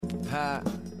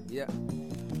Yeah.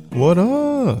 What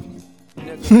up?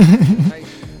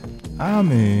 I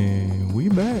mean, we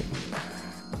back.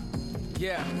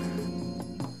 Yeah.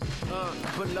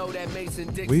 Below that Mason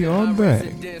Dixon, We are back.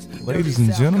 Ladies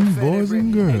and gentlemen, boys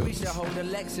and girls.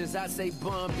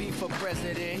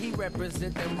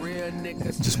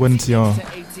 Just wait until y'all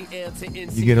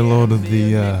you get a load of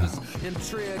the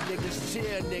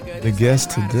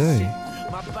guest today.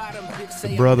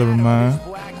 The brother of mine.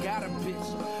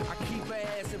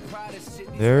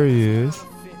 There he is.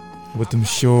 With them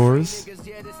shores.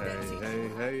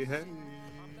 Hey.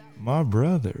 My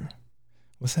brother.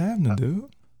 What's happening,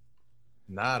 dude?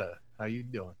 Nada. How you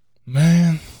doing?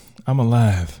 Man, I'm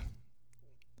alive.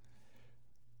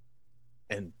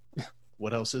 And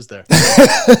what else is there?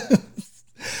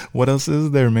 What else is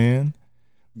there, man?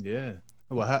 Yeah.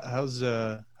 Well, how's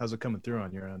it coming through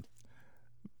on your end?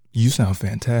 You sound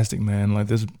fantastic, man. Like,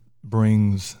 this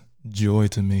brings joy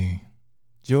to me.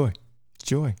 Joy.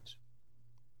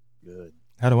 Good.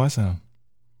 How do I sound?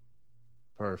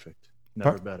 Perfect.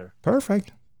 Never better.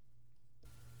 Perfect.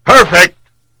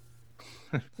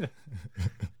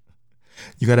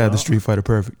 You gotta have the Street Fighter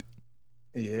perfect.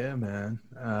 Yeah, man.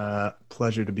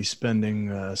 Pleasure to be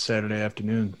spending Saturday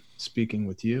afternoon speaking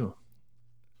with you.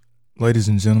 Ladies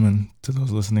and gentlemen, to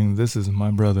those listening, this is my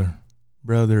brother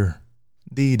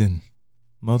Dedan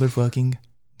motherfucking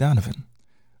Donovan.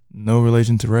 No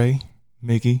relation to Ray,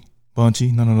 Mickey,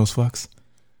 Bunchy, none of those fucks.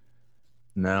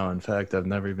 No, in fact, I've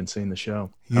never even seen the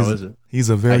show. How is it? He's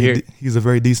a very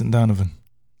decent Donovan.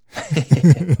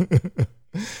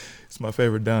 It's my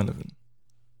favorite Donovan.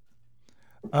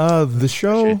 The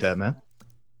show. Appreciate that, man.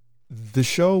 The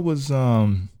show was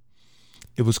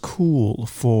it was cool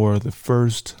for the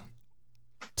first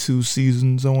 2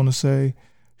 seasons, I want to say.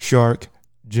 Shark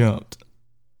jumped.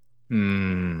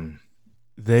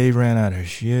 They ran out of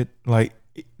shit. Like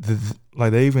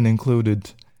they even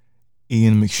included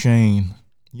Ian McShane.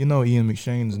 You know Ian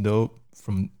McShane's dope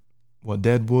from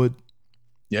Deadwood.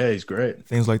 Yeah, he's great.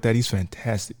 Things like that. He's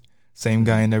fantastic. Same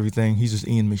guy and everything. He's just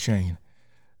Ian McShane.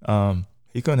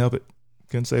 He couldn't help it.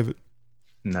 Couldn't save it.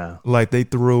 No. Like, they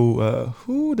threw,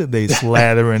 who did they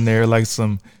slather in there? Like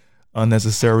some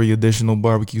unnecessary additional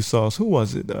barbecue sauce. Who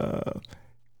was it?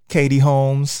 Katie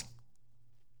Holmes.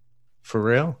 For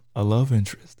real? A love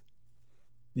interest.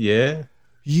 Yeah.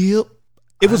 Yep.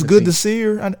 It was good to see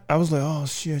her. I was like, oh,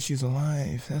 shit, she's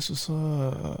alive. That's what's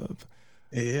up.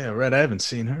 Yeah, right. I haven't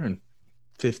seen her in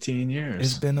 15 years.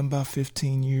 It's been about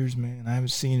 15 years, man. I haven't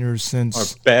seen her since... Or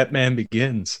Batman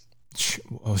Begins.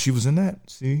 Oh, she was in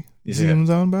that. See? You Yeah. see what I'm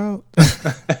talking about?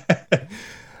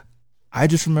 I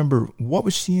just remember, what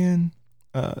was she in?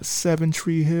 7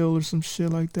 Tree Hill or some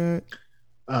shit like that?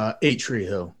 8 Tree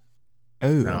Hill.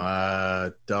 Oh.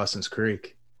 No, Dawson's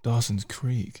Creek. Dawson's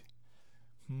Creek.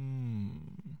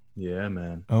 Yeah,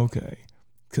 man. Okay.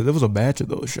 Because there was a batch of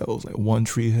those shows, like 1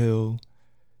 Tree Hill.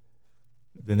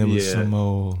 Then there was some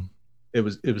old... It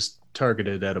was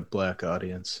targeted at a black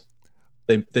audience.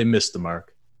 They missed the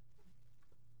mark.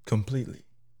 Completely.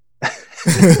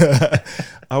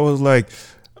 I was like,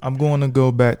 I'm going to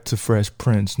go back to Fresh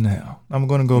Prince now. I'm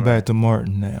going to go back to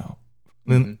Martin now.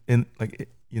 In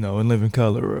Living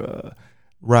Color,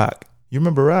 Rock. You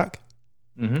remember Rock?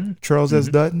 Mm-hmm. Charles S.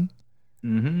 Dutton?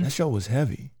 Mm-hmm. That show was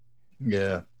heavy.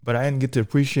 Yeah. But I didn't get to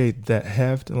appreciate that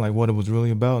heft and like what it was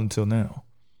really about until now.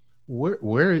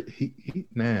 Where he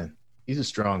man, he's a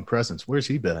strong presence. Where's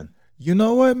he been? You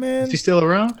know what, man? Is he still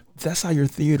around? That's how your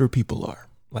theater people are.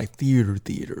 Like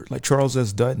theater. Like Charles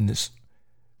S. Dutton is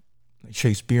like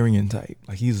Shakespearean type.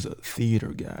 Like he's a theater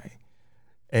guy.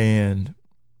 And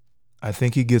I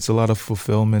think he gets a lot of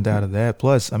fulfillment out of that.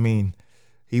 Plus, I mean,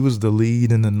 he was the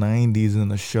lead in the 90s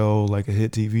in a show, like a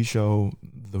hit TV show,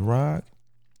 The Rock.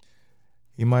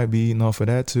 He might be eating off of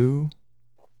that too.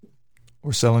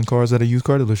 Or selling cars at a used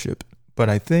car dealership. But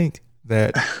I think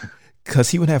that because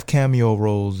he would have cameo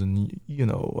roles and,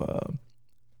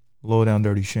 Low Down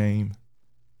Dirty Shame,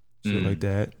 shit like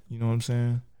that. You know what I'm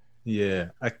saying? Yeah,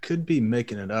 I could be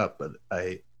making it up, but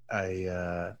I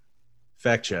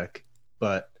fact check.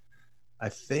 But I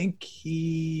think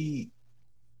he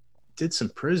did some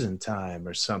prison time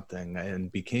or something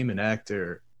and became an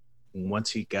actor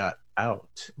once he got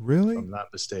out. Really? If I'm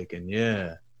not mistaken.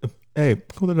 Yeah. Hey,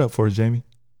 pull it up for us, Jamie.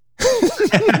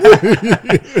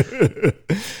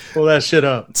 Pull that shit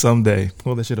up. Someday.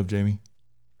 Pull that shit up, Jamie.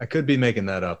 I could be making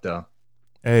that up, though.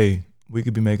 Hey, we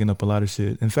could be making up a lot of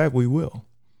shit. In fact, we will.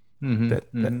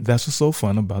 That's what's so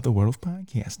fun about the world of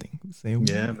podcasting.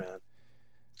 Yeah, man.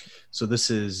 So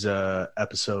this is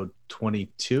episode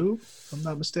 22, if I'm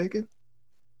not mistaken.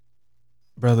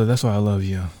 Brother, that's why I love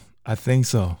you. I think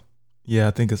so. Yeah,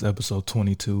 I think it's episode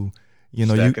 22.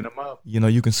 Stacking them up.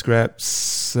 You can scrap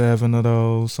 7 of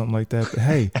those, something like that. But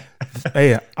hey,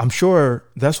 hey, I'm sure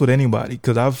that's what anybody,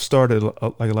 because I've started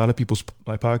like a lot of people's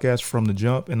like podcasts from the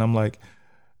jump, and I'm like,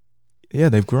 yeah,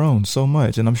 they've grown so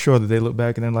much, and I'm sure that they look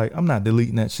back and they're like, I'm not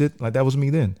deleting that shit. Like that was me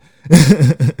then.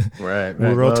 Right.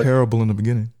 We were all terrible in the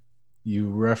beginning. You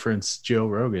referenced Joe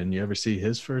Rogan. You ever see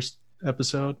his first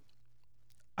episode?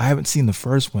 I haven't seen the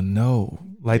first one. No,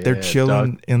 like they're Yeah,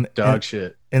 chilling dog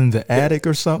shit. in the attic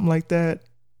or something like that.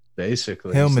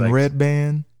 Basically, Him it's and like, Red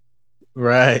Band.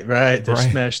 right. They're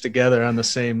Right. smashed together on the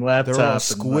same laptop. They're all and, like,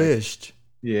 squished.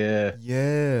 yeah,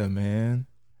 Yeah, man.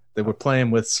 they were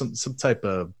playing with some type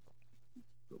of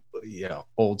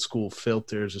old school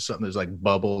filters or something. There's like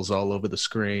bubbles all over the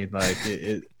screen. Like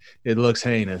it looks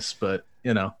heinous, but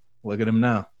look at him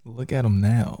now. Look at him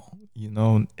now.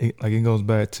 It goes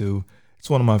back to, it's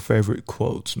one of my favorite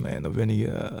quotes, man, of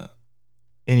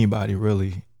anybody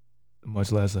really,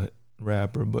 much less a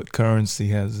rapper. But Currency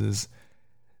has this.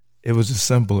 It was just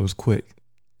simple. It was quick.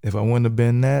 If I wouldn't have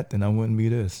been that, then I wouldn't be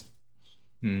this.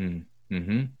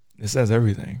 Mm-hmm. It says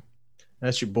everything.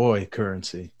 That's your boy,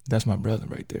 Currency. That's my brother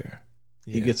right there.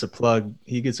 Yeah. He gets a plug.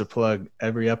 He gets a plug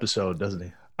every episode, doesn't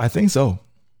he? I think so.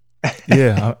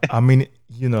 Yeah, I mean,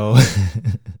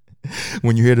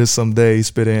 when you hear this someday,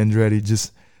 Spit Andretti,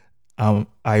 just, I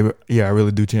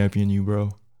really do champion you, bro.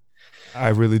 I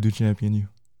really do champion you.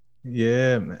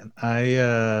 Yeah, man.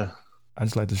 I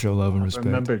just like to show love and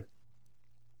respect.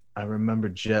 I remember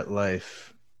Jet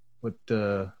Life. What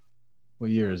year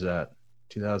is that?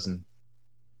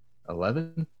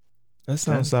 2011? That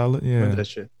sounds solid. Yeah. Remember that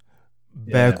shit?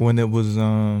 Back when it was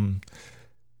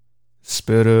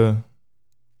Spitter,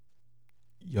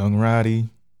 Young Roddy,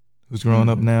 who's grown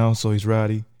up now, so he's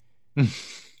Roddy.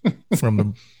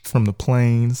 from the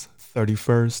Plains,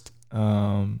 31st.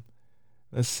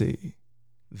 Let's see,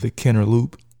 the Kenner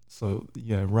Loop. So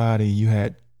yeah, Roddy, you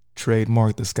had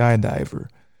trademarked the Skydiver,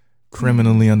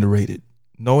 criminally underrated.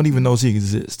 No one even knows he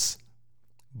exists.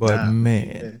 But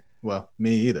man, well,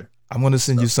 me either. I'm gonna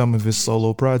send you some of his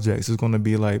solo projects. It's gonna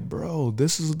be like, bro,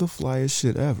 this is the flyest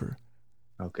shit ever.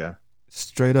 Okay.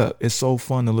 Straight up, it's so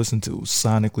fun to listen to,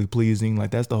 sonically pleasing.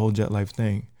 Like that's the whole Jet Life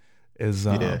thing. Is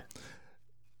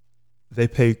they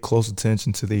pay close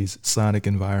attention to these sonic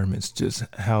environments, just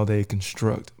how they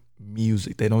construct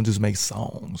music. They don't just make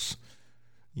songs.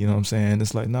 You know what I'm saying?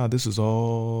 It's like, nah, this is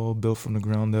all built from the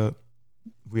ground up.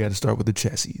 We had to start with the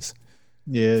chassis.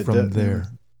 Yeah, from there.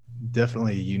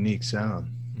 Definitely a unique sound.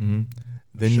 Mm-hmm.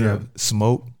 Then you have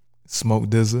Smoke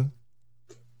Dizza.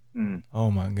 Oh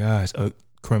my gosh,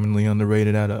 criminally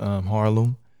underrated out of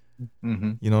Harlem.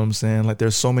 Mm-hmm. You know what I'm saying? Like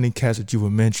there's so many cats that you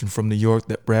would mention from New York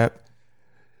that rap.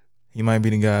 He might be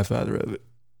the godfather of it.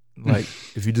 Like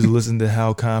if you just listen to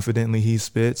how confidently he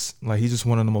spits, like he's just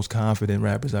one of the most confident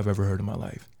rappers I've ever heard in my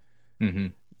life. Mm-hmm.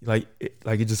 Like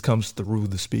it just comes through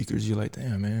the speakers. You're like,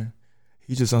 damn, man,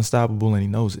 he's just unstoppable and he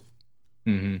knows it.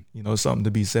 Mm-hmm. Something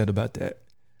to be said about that.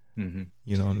 Mm-hmm.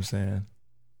 You know what I'm saying?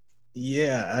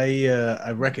 Yeah,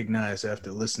 I recognize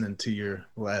after listening to your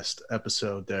last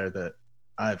episode there that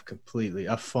I've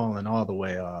fallen all the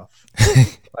way off.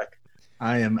 Like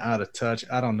I am out of touch.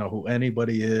 I don't know who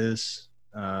anybody is,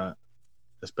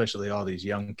 especially all these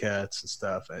young cats and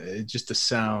stuff. It's just the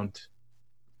sound,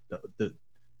 at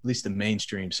least the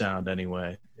mainstream sound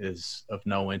anyway, is of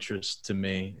no interest to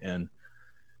me. And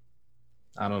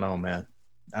I don't know, man.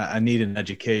 I need an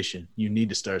education. You need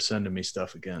to start sending me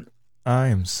stuff again. I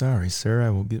am sorry, sir. I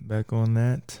will get back on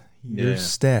that. Your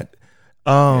stat.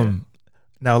 Now,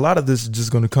 a lot of this is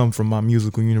just going to come from my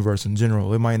musical universe in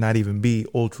general. It might not even be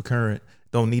ultra current.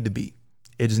 Don't need to be.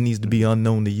 It just needs to be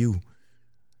unknown to you.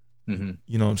 Mm-hmm.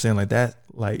 You know what I'm saying? Like that.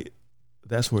 Like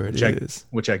that's where it is.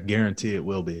 Which I guarantee it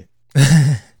will be.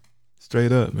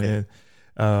 Straight up, man.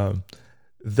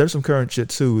 There's some current shit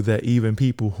too that even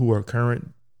people who are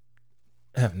current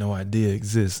have no idea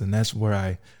exists, and that's where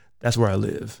I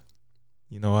live.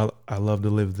 I love to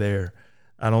live there.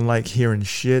 I don't like hearing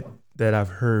shit that I've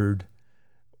heard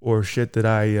or shit that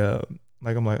I'm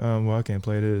like, well, I can't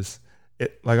play this.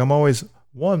 I'm always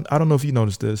one. I don't know if you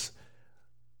noticed this.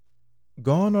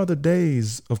 Gone are the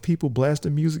days of people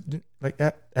blasting music like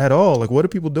at all. Like, what are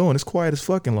people doing? It's quiet as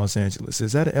fuck in Los Angeles.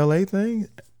 Is that an LA thing?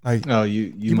 Like, no,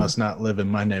 you must not live in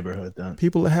my neighborhood then.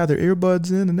 People that have their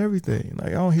earbuds in and everything. Like,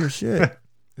 I don't hear shit.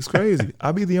 It's crazy.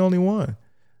 I'll be the only one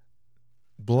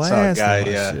blasting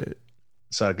shit.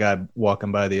 Saw a guy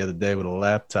walking by the other day with a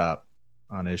laptop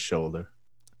on his shoulder.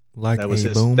 Like that was a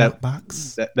boom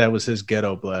box? That was his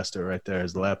ghetto blaster right there,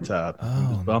 his laptop. Oh, he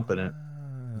was bumping it.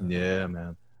 Yeah,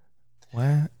 man.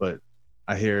 What? But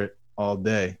I hear it all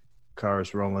day.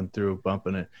 cars rolling through,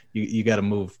 bumping it. You got to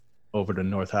move over to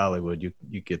North Hollywood.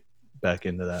 You get back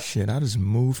into that. Shit, I just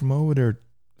moved from over there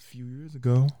a few years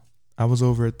ago. I was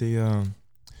over at the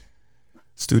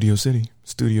Studio City.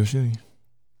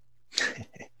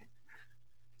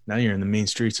 Now you're in the mean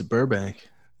streets of Burbank.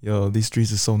 Yo, these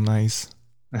streets are so nice,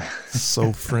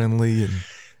 so friendly and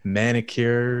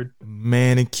manicured,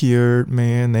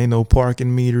 man. Ain't no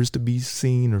parking meters to be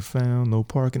seen or found. No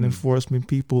parking enforcement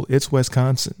people. It's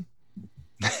Wisconsin.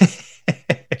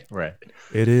 Right.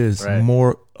 It is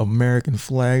more American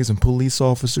flags and police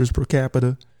officers per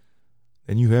capita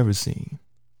than you've ever seen.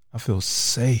 I feel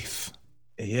safe.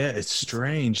 Yeah, it's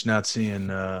strange not seeing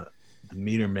the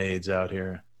meter maids out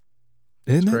here.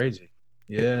 Isn't It's it? crazy.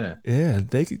 Yeah. Yeah,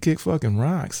 they could kick fucking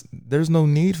rocks. There's no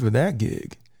need for that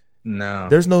gig. No.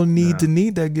 There's no need to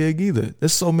need that gig either.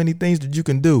 There's so many things that you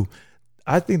can do.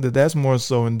 I think that that's more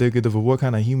so indicative of what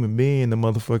kind of human being the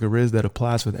motherfucker is that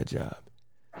applies for that job.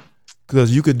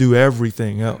 Because you could do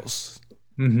everything else.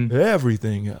 Mm-hmm.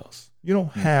 Everything else. You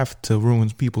don't have to ruin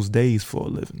people's days for a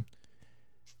living.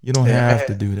 You don't have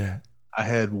to do that. I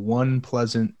had one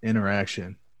pleasant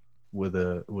interaction with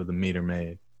a meter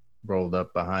maid rolled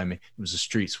up behind me. It was a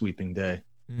street sweeping day.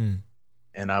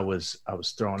 And I was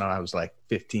throwing out. I was like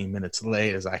 15 minutes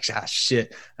late. I was like,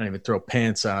 shit. I didn't even throw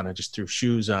pants on. I just threw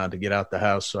shoes on to get out the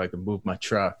house so I could move my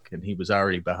truck. And he was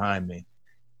already behind me.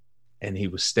 And he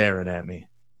was staring at me.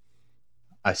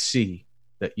 I see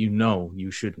that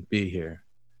you shouldn't be here.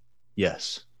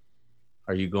 Yes.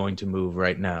 Are you going to move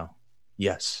right now?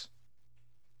 Yes.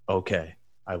 Okay.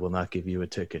 I will not give you a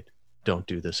ticket. Don't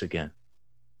do this again.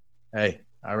 Hey,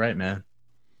 all right, man.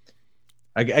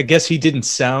 I guess he didn't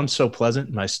sound so pleasant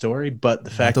in my story, but the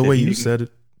fact the way you said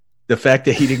it, the fact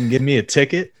that he didn't give me a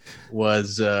ticket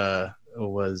was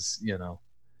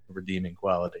redeeming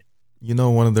quality. You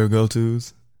know, one of their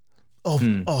go-tos.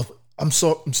 I'm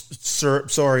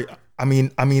sorry. I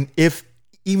mean,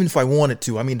 even if I wanted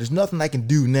to, there's nothing I can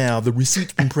do now. The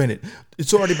receipt's been printed.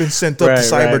 It's already been sent up to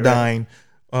Cyberdyne.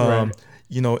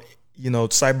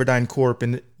 Cyberdyne Corp,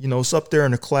 and it's up there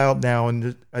in the cloud now,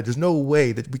 and there's no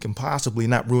way that we can possibly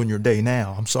not ruin your day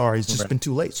now. I'm sorry, it's just been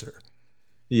too late, sir.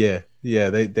 Yeah.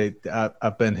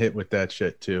 I've been hit with that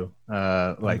shit too.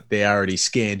 Like they already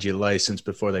scanned your license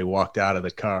before they walked out of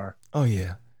the car. Oh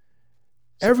yeah.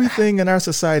 Everything in our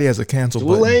society has a cancel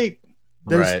button. Too late.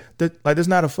 There's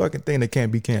not a fucking thing that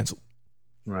can't be canceled.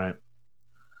 Right.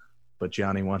 But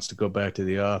Johnny wants to go back to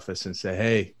the office and say,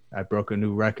 "Hey, I broke a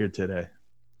new record today.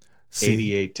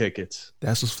 88 tickets."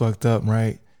 That's what's fucked up,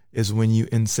 right? Is when you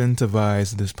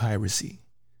incentivize this piracy.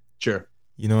 Sure.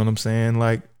 You know what I'm saying?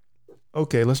 Like,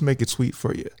 okay, let's make it sweet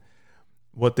for you.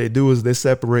 What they do is they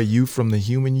separate you from the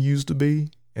human you used to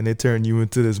be, and they turn you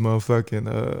into this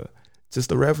motherfucking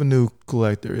just a revenue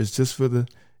collector. It's just for the,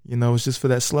 it's just for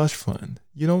that slush fund.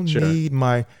 You don't need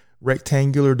my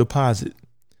rectangular deposit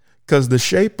because the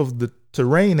shape of the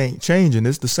terrain ain't changing.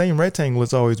 It's the same rectangle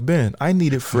it's always been. I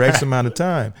need it for X amount of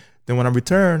time. Then when I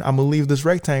return, I'm going to leave this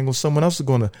rectangle. Someone else is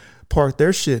going to park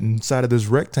their shit inside of this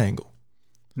rectangle.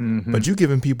 Mm-hmm. But you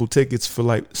giving people tickets for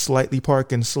like slightly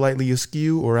parking slightly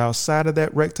askew or outside of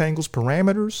that rectangle's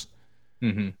parameters.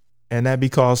 Mm-hmm. And that be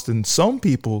costing some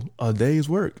people a day's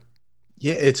work.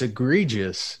 Yeah, it's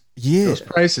egregious. Yeah. Those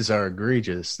prices are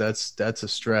egregious. That's a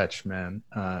stretch, man.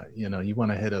 You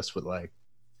want to hit us with like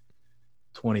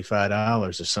 $25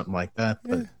 or something like that.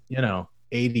 But,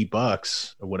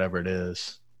 $80 or whatever it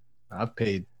is. I've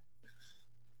paid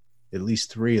at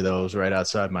least 3 of those right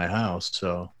outside my house.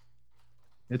 So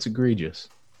it's egregious.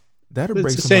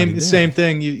 It's the same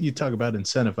thing you talk about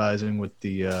incentivizing with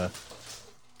the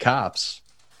cops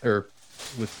or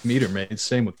with meter maids.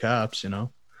 Same with cops,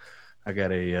 I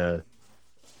got a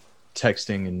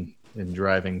texting and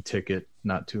driving ticket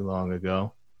not too long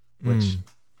ago, which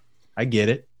I get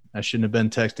it. I shouldn't have been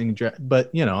texting,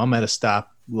 but I'm at a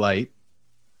stop light.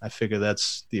 I figure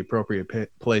that's the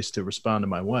appropriate place to respond to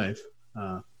my wife.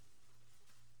 But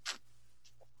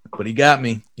he got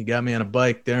me. He got me on a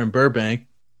bike there in Burbank.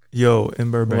 In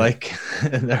Burbank. Like,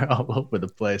 they're all over the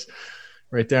place.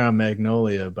 Right there on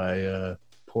Magnolia by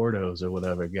Porto's or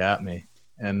whatever, got me.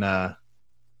 And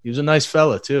he was a nice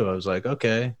fella, too. I was like,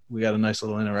 okay, we got a nice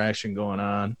little interaction going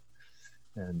on.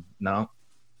 And no,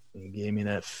 he gave me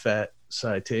that fat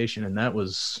citation, and that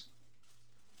was...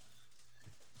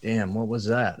 Damn, what was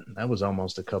that? That was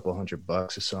almost a couple $100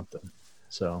 or something.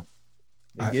 So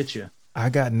they get you. I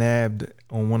got nabbed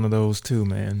on one of those too,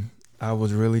 man. I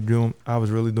was really doing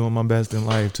my best in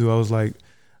life too. I was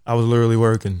literally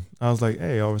working. I was like,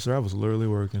 "Hey, officer, I was literally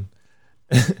working."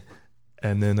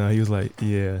 And then he was like,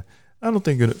 "Yeah, I don't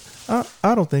think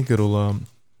it'll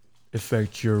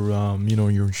affect your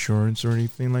your insurance or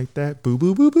anything like that. Boo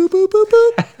boo boo boo boo boo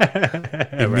boo.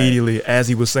 Immediately, as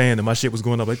he was saying it, my shit was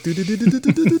going up like do do do do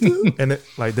do do do, and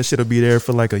like that shit'll be there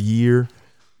for like a year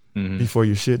before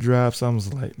your shit drops. I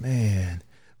was like, man.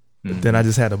 But then I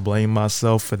just had to blame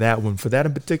myself for that one. For that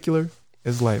in particular,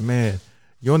 it's like, man,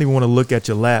 you don't even want to look at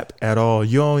your lap at all.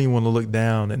 You don't even want to look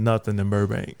down at nothing in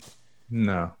Burbank.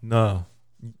 No.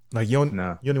 Like you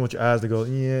don't even want your eyes to go,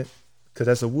 yeah. Because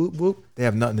that's a whoop whoop. They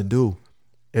have nothing to do.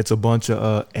 It's a bunch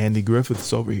of Andy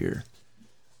Griffiths over here.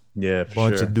 Yeah, for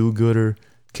bunch of do-gooder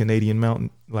Canadian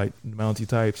mountie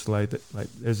types. Like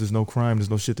there's just no crime. There's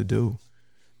no shit to do.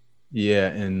 Yeah,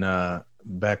 and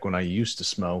back when I used to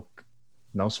smoke,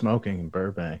 no smoking in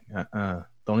Burbank.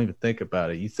 Don't even think about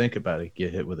it. You think about it,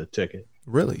 get hit with a ticket.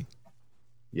 Really?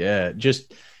 Yeah,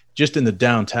 just in the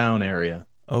downtown area.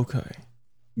 Okay.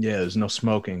 Yeah, there's no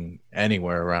smoking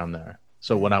anywhere around there.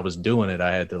 So when I was doing it,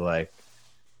 I had to like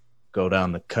go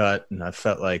down the cut, and I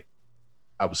felt like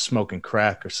I was smoking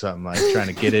crack or something, like trying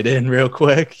to get it in real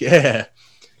quick. Yeah,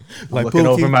 like looking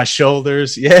over my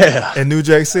shoulders. Yeah, in New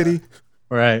Jack City.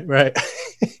 Right.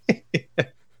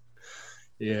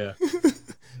 Yeah.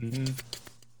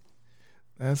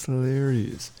 That's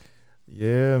hilarious.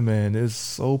 Yeah, man, it's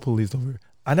so policed over here.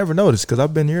 I never noticed because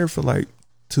I've been here for like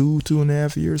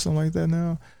 2.5 years, something like that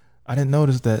now. I didn't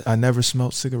notice that I never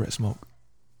smelled cigarette smoke.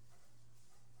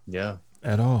 Yeah.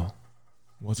 At all.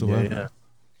 Whatsoever. Yeah.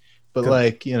 But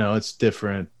like, it's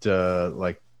different,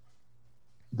 like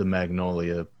the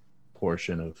Magnolia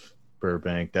portion of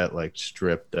Burbank, that like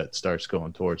strip that starts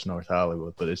going towards North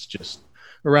Hollywood, but it's just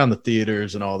around the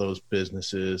theaters and all those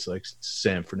businesses like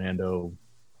San Fernando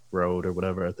Road or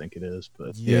whatever I think it is.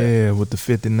 But yeah, with the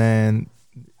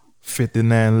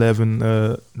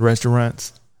 5911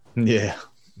 restaurants. Yeah.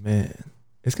 Man,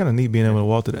 it's kind of neat being able to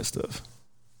walk to that stuff.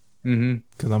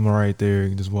 Because I'm right there. You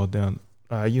can just walk down.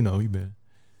 You been.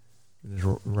 Just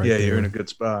right there. You're in a good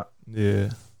spot. Yeah.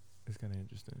 It's kind of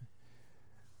interesting.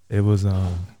 It was,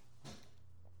 I'm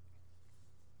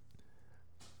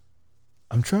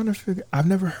trying to figure, I've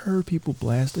never heard people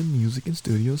blasting music in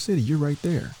Studio City. You're right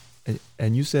there.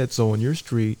 And you said so on your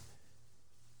street,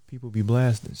 people be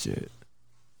blasting shit.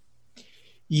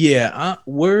 Yeah,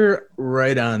 we're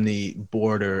right on the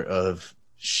border of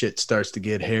shit starts to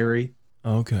get hairy.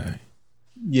 Okay.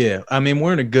 Yeah, I mean,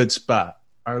 we're in a good spot.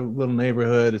 Our little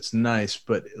neighborhood, it's nice,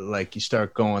 but like you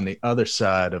start going the other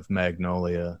side of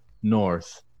Magnolia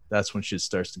north, that's when shit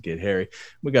starts to get hairy.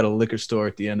 We got a liquor store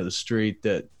at the end of the street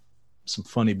that some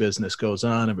funny business goes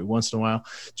on every once in a while.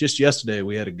 Just yesterday,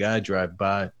 we had a guy drive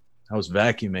by. I was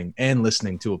vacuuming and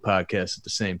listening to a podcast at the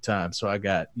same time. So I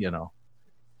got,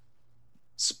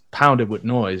 pounded with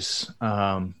noise.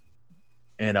 And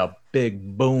a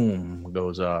big boom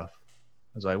goes off.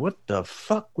 I was like, what the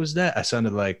fuck was that? I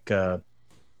sounded like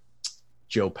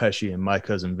Joe Pesci and My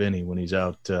Cousin Vinny when he's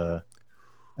out, when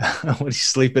he's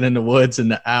sleeping in the woods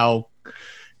and the owl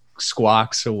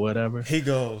squawks or whatever. He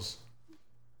goes,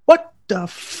 what the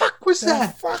fuck was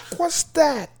that? Fuck was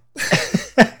that?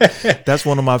 That's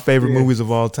one of my favorite movies of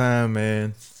all time,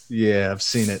 man. Yeah, I've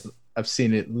seen it. I've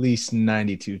seen it at least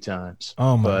 92 times.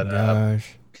 Oh my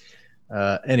gosh.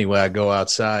 Anyway, I go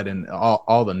outside and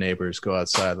all the neighbors go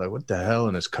outside like, what the hell?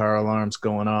 And his car alarm's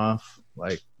going off.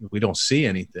 Like, we don't see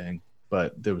anything,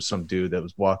 but there was some dude that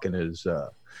was walking his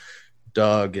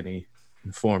dog, and he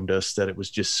informed us that it was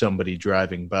just somebody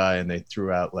driving by, and they threw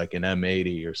out like an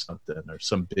M80 or something, or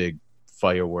some big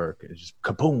firework. It just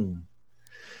kaboom.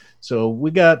 So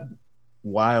we got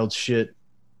wild shit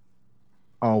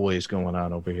always going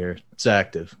on over here. It's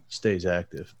active, stays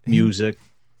active. Music,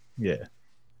 yeah.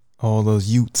 All those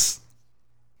utes.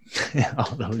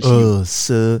 All those utes.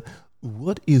 Sir,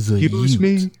 what is a Excuse ute?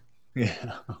 Me?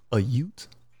 Yeah. A ute?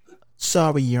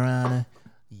 Sorry, Your Honor.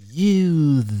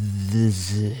 You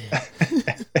this.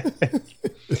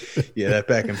 Yeah, that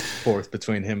back and forth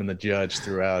between him and the judge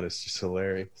throughout is just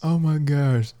hilarious. Oh my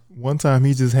gosh. One time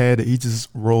he just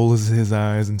rolls his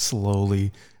eyes and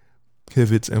slowly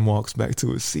pivots and walks back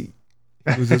to his seat.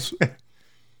 He was just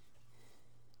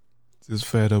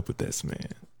fed up with this man.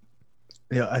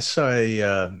 Yeah, I saw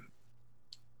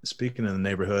speaking of the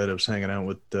neighborhood, I was hanging out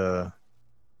with the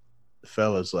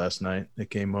fellas last night. They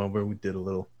came over. We did a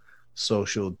little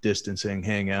social distancing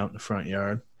hangout in the front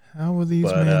yard. How are these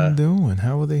men doing?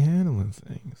 How are they handling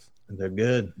things? They're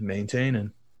good.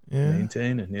 Maintaining. Yeah.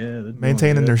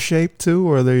 Maintaining their shape too,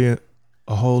 or are they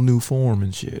a whole new form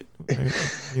and shit?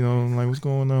 Like what's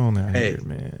going on out here,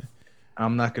 man?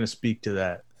 I'm not going to speak to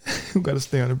that. We got to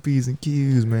stay on the P's and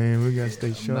Q's, man. We got to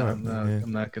stay sharp.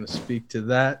 I'm not going to speak to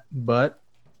that, but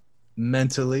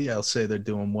mentally, I'll say they're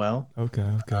doing well. Okay.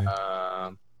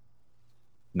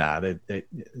 Nah, they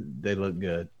look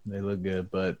good. They look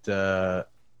good. But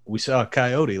we saw a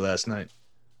coyote last night.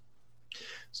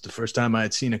 It's the first time I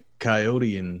had seen a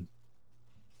coyote in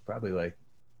probably like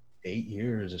 8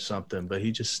 years or something. But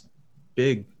he just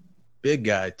big, big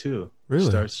guy too. Really?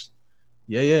 Starts,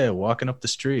 yeah, walking up the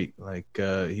street. Like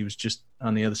he was just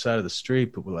on the other side of the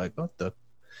street, but we're like, what the?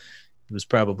 It was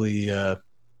probably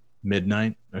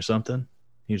midnight or something.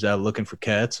 He was out looking for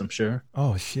cats, I'm sure.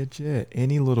 Oh shit, yeah.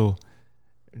 Any little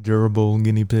durable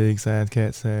guinea pig size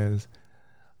cat size.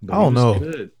 But I he don't was know.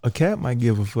 good. A cat might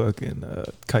give a fucking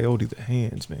coyote the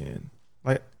hands, man.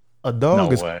 Like a dog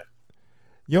No is. way.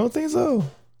 You don't think so?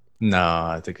 No,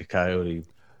 I think a coyote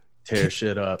tears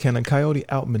shit up. Can a coyote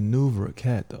outmaneuver a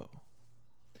cat though?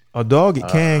 A dog it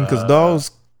can, because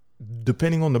dogs,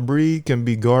 depending on the breed, can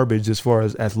be garbage as far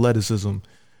as athleticism,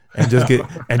 and just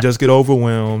get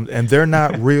overwhelmed. And they're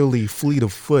not really fleet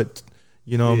of foot.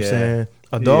 You know what I'm saying?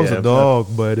 A dog's a dog,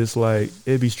 but it's like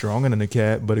it'd be stronger than a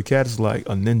cat. But a cat is like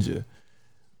a ninja.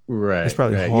 Right. It's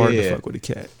probably hard to fuck with a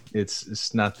cat.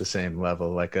 It's not the same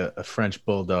level. Like a French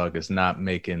bulldog is not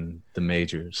making the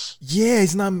majors. Yeah,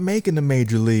 he's not making the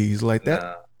major leagues like that.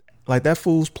 Nah. Like that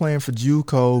fool's playing for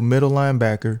JUCO, middle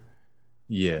linebacker.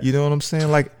 Yeah. You know what I'm saying?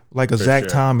 Like a Zach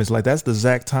Thomas. Like that's the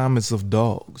Zach Thomas of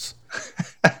dogs.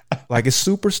 Like it's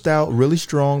super stout, really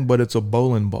strong, but it's a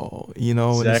bowling ball. You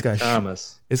know, and Zach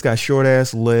Thomas. It's got short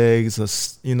ass legs,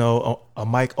 a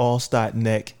Mike Allstott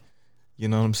neck. You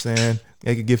know what I'm saying?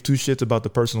 They could give two shits about the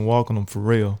person walking them for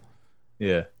real.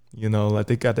 Yeah. You know, like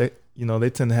they got that. You know, they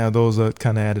tend to have those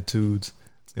kind of attitudes.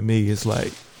 To me, it's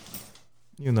like,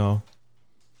 you know,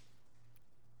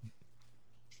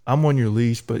 I'm on your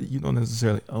leash, but you don't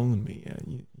necessarily own me. You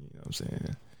know what I'm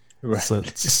saying?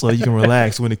 Right. So you can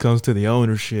relax when it comes to the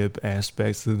ownership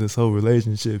aspects of this whole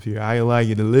relationship here. I allow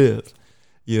you to live.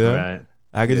 You know? Right.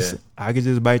 I could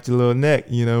just bite your little neck,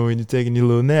 you know, when you're taking your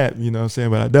little nap, you know what I'm saying?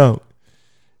 But I don't.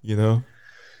 You know?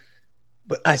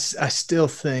 But I still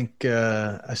think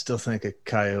a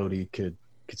coyote could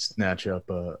snatch up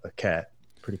a cat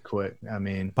pretty quick. I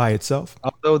mean, By itself?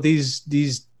 although these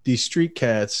street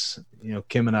cats, you know,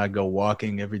 Kim and I go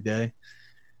walking every day.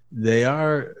 They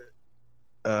are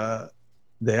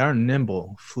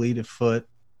nimble, fleet of foot,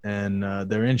 and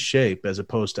they're in shape as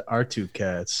opposed to our two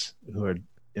cats who are,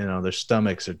 you know, their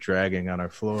stomachs are dragging on our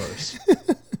floors.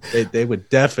 they would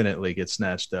definitely get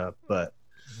snatched up, but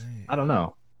I don't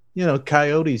know. You know,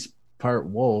 coyote's part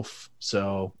wolf,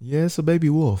 so Yeah, it's a baby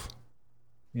wolf.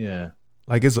 yeah.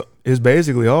 Like it's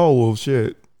basically all wolf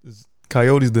shit.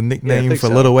 Coyote's the nickname for so.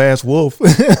 little ass wolf.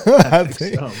 I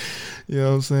think so. You know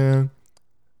what I'm saying?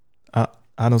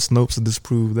 I know Snopes to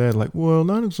disprove that. Like, well,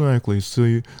 not exactly.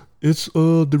 See, it's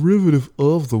a derivative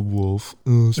of the wolf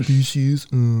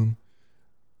species. No,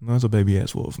 it's a baby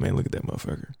ass wolf, man. Look at that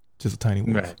motherfucker. Just a tiny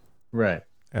wolf. Right.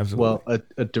 Absolutely. Well,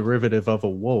 a derivative of a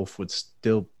wolf would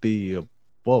still be a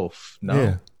wolf. No.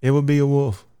 Yeah, it would be a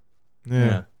wolf.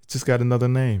 Yeah. It's just got another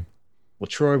name. Well,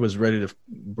 Troy was ready to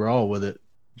brawl with it.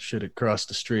 Should have crossed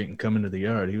the street and come into the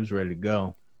yard. He was ready to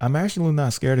go. I'm actually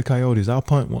not scared of coyotes. I'll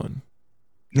punt one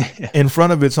in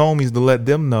front of its homies to let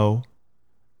them know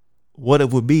what it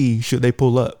would be should they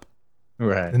pull up.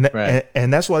 Right.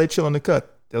 And that's why they chill in the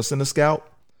cut. They'll send a scout.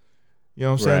 You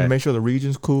know what I'm saying? To make sure the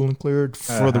region's cool and cleared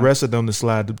for the rest of them to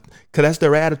slide. Because that's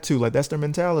their attitude. Like, that's their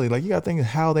mentality. Like, you got to think of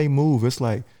how they move. It's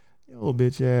like, you little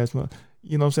bitch ass.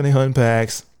 You know what I'm saying? They hunt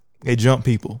packs. They jump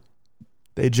people.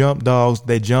 They jump dogs.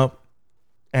 They jump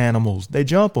animals. They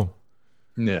jump them.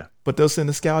 Yeah. But they'll send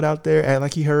a scout out there, act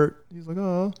like he hurt. He's like,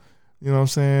 oh. You know what I'm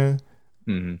saying?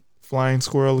 Mm-hmm. Flying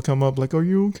squirrel will come up like, are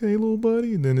you okay, little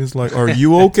buddy? And then it's like, are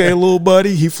you okay, little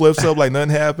buddy? He flips up like nothing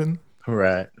happened.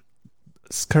 Right.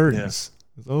 It's curtains.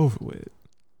 Yeah. It's over with.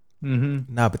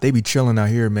 Mm-hmm. Nah, but they be chilling out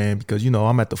here, man, because, you know,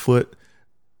 I'm at the foot.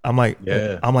 I'm like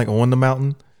on the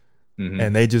mountain,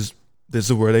 and this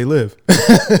is where they live.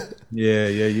 Yeah.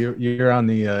 You're on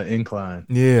the incline.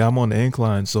 Yeah, I'm on the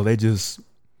incline, so they just,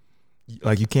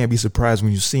 like, you can't be surprised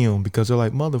when you see them because they're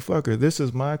like, motherfucker, this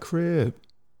is my crib.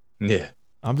 Yeah.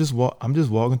 I'm just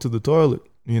walking to the toilet,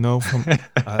 you know.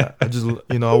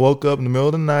 I woke up in the middle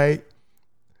of the night,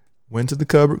 went to the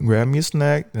cupboard, grabbed me a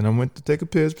snack, then I went to take a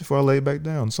piss before I laid back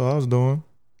down. That's all I was doing.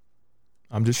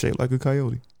 I'm just shaped like a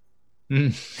coyote.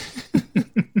 Yeah,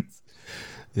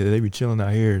 they be chilling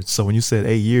out here. So when you said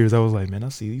 8 years, I was like, man, I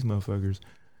see these motherfuckers.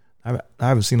 I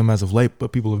haven't seen them as of late,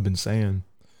 but people have been saying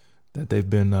that they've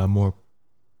been more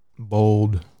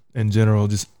bold in general,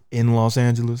 just in Los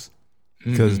Angeles,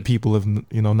 because people have,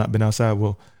 you know, not been outside.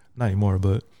 Well, not anymore,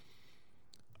 but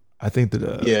I think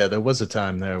that there was a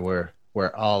time there where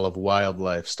all of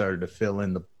wildlife started to fill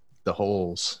in the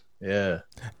holes. Yeah.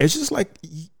 It's just like,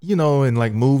 you know, in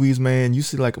like movies, man, you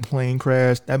see like a plane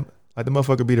crash. That like the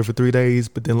motherfucker be there for 3 days,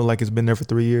 but then look like it's been there for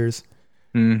 3 years.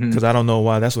 Mm-hmm. Because I don't know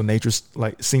why. That's what nature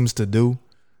like seems to do.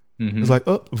 Mm-hmm. It's like,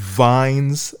 oh,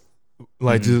 vines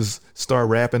like just start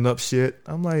wrapping up shit.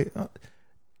 I'm like,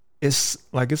 it's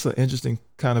like it's an interesting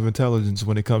kind of intelligence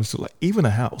when it comes to like even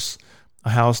a house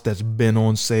that's been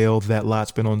on sale. That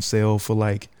lot's been on sale for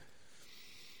like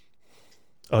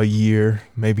a year,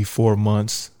 maybe 4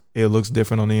 months. It looks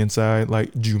different on the inside,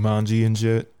 like Jumanji and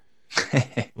shit.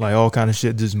 Like all kind of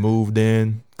shit just moved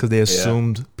in because they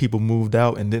assumed people moved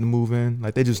out and didn't move in.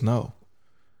 Like they just know.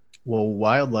 Well,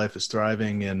 wildlife is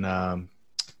thriving in what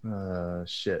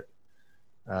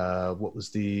was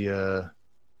the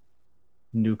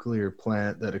nuclear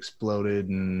plant that exploded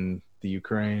in the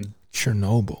Ukraine?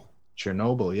 Chernobyl,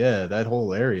 yeah. That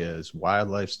whole area is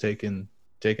wildlife's taking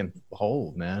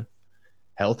hold, man.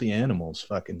 Healthy animals,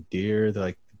 fucking deer, they're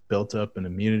like built up an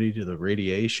immunity to the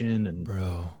radiation, and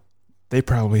bro, they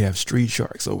probably have street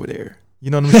sharks over there.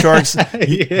 You know them sharks?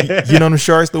 you know them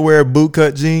sharks that wear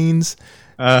bootcut jeans,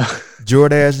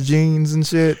 Jordache jeans and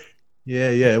shit.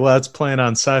 Yeah. Well, it's playing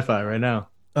on Sci-Fi right now.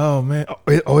 Oh man,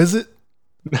 oh is it?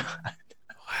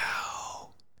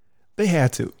 Wow, they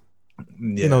had to.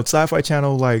 Yeah. You know, Sci-Fi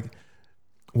Channel, like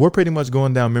we're pretty much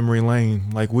going down memory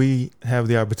lane. Like we have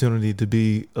the opportunity to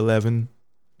be 11,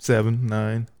 7,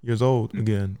 9 years old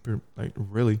again. Like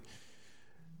really,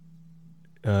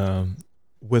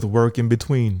 with work in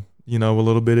between. You know, a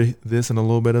little bit of this and a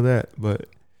little bit of that, but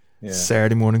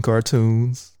Saturday morning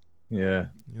cartoons. Yeah.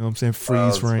 You know what I'm saying?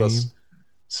 Freeze frame.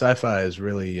 Sci-Fi is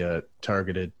really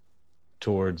targeted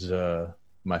towards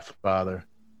my father.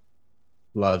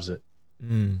 Loves it.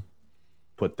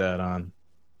 Put that on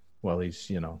while he's,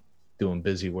 you know, doing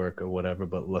busy work or whatever,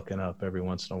 but looking up every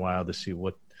once in a while to see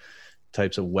what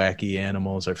types of wacky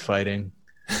animals are fighting.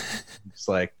 It's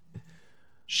like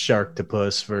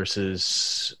Sharktopus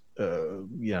versus,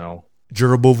 you know,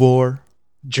 Gerbivore,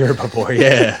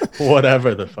 yeah,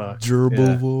 whatever the fuck.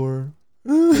 Gerbivore.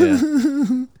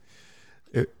 Yeah.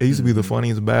 It used to be the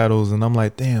funniest battles, and I'm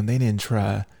like, damn, they didn't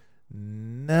try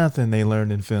nothing they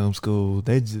learned in film school.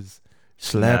 They just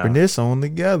slapping this on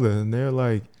together, and they're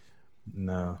like,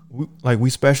 no,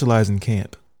 we specialize in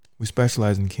camp. We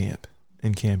specialize in camp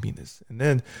and campiness. And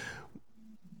then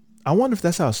I wonder if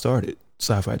that's how it started,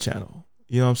 Sci-Fi Channel.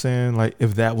 You know what I'm saying? Like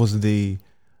if that was the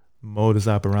modus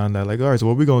operandi, like, all right, so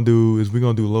what we're gonna do is we're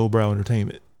gonna do lowbrow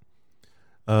entertainment.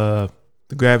 The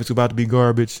graphics about to be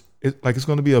garbage. It's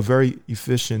gonna be a very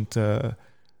efficient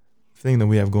thing that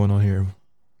we have going on here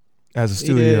as a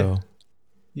studio.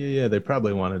 Yeah. They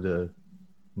probably wanted to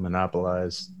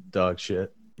monopolize dog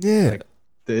shit. Yeah. Like,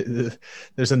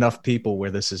 there's enough people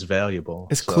where this is valuable.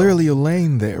 It's clearly a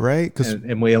lane there, right?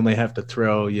 And we only have to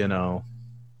throw, you know,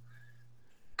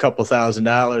 couple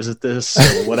 $1,000 at this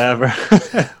or whatever.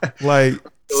 Like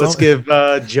let's give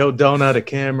Joe Donut a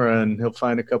camera and he'll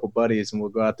find a couple buddies and we'll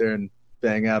go out there and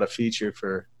bang out a feature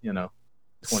for, you know,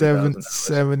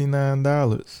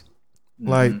 $79.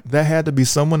 Like that had to be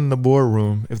someone in the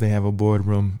boardroom. If they have a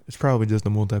boardroom, it's probably just a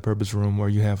multi-purpose room where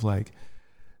you have like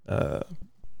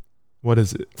what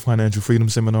is it, financial freedom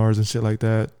seminars and shit like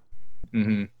that.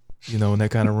 You know, in that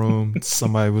kind of room.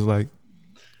 Somebody was like,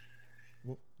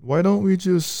 why don't we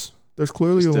just, there's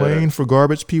clearly a lane for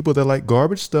garbage people that like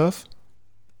garbage stuff.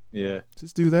 Yeah.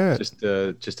 Just do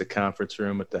that. Just a conference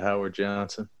room at the Howard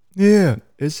Johnson. Yeah.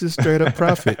 It's just straight up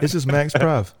profit. It's just max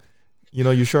prof. You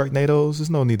know, your Sharknadoes, there's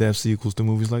no need to have sequels to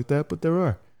movies like that, but there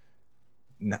are.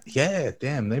 Yeah,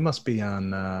 damn, they must be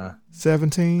on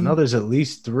 17. I know there's at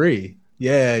least 3.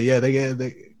 Yeah,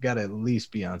 they got to at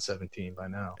least be on 17 by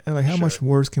now. And like, how much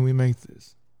worse can we make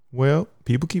this? Well,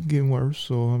 people keep getting worse,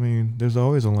 so I mean, there's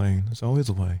always a lane. There's always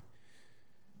a way.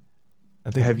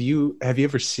 I think. Have you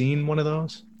ever seen one of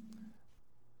those?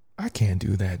 I can't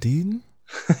do that, Dedan.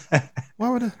 Why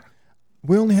would I?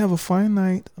 We only have a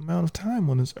finite amount of time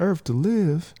on this earth to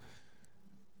live,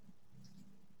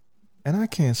 and I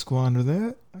can't squander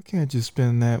that. I can't just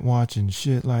spend that watching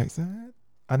shit like that.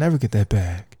 I never get that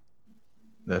back.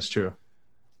 That's true.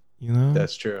 You know?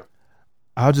 That's true.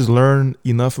 I'll just learn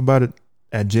enough about it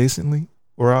adjacently,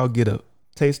 or I'll get a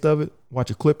taste of it, watch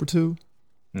a clip or two.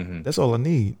 That's all I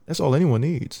need. That's all anyone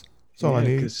needs. That's all I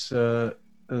need. Because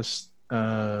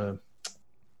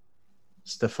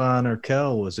Stefan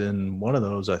Urkel was in one of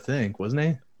those, I think, wasn't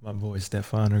he? My boy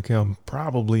Stefan Urkel,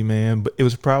 probably, man. But it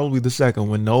was probably the second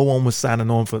when no one was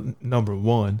signing on for number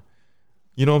 1.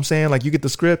 You know what I'm saying? Like you get the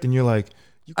script and you're like,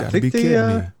 you gotta be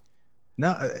kidding me.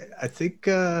 No, I think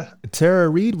Tara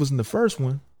Reid was in the first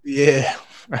one. Yeah,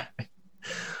 right.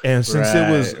 And since it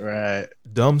was right,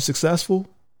 dumb successful,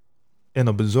 in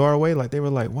a bizarre way. Like they were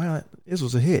like, wow, this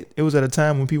was a hit. It was at a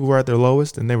time when people were at their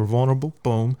lowest and they were vulnerable.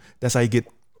 Boom. That's how you get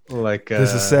Like the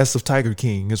success of Tiger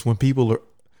King. It's when people are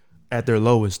at their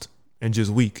lowest and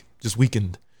just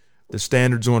weakened. The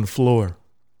standards on the floor.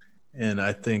 And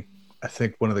I think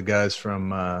one of the guys from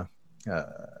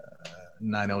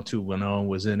 90210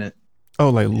 was in it. Oh,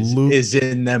 like Luke is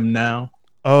in them now.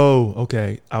 Oh,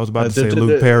 okay. I was about to say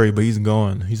Luke Perry, but he's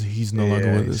gone. He's no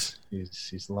longer with us.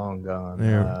 He's long gone.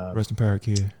 Yeah, rest in power,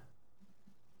 kid.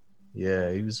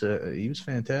 Yeah, he was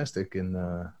fantastic in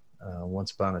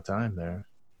Once Upon a Time there.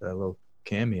 That little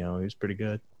cameo, he was pretty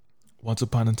good. Once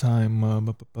Upon a Time.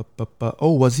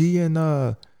 Oh, was he in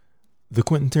the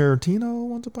Quentin Tarantino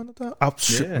Once Upon a Time? Oh,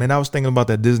 shit, yeah. Man, I was thinking about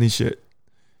that Disney shit.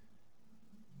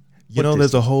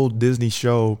 There's a whole Disney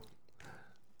show.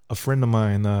 A friend of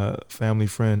mine, family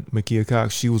friend, Makia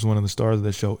Cox, she was one of the stars of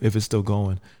that show, if it's still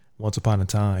going, Once Upon a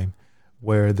Time,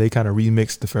 where they kind of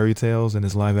remixed the fairy tales and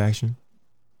it's live action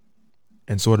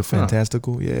and sort of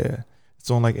fantastical. Huh. Yeah. It's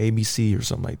on like ABC or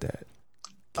something like that.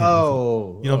 You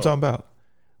know what I'm talking about?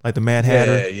 Like the Mad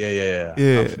Hatter.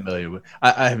 Yeah. I'm familiar with.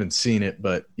 I haven't seen it,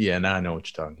 but yeah, now I know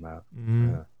what you're talking about.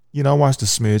 Mm-hmm. I watched a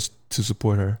smidge to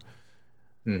support her.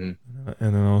 Mm-hmm.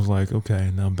 And then I was like,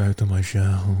 okay, now back to my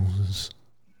shows.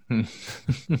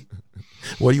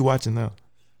 What are you watching now?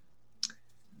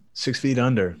 6 Feet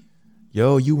Under.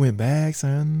 Yo, you went back,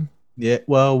 son. Yeah,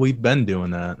 well, we've been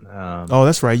doing that. Oh,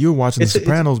 that's right. You were watching The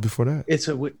Sopranos before that.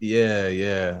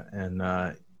 Yeah, and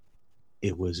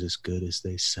it was as good as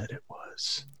they said it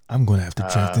was. I'm gonna have to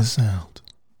check this out.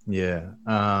 Yeah,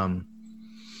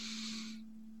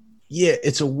 yeah.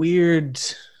 It's a weird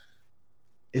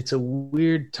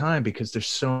time because there's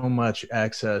so much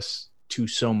access to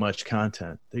so much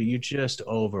content that you're just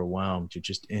overwhelmed. You're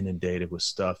just inundated with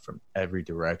stuff from every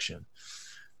direction.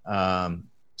 So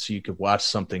you could watch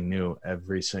something new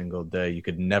every single day. You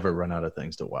could never run out of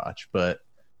things to watch, but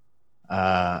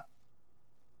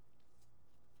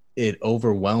it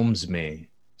overwhelms me.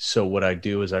 So what I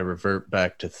do is I revert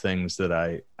back to things that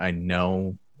I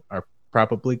know are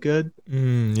probably good.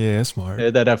 Yeah,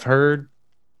 smart. That I've heard.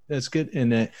 That's good.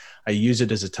 And I use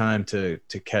it as a time to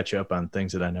catch up on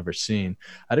things that I never seen.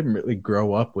 I didn't really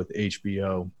grow up with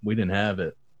HBO. We didn't have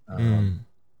it.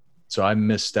 So I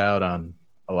missed out on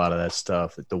a lot of that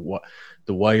stuff. The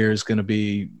Wire is going to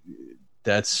be,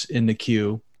 that's in the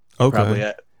queue.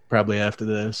 Okay. Probably after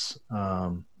this.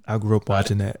 I grew up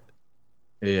watching that.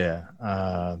 Yeah.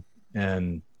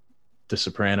 And The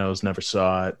Sopranos, never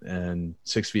saw it. And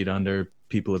 6 Feet Under,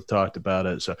 people have talked about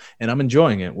it. So, and I'm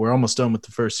enjoying it. We're almost done with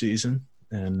the first season,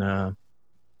 and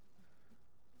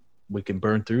we can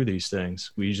burn through these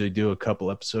things. We usually do a couple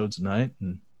episodes a night,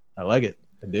 and I like it.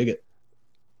 I dig it.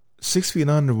 6 Feet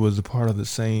Under was a part of the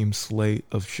same slate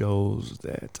of shows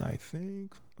that I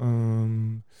think.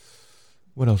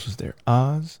 What else was there?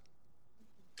 Oz.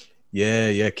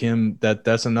 Yeah. Kim.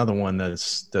 That's another one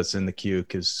that's in the queue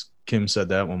because Kim said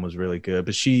that one was really good,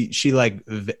 but she like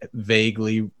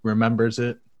vaguely remembers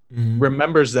it.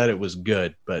 Remembers that it was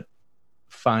good, but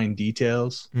fine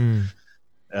details.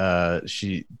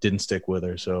 She didn't stick with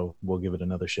her, so we'll give it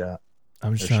another shot.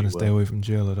 I'm just trying to stay away from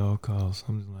jail at all costs.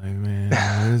 I'm just like, man,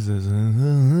 what is this?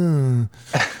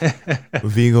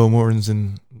 Viggo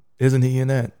Mortensen, isn't he in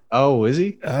that? Oh, is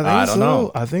he? I don't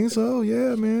know. I think so.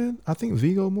 Yeah, man. I think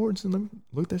Viggo Mortensen. Let me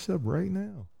look that shit up right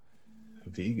now.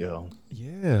 Viggo.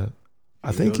 Yeah.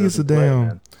 I think he's a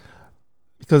damn.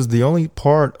 Because the only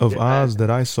part of Oz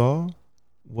that I saw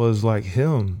was like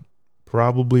him,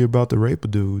 probably about to rape a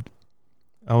dude.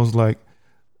 I was like,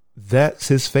 that's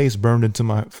his face burned into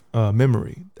my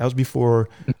memory. That was before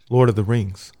Lord of the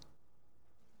Rings.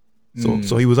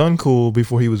 So he was uncool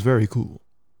before he was very cool.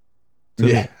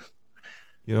 Yeah.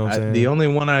 You know what I'm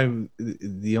saying?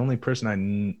 The only person I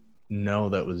know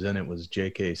that was in it was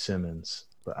J.K. Simmons,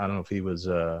 but I don't know if he was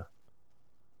a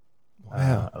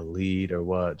lead or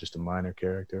what, just a minor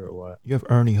character or what. You have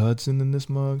Ernie Hudson in this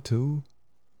mug too.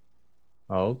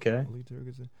 Oh, okay.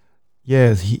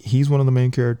 Yes, he's one of the main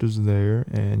characters there,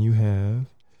 and you have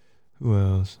who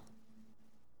else?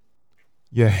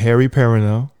 Yeah, Harry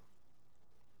Perrineau.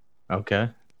 Okay.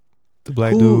 The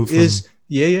black dude from, he's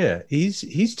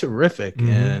terrific,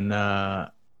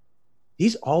 and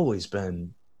he's always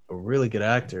been a really good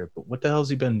actor. But what the hell's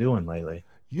he been doing lately?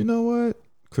 You know what?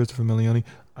 Christopher Milioti.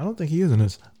 I don't think he is in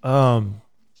this.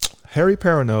 Harry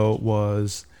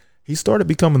Perrineau he started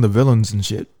becoming the villains and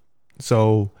shit.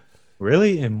 So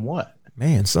really, in what?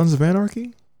 Man, Sons of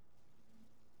Anarchy.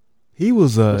 He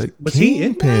was a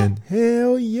kingpin.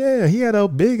 Hell yeah, he had a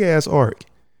big ass arc.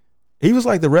 He was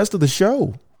like the rest of the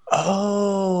show.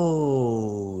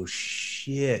 Oh shit!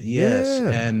 shit, yes. Yeah.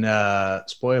 And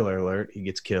spoiler alert, he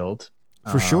gets killed.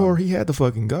 For sure, he had to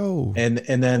fucking go. And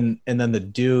then the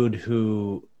dude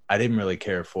who I didn't really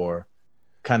care for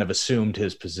kind of assumed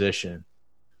his position,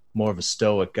 more of a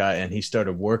stoic guy, and he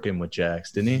started working with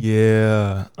Jax, didn't he?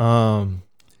 Yeah.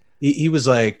 He was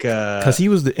like Because he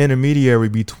was the intermediary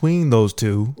between those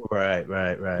two. right.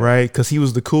 Right? Because he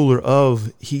was the cooler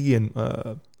of he and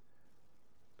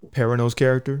Perino's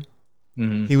character.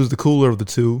 Mm-hmm. He was the cooler of the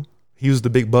two. He was the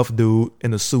big buff dude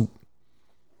in the suit.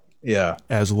 Yeah.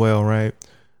 As well, right?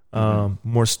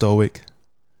 More stoic.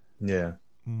 Yeah.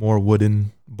 More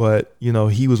wooden. But, you know,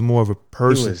 he was more of a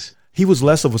person. He was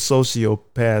less of a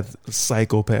sociopath,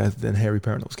 psychopath than Harry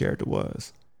Perino's character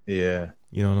was. Yeah.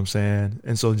 You know what I'm saying?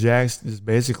 And so Jax is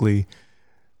basically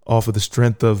off of the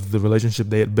strength of the relationship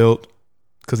they had built,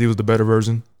 because he was the better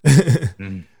version,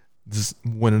 just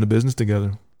went into business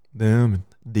together. Them and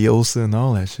Diosa and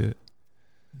all that shit.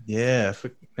 Yeah.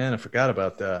 Man, I forgot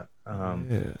about that.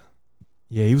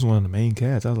 Yeah, he was one of the main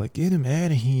cats. I was like, get him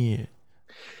out of here.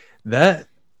 That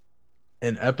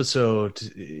an episode,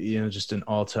 just an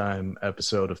all-time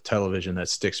episode of television that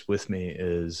sticks with me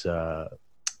is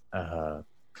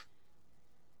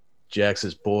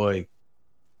Jax's boy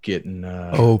getting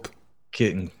Ope. Ope.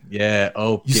 You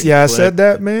see how I said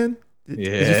that, man? Yeah.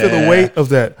 Did you feel the weight of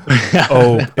that?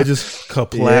 It just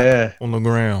kaplat on the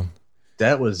ground.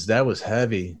 That was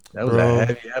heavy. That was a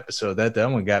heavy episode. That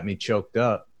one got me choked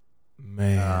up,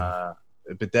 man.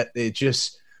 But that it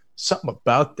just something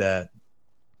about that,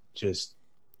 just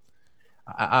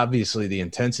obviously the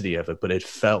intensity of it, but it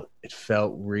felt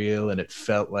real, and it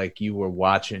felt like you were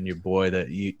watching your boy that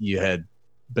you had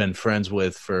been friends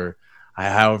with for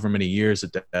however many years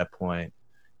at that point.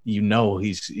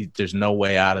 There's no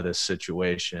way out of this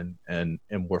situation, and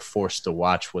we're forced to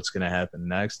watch what's going to happen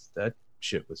next. That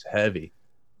shit was heavy.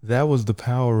 That was the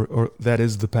power, or that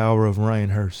is the power of Ryan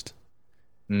Hurst.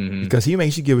 Mm-hmm. Because he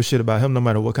makes you give a shit about him no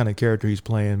matter what kind of character he's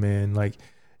playing, man. Like,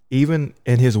 even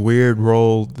in his weird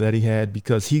role that he had,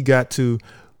 because he got to,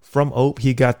 from Ope,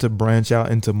 he got to branch out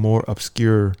into more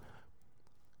obscure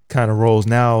kind of roles.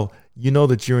 Now, you know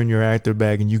that you're in your actor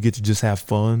bag and you get to just have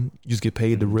fun. You just get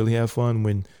paid to really have fun,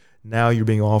 when now you're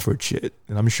being offered shit.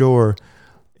 And I'm sure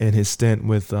in his stint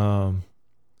with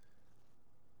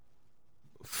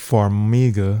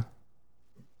Farmiga,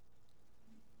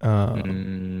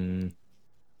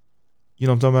 you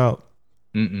know what I'm talking about?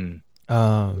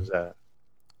 What was that?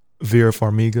 Vera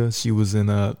Farmiga. She was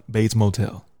in Bates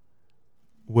Motel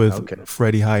with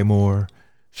Freddie Highmore.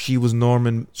 She was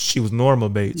Norma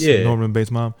Bates. Yeah. Norman Bates'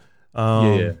 mom.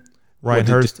 Ryan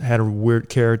Hurst had a weird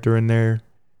character in there.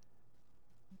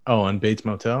 Oh, on Bates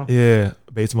Motel? Yeah,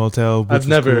 Bates Motel.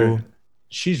 Cool.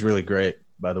 She's really great,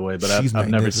 by the way, but I've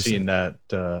never seen that.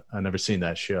 I've never seen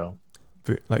that show.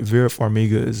 Like, Vera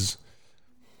Farmiga is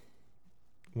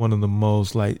one of the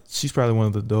most, she's probably one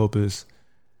of the dopest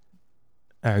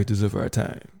actors of our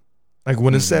time. Like,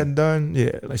 when it's said and done,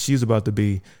 yeah, like, she's about to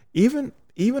be, even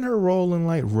her role in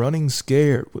Running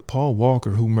Scared with Paul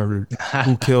Walker, who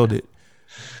killed it.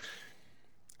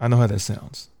 I know how that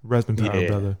sounds. Rest in power,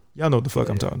 brother. Y'all know what the fuck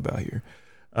I'm talking about here.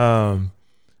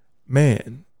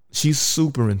 Man, she's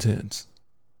super intense.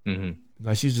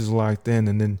 Like, she's just locked in.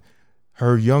 And then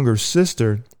her younger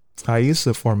sister,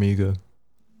 Thaisa Farmiga,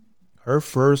 her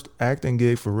first acting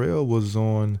gig for real was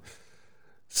on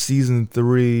season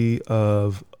 3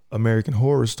 of American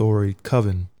Horror Story,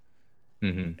 Coven.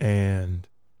 And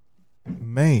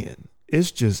man, it's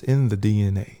just in the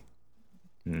DNA.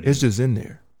 It's just in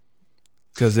there,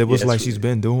 because it was she's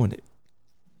been doing it.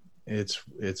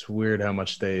 It's weird how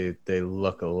much they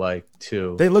look alike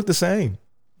too. They look the same.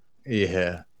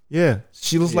 Yeah.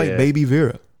 She looks like baby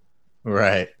Vera.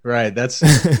 Right. That's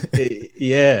she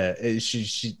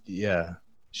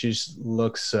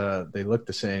looks they look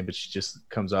the same, but she just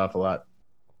comes off a lot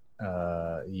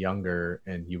younger,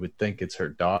 and you would think it's her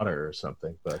daughter or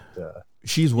something, but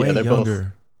she's way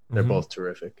younger. They're both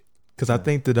terrific. Because I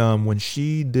think that when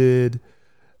she did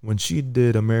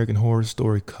American Horror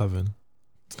Story Coven,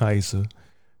 Thaisa,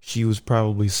 she was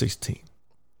probably 16.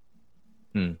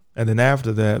 And then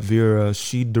after that, Vera,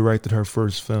 she directed her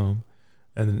first film,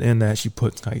 and then in that she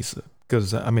put Thaisa,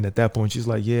 because at that point she's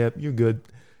like, yeah, you're good.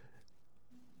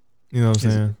 You know what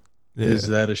I'm saying? Is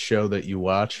that a show that you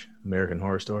watch, American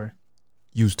Horror Story?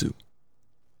 Used to.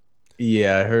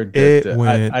 Yeah, I heard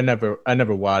that. I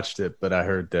never watched it, but I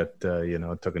heard that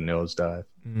it took a nosedive.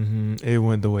 It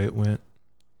went the way it went.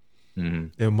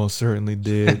 It most certainly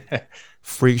did.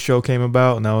 Freak Show came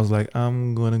about, and I was like,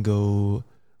 I'm gonna go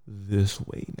this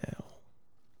way now.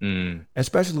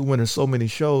 Especially when there's so many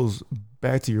shows.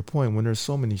 Back to your point, when there's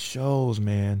so many shows,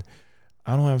 man,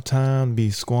 I don't have time to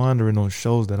be squandering on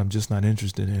shows that I'm just not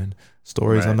interested in,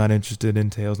 stories I'm Right. not interested in,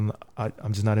 tales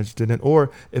I'm just not interested in,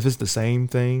 or if it's the same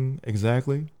thing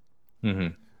exactly,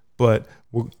 Mm-hmm. but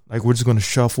we're just gonna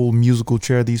shuffle musical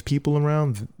chair these people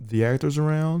around, the actors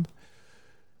around.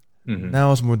 Mm-hmm.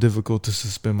 Now it's more difficult to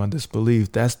suspend my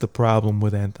disbelief. That's the problem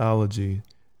with anthology.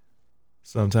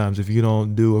 Sometimes if you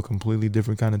don't do a completely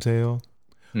different kind of tale,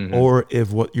 Mm-hmm. or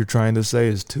if what you're trying to say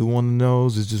is too on the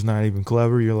nose, it's just not even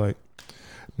clever. You're like,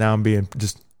 now I'm being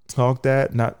just talked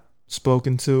at, not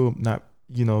spoken to, not,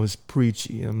 it's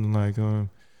preachy. I'm like,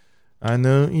 I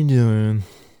know what you're doing.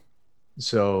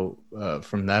 So,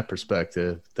 from that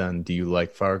perspective, then do you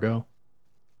like Fargo?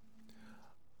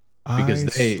 Because I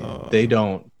they saw.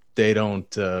 don't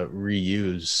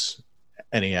reuse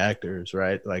any actors,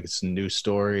 right? Like it's a new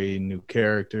story, new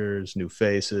characters, new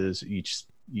faces each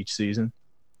season.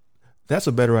 That's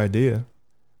a better idea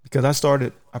because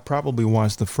I probably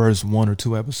watched the first one or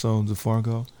two episodes of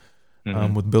Fargo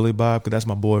Mm-hmm. with Billy Bob, because that's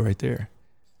my boy right there.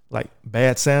 Like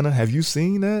Bad Santa. Have you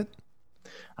seen that?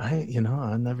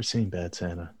 I've never seen Bad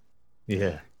Santa.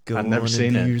 Yeah, I've Go never on and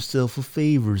seen do it. yourself a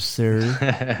favor, sir.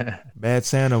 Bad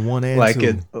Santa 1 and Like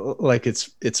 2.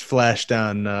 it's flashed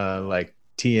on like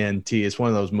TNT. It's one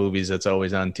of those movies that's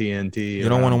always on TNT You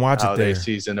don't want to around watch it holiday there.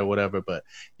 season or whatever. But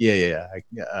yeah.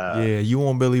 Yeah, you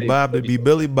want Billy Maybe, Bob to maybe be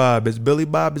Billy Bob. It's Billy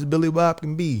Bob as Billy Bob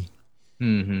can be.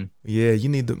 hmm Yeah, you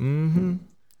need to No,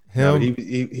 but him,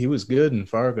 he was good in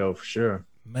Fargo for sure.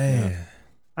 Yeah, man.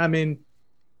 I mean,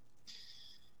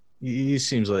 he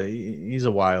seems like he's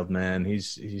a wild man.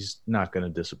 He's not going to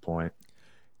disappoint.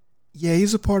 Yeah,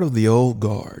 he's a part of the old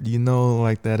guard.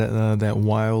 Like that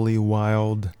wildly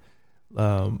wild,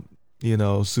 um,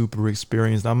 super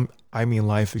experienced. I mean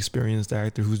life experienced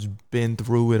actor who's been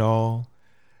through it all.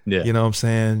 Yeah. You know what I'm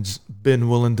saying? Just been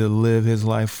willing to live his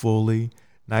life fully,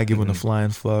 not giving a hmm flying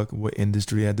fuck what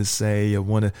industry had to say or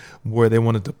where they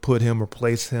wanted to put him or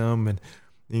place him, and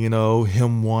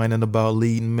him whining about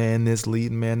leading man this,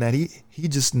 leading man that. He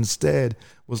just instead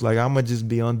was like, I'm gonna just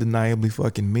be undeniably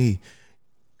fucking me.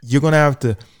 You're gonna have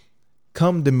to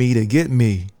come to me to get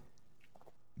me.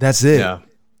 That's it. Yeah.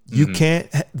 You hmm can't.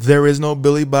 There is no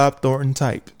Billy Bob Thornton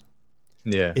type.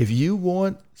 Yeah. If you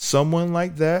want someone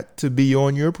like that to be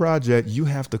on your project, you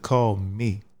have to call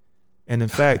me. And in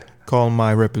fact, call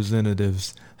my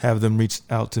representatives, have them reach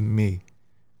out to me.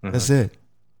 Uh-huh. That's it.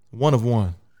 One of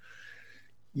one.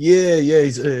 Yeah.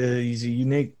 He's a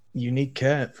unique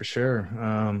cat for sure.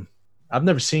 I've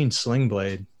never seen Sling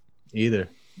Blade either,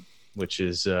 which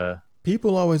is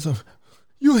People always,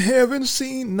 you haven't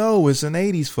seen? No, it's an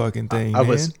 80s fucking thing,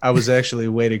 man. I was actually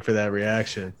waiting for that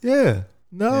reaction. Yeah.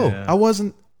 No, Yeah.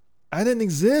 I didn't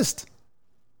exist.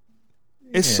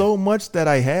 It's Yeah. so much that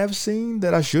I have seen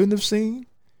that I shouldn't have seen.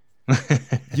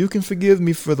 You can forgive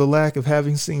me for the lack of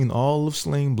having seen all of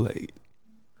Sling Blade.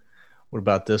 What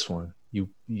about this one? You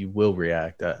will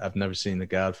react. I've never seen The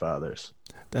Godfathers.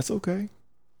 That's okay.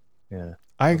 Yeah.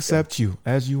 I Okay. accept you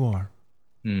as you are.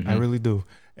 I hmm really do.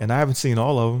 And I haven't seen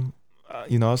all of them.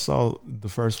 I saw the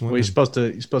first one. Well, And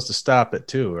you're supposed to stop it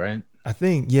too, right? I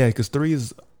think, yeah, because 3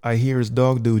 I hear is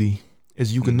dog duty.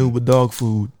 Is you can do hmm with dog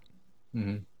food.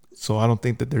 hmm So I don't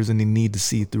think that there's any need to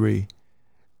see 3.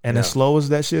 And as Yeah. slow as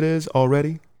that shit is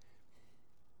already,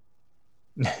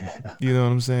 you know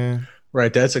what I'm saying?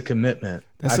 Right. That's a commitment.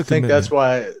 That's a commitment.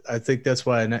 I think that's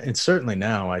why, and certainly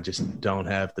now I just don't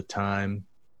have the time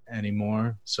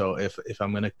anymore. So if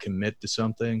I'm going to commit to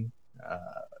something,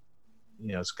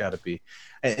 it's got to be,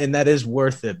 and that is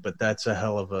worth it. But that's a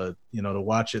hell of a, to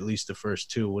watch at least the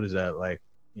first two. What is that like?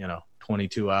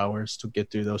 22 hours to get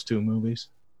through those two movies.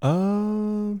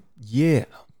 Yeah.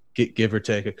 Give or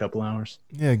take a couple hours.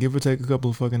 Yeah, give or take a couple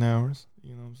of fucking hours.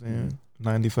 You know what I'm saying?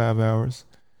 95 hours.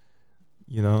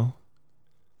 You know?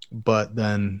 But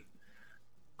then,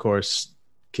 of course,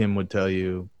 Kim would tell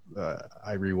you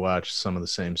I rewatched some of the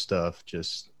same stuff.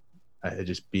 I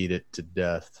just beat it to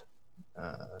death.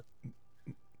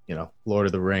 Lord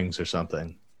of the Rings or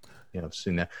something. I've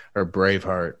seen that. Or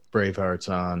Braveheart. Braveheart's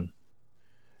on.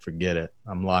 Forget it.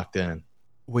 I'm locked in.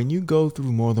 When you go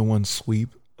through more than one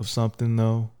sweep of something,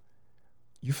 though,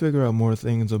 you figure out more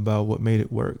things about what made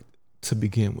it work to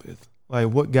begin with. Like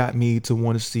what got me to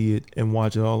want to see it and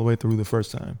watch it all the way through the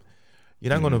first time.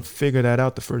 You're not going to figure that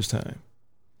out the first time.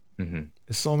 Mm-hmm.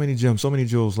 There's so many gems, so many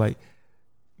jewels, like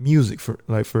music,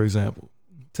 for example,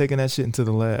 taking that shit into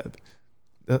the lab.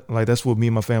 That's what me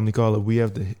and my family call it. We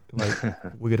have to,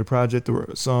 we get a project or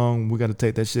a song, we got to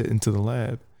take that shit into the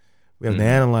lab. We have to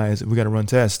analyze it. We got to run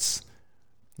tests.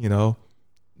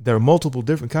 There are multiple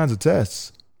different kinds of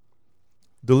tests.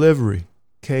 Delivery,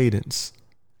 cadence,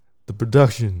 the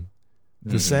production,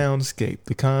 the soundscape,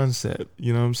 the concept.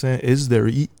 You know what I'm saying? Is there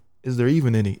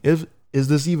even any? Is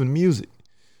this even music,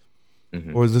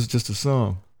 or is this just a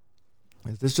song?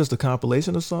 Is this just a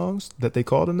compilation of songs that they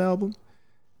called an album?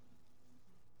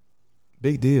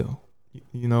 Big deal,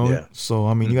 you know. Yeah. So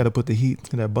I mean, you got to put the heat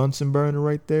to that Bunsen burner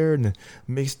right there, and then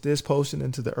mix this potion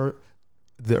into the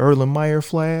Erlenmeyer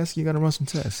flask. You got to run some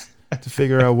tests to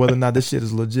figure out whether or not this shit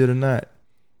is legit or not,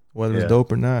 whether it's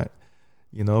dope or not.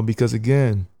 You know, because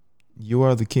again, you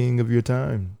are the king of your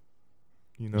time.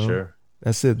 You know, Sure.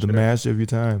 That's it, the master of your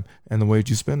time, and the way that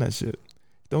you spend that shit.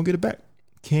 Don't get it back.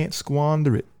 Can't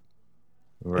squander it.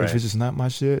 Right. If it's just not my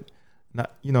shit,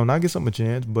 not give something a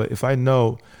chance. But if I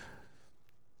know,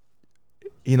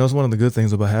 it's one of the good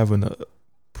things about having a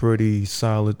pretty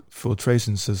solid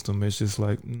filtration system. It's just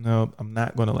like, no, I'm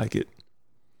not gonna like it.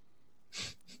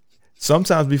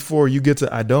 Sometimes before you get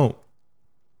to I don't.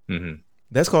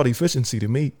 That's called efficiency to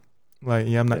me. Like,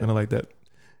 I'm not gonna like that.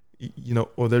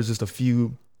 Or there's just a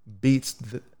few beats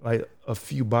that, like a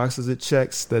few boxes it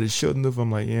checks that it shouldn't have.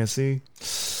 I'm like, yeah, see,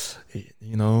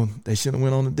 they should have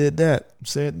went on and did that,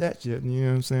 said that shit. You know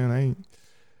what I'm saying?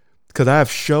 Because I have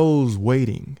shows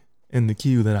waiting in the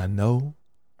queue that I know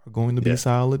are going to be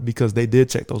solid because they did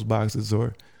check those boxes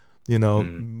or,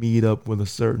 meet up with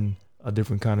a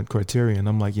different kind of criterion.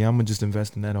 I'm like, yeah, I'm gonna just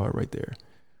invest in that art right there.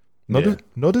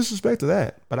 No disrespect to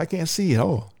that, but I can't see it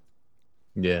all.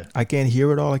 Yeah, I can't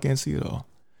hear it all. I can't see it all.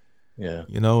 Yeah,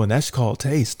 and that's called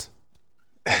taste.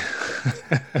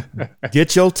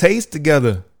 Get your taste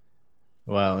together.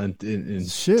 Well, and to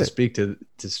speak to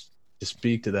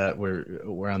that,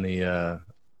 we're on the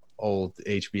old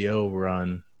HBO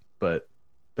run, but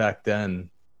back then,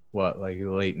 like the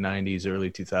late '90s, early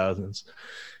 2000s, it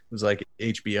was like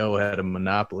HBO had a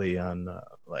monopoly on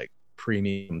like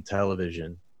premium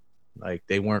television. Like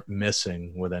they weren't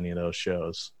missing with any of those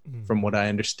shows, from what I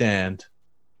understand.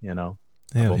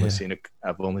 I've only seen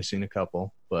a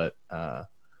couple, but I'm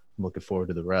looking forward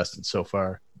to the rest. And so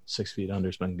far, 6 Feet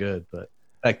Under's been good. But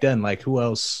back then, like who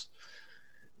else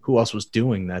was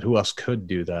doing that? Who else could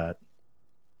do that?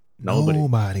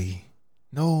 Nobody.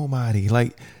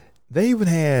 Like they even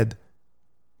had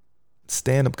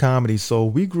stand-up comedy. So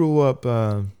we grew up.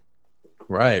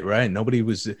 Right. Nobody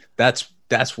was.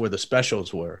 That's where the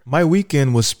specials were. My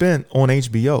weekend was spent on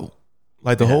HBO.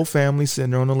 Like the whole family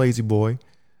sitting there on the Lazy Boy,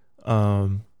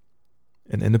 in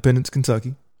Independence,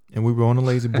 Kentucky, and we were on the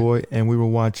Lazy Boy, and we were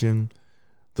watching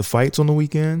the fights on the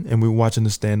weekend, and we were watching the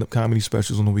stand-up comedy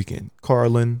specials on the weekend.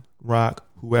 Carlin, Rock,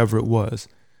 whoever it was,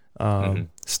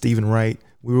 Stephen Wright.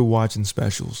 We were watching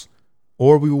specials,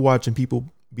 or we were watching people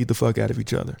beat the fuck out of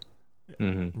each other.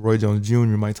 Roy Jones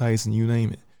Jr., Mike Tyson, you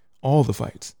name it, all the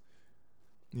fights.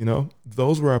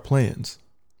 Those were our plans.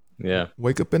 Yeah.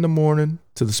 Wake up in the morning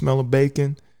to the smell of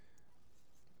bacon,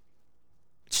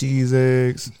 cheese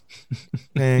eggs,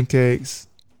 pancakes,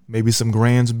 maybe some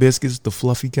Grand's biscuits, the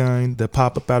fluffy kind that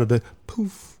pop up out of the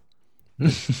poof.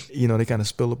 They kind of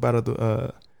spill up out of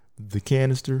the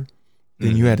canister.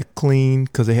 Then you had to clean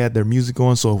because they had their music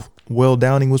on, so Well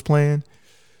Downing was playing,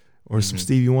 or some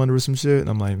Stevie Wonder or some shit. And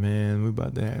I'm like, man, we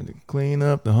about to have to clean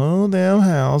up the whole damn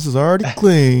house. It's already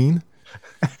clean.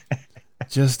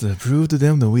 Just to prove to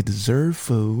them that we deserve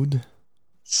food.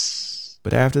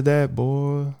 But after that,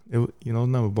 boy, we're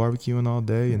barbecuing all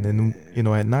day, and then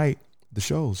at night the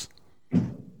shows.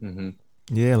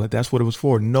 Yeah, like that's what it was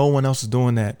for. No one else is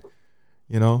doing that.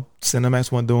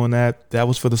 Cinemax wasn't doing that. That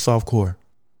was for the softcore.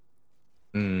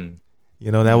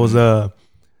 That was the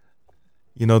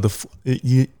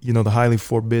highly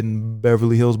forbidden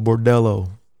Beverly Hills Bordello.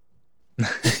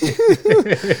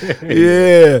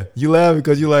 Yeah, you laughing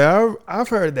because you're like, I've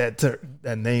heard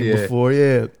that name before.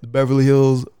 Yeah, the Beverly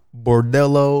Hills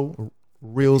Bordello,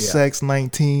 Real Sex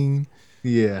 19.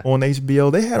 Yeah, on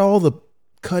HBO, they had all the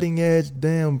cutting edge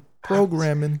damn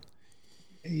programming.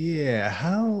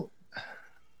 How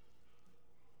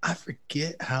I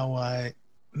forget how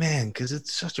because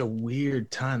it's such a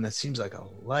weird time. That seems like a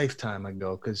lifetime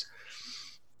ago. Because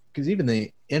even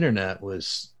the internet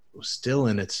was still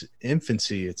in its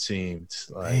infancy, it seemed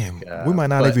like. Damn, we might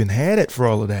not have even had it for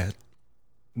all of that.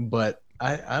 But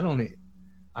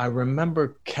I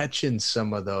remember catching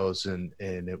some of those, and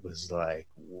it was like,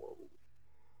 whoa,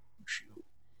 shoot,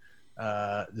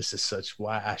 this is such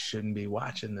why I shouldn't be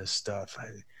watching this stuff.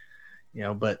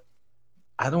 But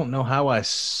I don't know how I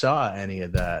saw any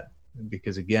of that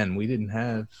because again, we didn't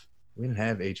have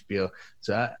HBO,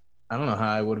 so I don't know how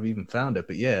I would have even found it.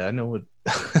 But yeah, I know what.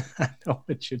 I know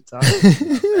what you're talking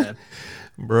about, man.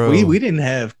 Bro. We didn't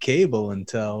have cable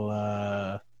until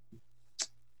I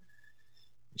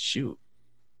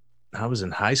was in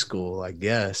high school, I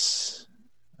guess.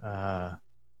 Uh,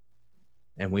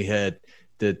 and we had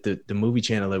the movie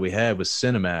channel that we had was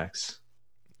Cinemax.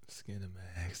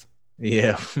 Skinemax.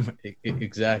 Yeah,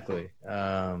 exactly.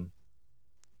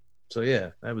 So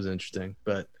yeah, that was interesting.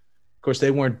 But of course,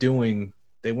 they weren't.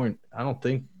 I don't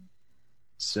think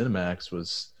Cinemax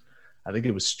was. I think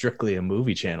it was strictly a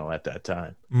movie channel at that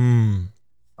time. Mm.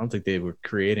 I don't think they were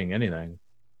creating anything.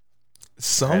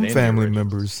 Some family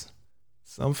members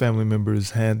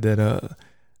had that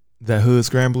hood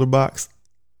scrambler box.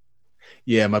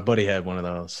 Yeah, my buddy had one of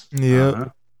those. Yeah. Uh-huh.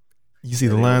 You see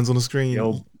Yeah, the the lines old- on the screen.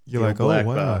 You're the like, old oh black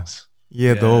wow. box.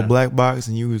 Yeah, the Yeah. old black box,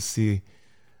 and you would see.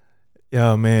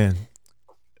 Yeah, man.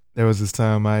 There was this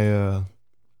time I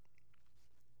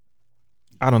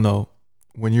don't know,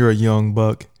 when you're a young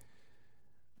buck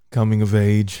coming of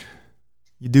age,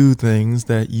 you do things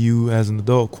that you as an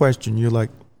adult question. You're like,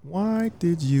 why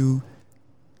did you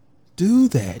do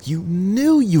that? You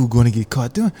knew you were going to get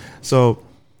caught doing. So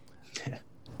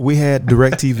we had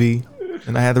DirecTV,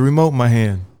 and I had the remote in my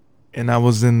hand, and I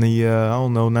was in the I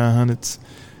don't know 900s,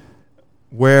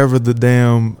 wherever the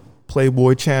damn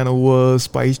Playboy channel was,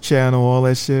 Spice Channel, all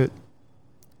that shit.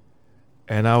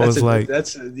 And I was like,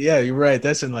 you're right.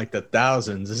 That's in like the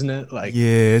thousands, isn't it? Like,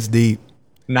 yeah, it's deep.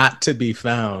 not to be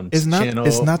found. It's not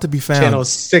to be found. Channel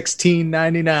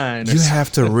 1699. You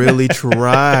have to really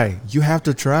try. You have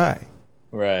to try.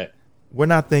 Right. We're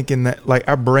not thinking that, like,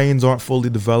 our brains aren't fully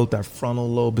developed. Our frontal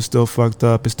lobe is still fucked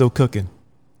up. It's still cooking.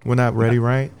 We're not ready,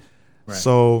 right?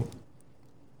 So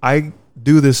I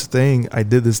did this thing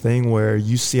where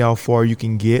you see how far you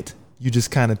can get. You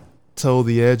just kind of toe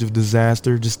the edge of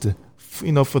disaster just to,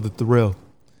 for the thrill.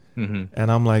 Mm-hmm.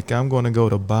 And I'm like, I'm going to go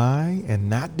to buy and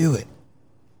not do it.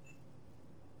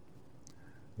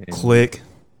 Click.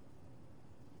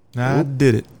 I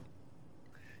did it.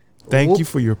 Thank you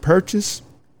for your purchase.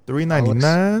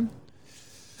 $3.99.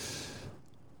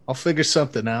 I'll figure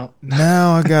something out.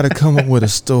 Now I got to come up with a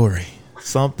story.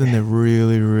 Something that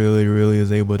really, really, really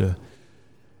is able to.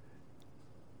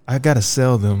 I got to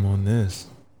sell them on this.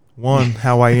 One,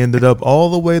 how I ended up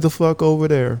all the way the fuck over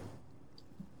there.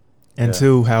 And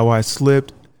two, how I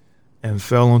slipped and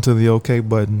fell onto the OK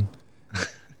button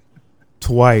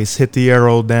twice, hit the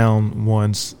arrow down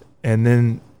once, and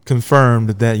then confirmed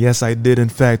that, yes, I did, in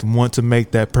fact, want to make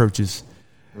that purchase.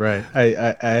 Right.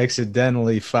 I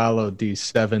accidentally followed these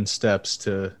 7 steps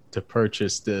to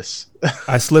purchase this.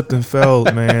 I slipped and fell,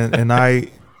 man, and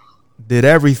I did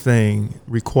everything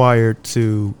required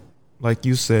to, like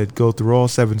you said, go through all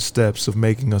 7 steps of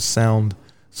making a sound,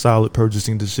 solid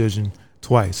purchasing decision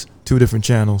twice. 2 different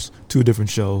channels, 2 different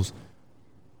shows.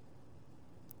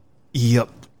 Yep.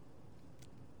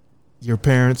 Your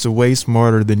parents are way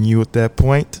smarter than you at that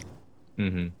point.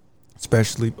 Mm-hmm.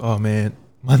 Especially, oh man,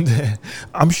 my dad.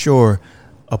 I'm sure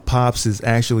a pops is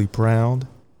actually proud.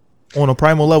 On a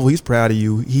primal level, he's proud of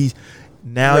you. In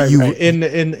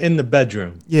the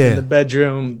bedroom. Yeah. In the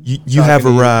bedroom. You have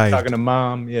arrived. Talking to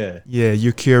mom. Yeah. Yeah,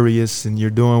 you're curious and you're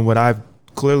doing what I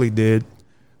clearly did.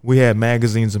 We had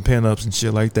magazines and pinups and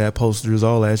shit like that, posters,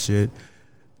 all that shit.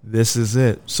 This is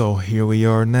it. So here we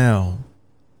are now.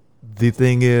 The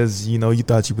thing is, you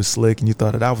thought you were slick and you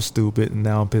thought that I was stupid, and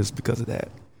now I'm pissed because of that.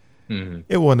 Mm-hmm.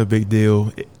 It wasn't a big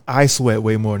deal. I sweat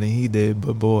way more than he did,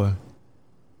 but boy,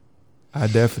 I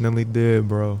definitely did,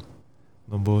 bro.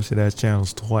 No bullshit ass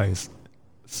channels twice.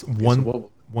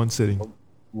 One sitting.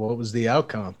 What was the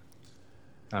outcome?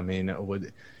 I mean,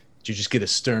 did you just get a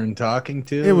stern talking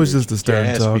to? It was just a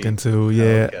stern talking to.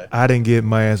 Yeah, okay. I didn't get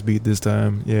my ass beat this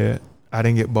time. Yeah, I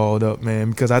didn't get balled up, man,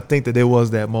 because I think that it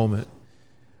was that moment.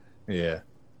 Yeah.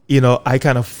 I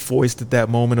kind of foisted that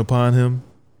moment upon him,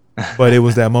 but it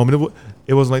was that moment.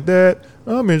 It wasn't like that.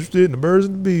 I'm interested in the birds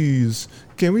and the bees.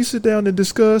 Can we sit down and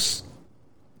discuss?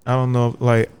 I don't know.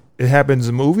 Like, it happens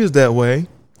in movies that way.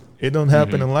 It don't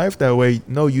happen in life that way.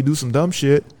 No, you do some dumb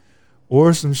shit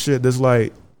or some shit that's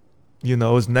like,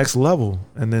 it's next level.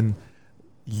 And then,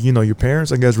 your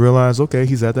parents, I guess, realize, okay,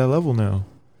 he's at that level now.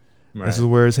 Right. This is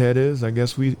where his head is. I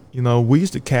guess we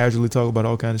used to casually talk about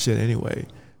all kind of shit anyway.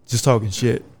 Just talking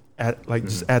shit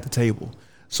just at the table.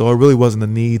 So it really wasn't a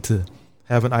need to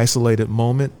have an isolated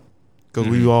moment, because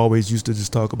we always used to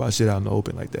just talk about shit out in the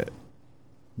open like that.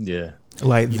 Yeah.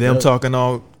 Like them talking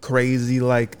all crazy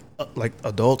like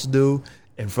adults do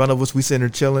in front of us. We sitting there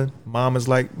chilling. Mom is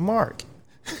like, Mark.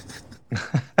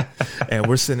 And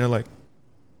we're sitting there like,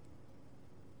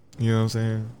 you know what I'm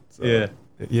saying? So, yeah,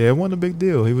 it wasn't a big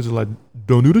deal. He was just like,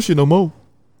 don't do this shit no more.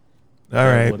 All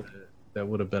right. That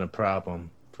would have been a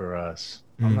problem for us.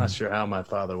 I'm not sure how my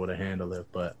father would have handled it,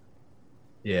 but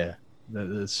yeah,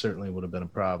 that certainly would have been a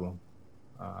problem.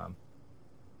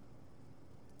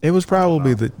 It was I don't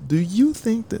probably know. the. Do you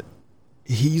think that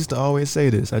he used to always say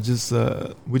this?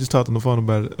 We just talked on the phone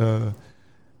about it.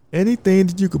 Anything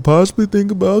that you could possibly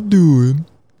think about doing,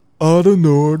 I done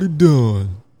already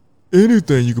done.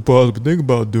 Anything you could possibly think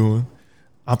about doing.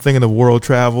 I'm thinking of world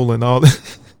travel and all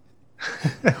that.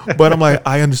 But I'm like,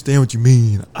 I understand what you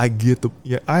mean. I get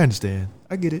I understand.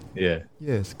 I get it. Yeah.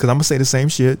 Yes. Because I'm going to say the same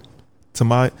shit to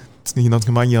my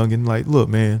youngin. Like, look,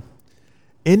 man,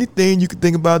 anything you could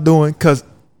think about doing, because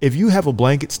if you have a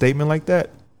blanket statement like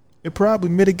that, it probably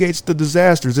mitigates the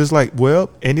disasters. It's like, well,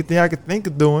 anything I could think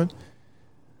of doing.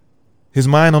 His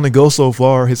mind only goes so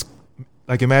far. His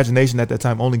imagination at that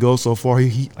time only goes so far.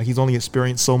 He's only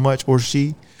experienced so much, or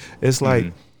she. It's like,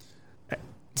 Mhm.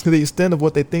 to the extent of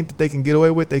what they think that they can get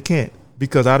away with, they can't,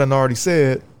 because I done already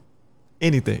said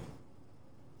anything.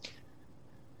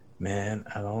 Man,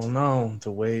 I don't know.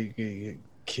 The way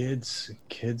kids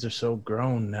are so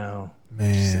grown now.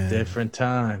 Just a Man, different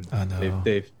time. I know.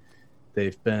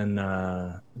 They've been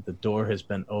the door has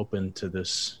been open to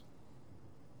this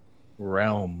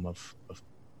realm of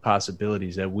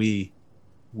possibilities that we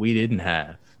didn't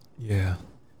have. Yeah.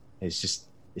 It's just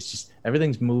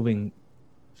everything's moving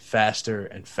faster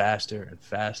and faster and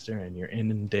faster, and you're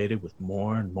inundated with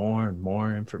more and more and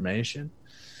more information.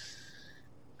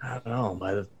 I don't know.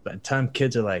 By the time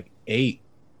kids are like 8,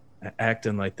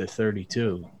 acting like they're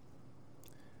 32,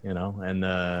 and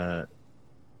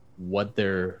what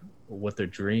they're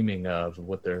dreaming of,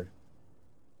 what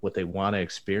they want to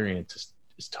experience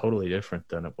is totally different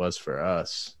than it was for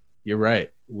us. You're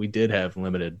right. We did have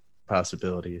limited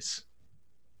possibilities,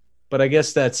 but I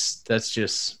guess that's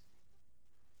just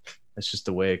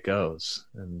the way it goes.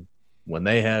 And when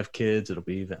they have kids, it'll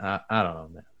be even. I don't know,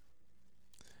 man.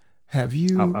 Have I,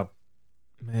 you, I,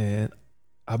 man?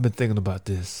 I've been thinking about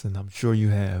this, and I'm sure you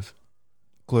have.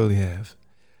 Clearly have.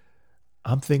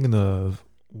 I'm thinking of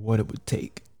what it would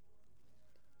take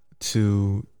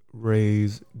to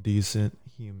raise decent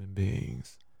human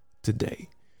beings today.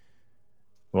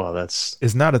 well, that's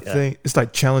It's not a yeah, thing. It's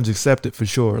like challenge accepted for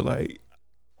sure. Like,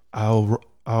 I'll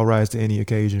rise to any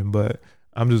occasion, but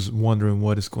I'm just wondering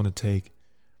what it's going to take,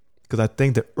 because I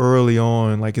think that early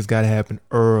on, like, it's got to happen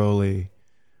early.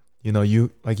 You got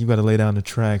to lay down the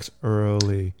tracks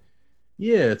early.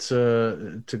 yeah. It's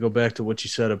to go back to what you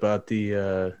said about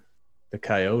the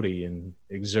coyote and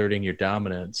exerting your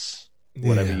dominance.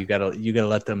 Whatever, Yeah, you gotta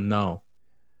let them know.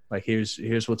 Like, here's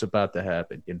what's about to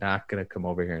happen. You're not gonna come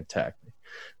over here and attack me.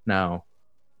 Now,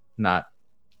 not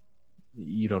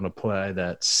you don't apply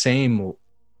that same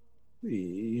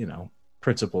you know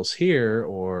principles here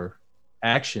or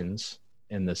actions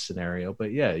in this scenario,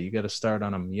 but yeah, you got to start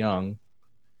on them young.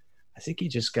 I think you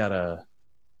just gotta.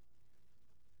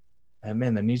 And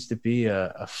man, there needs to be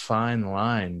a fine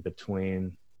line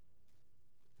between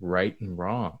right and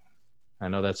wrong. I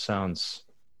know that sounds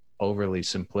overly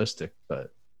simplistic,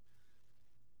 but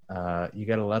you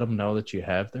got to let them know that you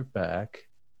have their back.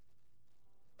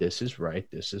 This is right.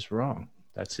 This is wrong.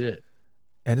 That's it.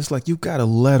 and it's like you got to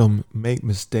let them make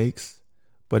mistakes,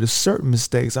 but there's certain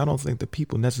mistakes I don't think that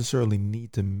people necessarily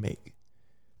need to make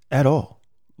at all.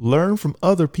 Learn from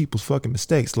other people's fucking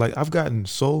mistakes. Like, I've gotten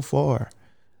so far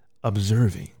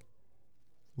observing,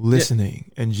 Yeah.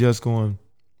 listening, and just going,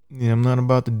 yeah, I'm not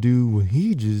about to do what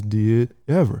he just did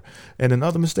ever. And then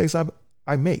other mistakes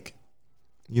I make.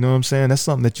 You know what I'm saying? That's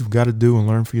something that you've got to do and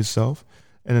learn for yourself.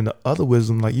 And then the other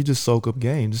wisdom, like, you just soak up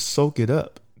game. Just soak it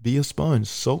up. Be a sponge.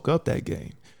 Soak up that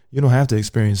game. You don't have to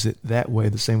experience it that way,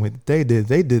 the same way that they did.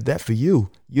 They did that for you.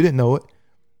 You didn't know it.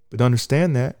 But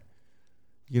understand that.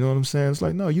 You know what I'm saying? It's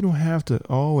like, no, you don't have to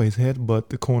always headbutt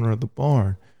the corner of the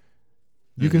barn.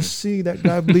 You can see that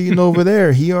guy bleeding over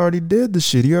there. He already did the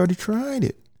shit. He already tried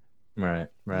it. Right.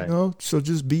 You Right. know? So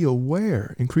just be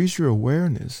aware. Increase your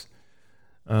awareness.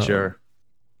 Um, Sure.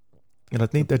 and I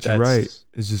think that you're right. That's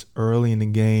It's just early in the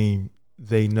game,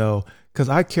 they know. Because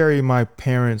I carry my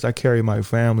parents, I carry my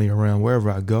family around wherever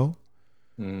I go.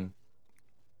 mm.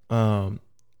 Um,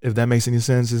 if that makes any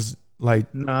sense, is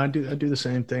like, No, I do the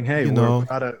same thing. Hey, you know,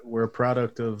 we're a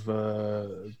product of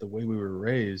the way we were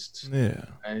raised. yeah.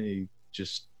 I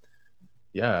just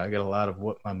I got a lot of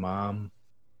what my mom.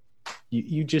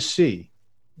 You just see,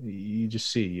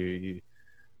 you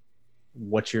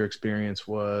what your experience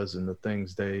was and the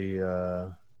things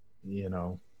you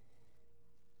know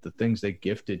the things they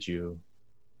gifted you,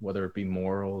 whether it be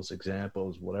morals,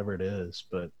 examples, whatever it is.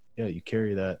 But yeah, you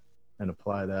carry that and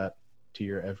apply that to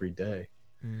your everyday.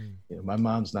 Mm. My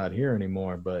mom's not here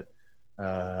anymore, but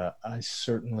I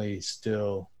certainly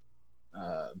still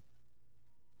uh,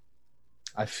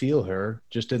 I feel her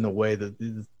just in the way that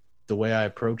the way I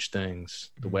approach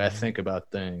things, the way I think about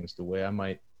things, the way I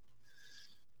might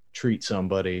treat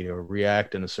somebody or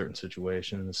react in a certain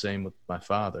situation. And the same with my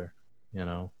father,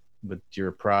 but you're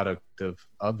a product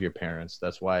of your parents.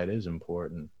 That's why it is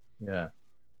important. Yeah.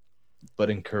 But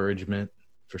encouragement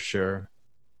for sure.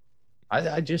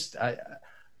 I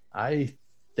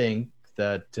think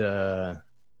that,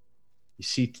 you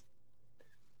see,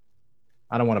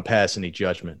 I don't want to pass any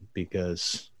judgment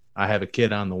because I have a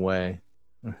kid on the way.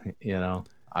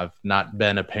 I've not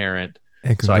been a parent.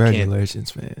 And so I can't.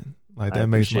 congratulations, man. Like, I that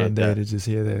makes my appreciate day that. to just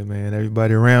hear that, man.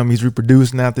 Everybody around me's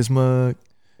reproducing out this mug.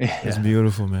 It's Yeah,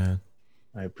 beautiful, man.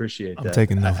 I appreciate I'm that.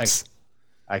 taking notes.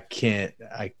 I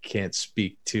can't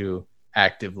speak to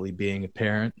actively being a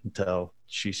parent until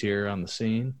she's here on the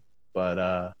scene.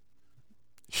 But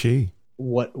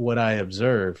what I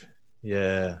observe,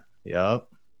 yeah, yep,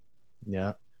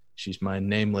 yeah, she's my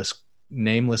nameless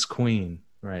queen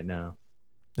right now.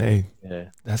 Hey, Yeah,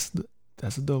 that's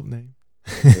a dope name.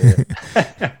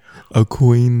 yeah. A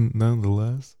queen,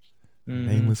 nonetheless. Mhm.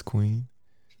 Nameless queen.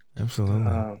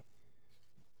 Absolutely.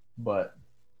 But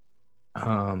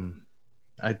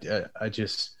I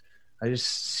just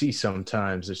see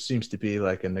sometimes there seems to be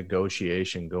like a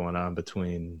negotiation going on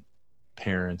between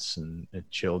parents and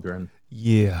children.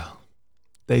 Yeah.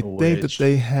 They think that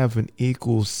they have an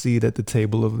equal seat at the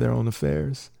table of their own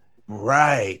affairs.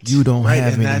 Right. You don't right.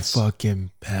 have and any that's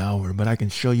fucking power, but I can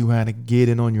show you how to get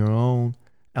it on your own.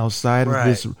 Outside of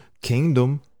this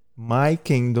kingdom, my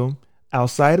kingdom,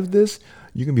 outside of this,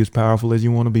 you can be as powerful as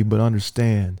you want to be, but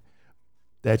understand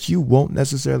that you won't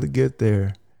necessarily get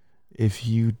there if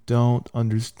you don't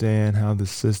understand how the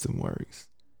system works.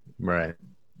 Right.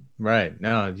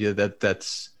 No, yeah,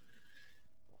 that's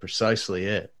precisely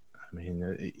it. I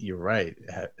mean, you're right.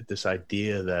 This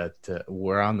idea that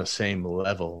we're on the same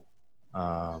level,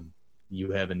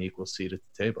 you have an equal seat at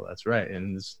the table. That's right.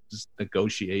 And this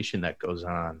negotiation that goes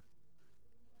on.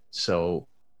 So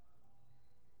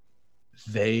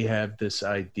they have this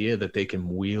idea that they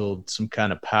can wield some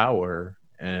kind of power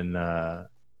and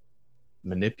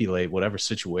manipulate whatever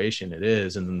situation it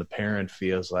is. And then the parent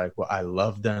feels like, well, I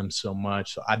love them so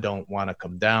much, so I don't want to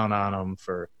come down on them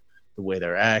for the way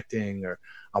they're acting, or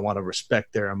I want to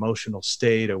respect their emotional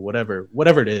state, or whatever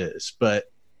it is.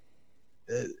 But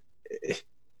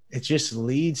it just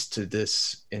leads to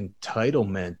this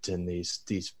entitlement and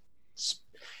these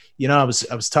I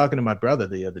was talking to my brother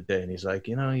the other day, and he's like,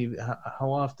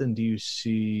 how often do you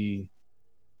see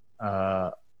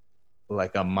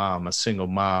like a single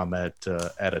mom at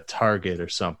a Target or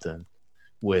something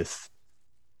with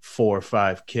 4 or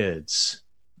 5 kids,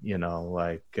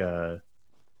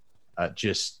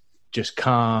 just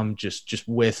calm, just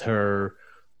with her,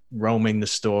 roaming the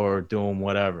store, doing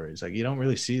whatever. He's like, you don't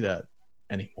really see that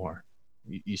anymore.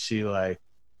 You see like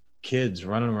kids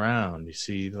running around. You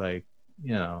see like,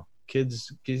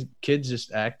 kids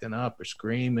just acting up or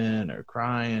screaming or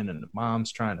crying, and the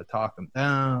mom's trying to talk them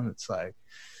down. It's like,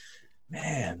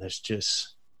 man, there's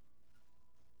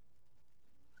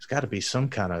got to be some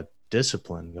kind of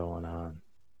discipline going on.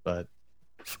 But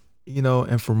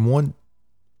and from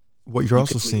what you're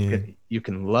also seeing, you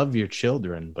can love your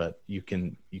children, but you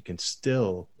can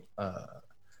still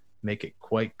make it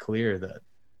quite clear that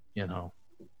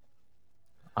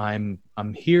I'm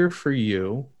here for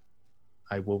you.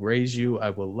 I will raise you. I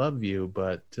will love you.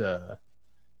 But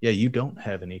you don't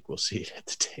have an equal seat at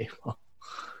the table.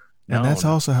 And that's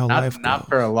also how life goes. Not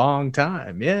for a long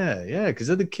time. Yeah. Because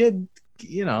the kid,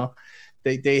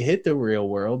 they hit the real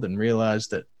world and realize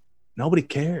that nobody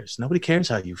cares. Nobody cares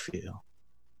how you feel.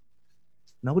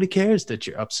 Nobody cares that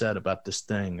you're upset about this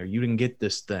thing, or you didn't get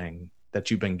this thing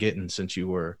that you've been getting since you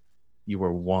were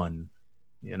 1.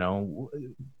 It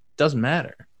doesn't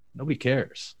matter. Nobody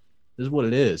cares. This is what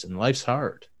it is, and life's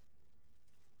hard.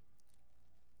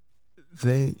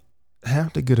 They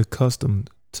have to get accustomed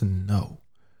to know.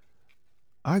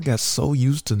 I got so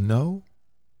used to know.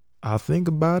 I'll think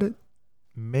about it,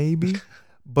 maybe,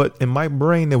 but in my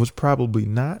brain there was probably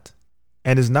not.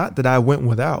 And it's not that I went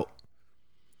without,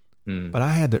 but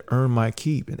I had to earn my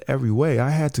keep in every way. I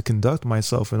had to conduct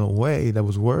myself in a way that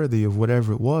was worthy of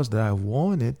whatever it was that I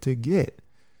wanted to get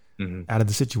out of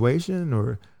the situation,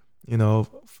 or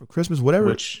for Christmas,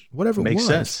 whatever it makes was.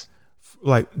 Sense.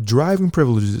 Like driving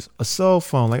privileges, a cell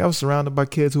phone. Like I was surrounded by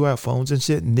kids who had phones and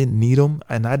shit and didn't need them,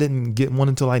 and I didn't get one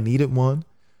until I needed one.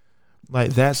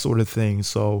 Like that sort of thing.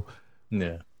 So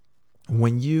yeah,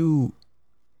 when you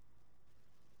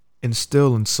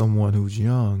instill in someone who's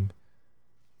young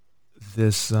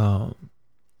this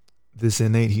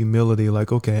innate humility,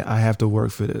 like, okay, I have to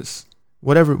work for this,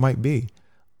 whatever it might be.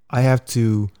 I have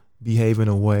to behave in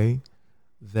a way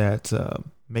that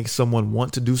makes someone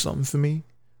want to do something for me.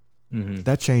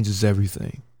 That changes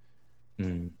everything.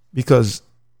 Mm. Because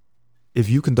if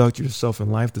you conduct yourself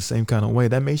in life the same kind of way,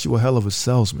 that makes you a hell of a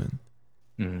salesman.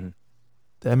 Mm.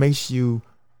 That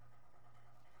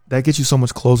gets you so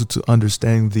much closer to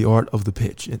understanding the art of the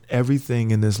pitch. And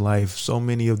everything in this life, so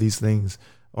many of these things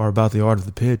are about the art of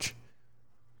the pitch.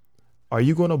 Are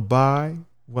you going to buy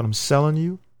what I'm selling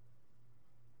you?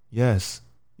 Yes.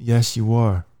 Yes, you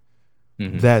are.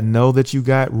 Mm-hmm. That no that you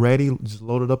got ready, just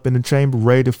loaded up in the chamber,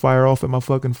 ready to fire off at my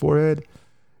fucking forehead,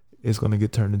 it's going to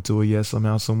get turned into a yes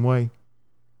somehow, some way.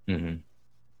 Mm-hmm.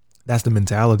 That's the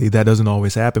mentality. That doesn't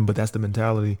always happen, but that's the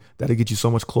mentality. That'll get you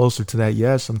so much closer to that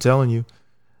yes, I'm telling you,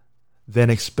 than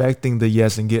expecting the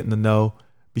yes and getting the no.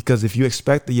 Because if you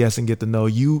expect the yes and get the no,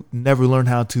 you never learn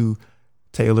how to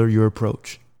tailor your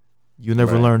approach. You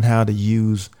never learn how to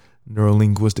use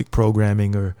neurolinguistic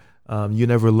programming, or you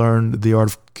never learn the art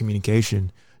of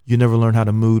communication. You never learn how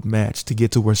to mood match to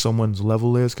get to where someone's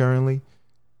level is currently,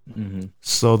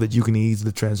 so that you can ease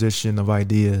the transition of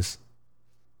ideas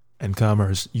and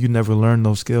commerce. You never learn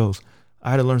those skills. I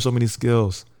had to learn so many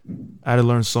skills. I had to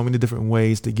learn so many different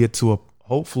ways to get to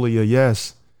hopefully a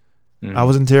yes. I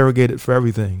was interrogated for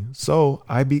everything. So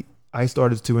I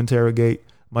started to interrogate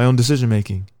my own decision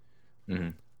making.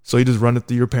 So you just run it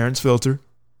through your parents' filter.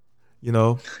 You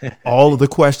know, all of the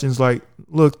questions like,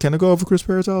 look, can I go over to Chris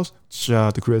Perry's house? Shout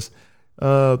out to Chris.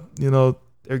 You know,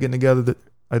 they're getting together.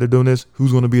 They're doing this.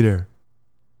 Who's going to be there?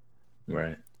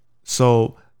 Right.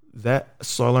 So I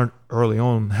learned early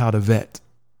on how to vet.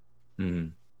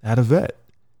 How to vet.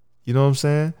 You know what I'm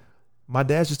saying? My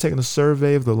dad's just taking a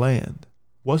survey of the land.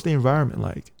 What's the environment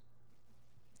like?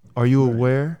 Are you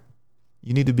aware?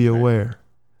 You need to be aware.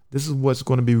 This is what's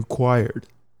going to be required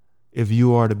if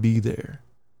you are to be there.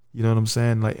 You know what I'm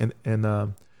saying? Like,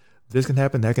 and this can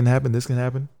happen, that can happen, this can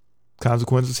happen.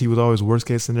 Consequences. He was always worst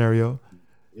case scenario.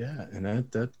 Yeah, and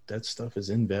that stuff is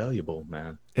invaluable,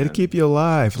 man. It'll keep you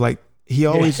alive. Like, he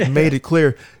always made it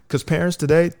clear. Because parents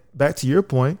today, back to your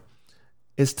point,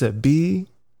 is to be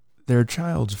their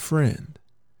child's friend.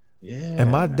 Yeah.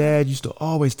 And my dad used to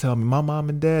always tell me, my mom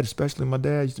and dad, especially my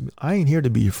dad, used to be, I ain't here to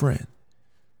be your friend.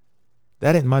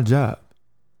 That ain't my job.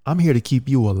 I'm here to keep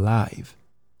you alive.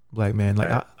 Black man,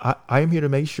 like I am here to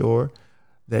make sure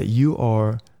that you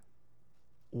are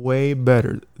way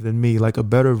better than me, like a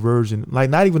better version, like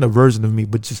not even a version of me,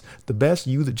 but just the best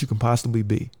you that you can possibly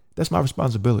be. That's my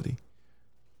responsibility.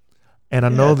 And I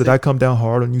know that I come down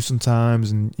hard on you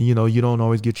sometimes, and you know, you don't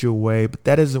always get your way, but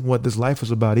that isn't what this life is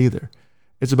about either.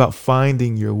 It's about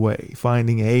finding your way,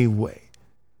 finding a way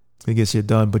to get shit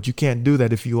done. But you can't do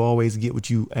that if you always get what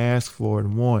you ask for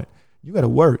and want. You got to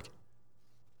work.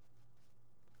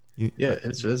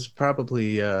 It's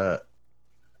probably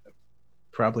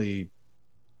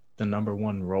the number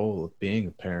one role of being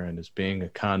a parent is being a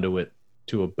conduit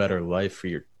to a better life for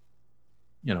your,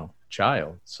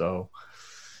 child. So,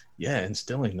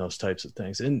 instilling those types of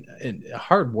things, and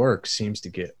hard work seems to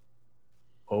get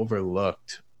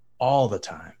overlooked all the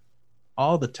time.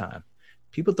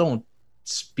 People don't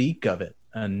speak of it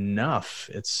enough.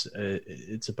 It's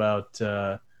about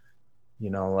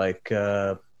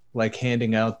like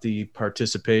handing out the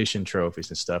participation trophies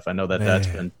and stuff. I know that that's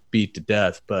been beat to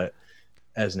death, but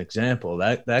as an example,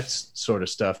 that's sort of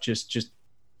stuff, just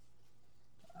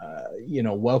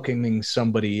welcoming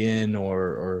somebody in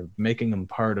or making them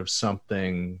part of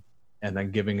something and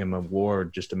then giving them an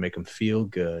award just to make them feel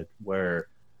good, where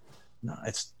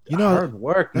it's hard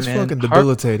work. That's man. Fucking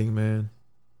debilitating, man.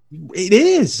 It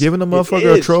is. Giving a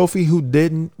motherfucker a trophy who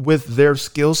didn't, with their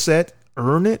skill set,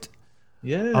 earn it.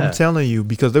 Yeah, I'm telling you,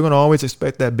 because they're gonna always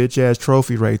expect that bitch ass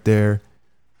trophy right there,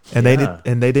 and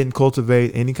they didn't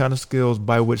cultivate any kind of skills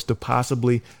by which to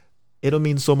possibly. It'll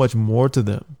mean so much more to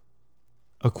them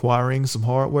acquiring some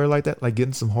hardware like that, like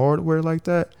getting some hardware like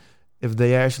that, if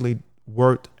they actually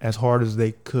worked as hard as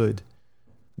they could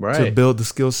to build the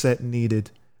skill set needed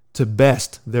to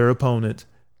best their opponent,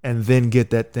 and then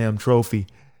get that damn trophy.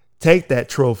 Take that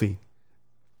trophy.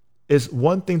 It's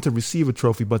one thing to receive a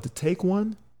trophy, but to take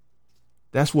one.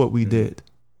 That's what we did.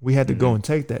 We had to go and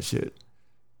take that shit.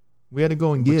 We had to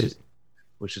go and get it.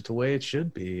 Which is the way it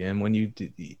should be. And when you're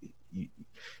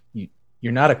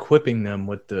not equipping them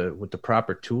with the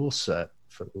proper tool set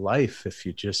for life if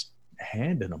you're just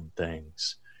handing them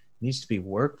things. It needs to be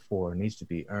worked for. It needs to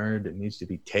be earned. It needs to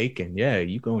be taken. Yeah,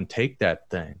 you go and take that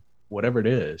thing, whatever it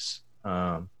is.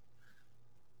 I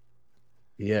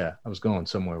was going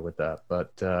somewhere with that.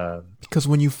 But because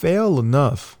when you fail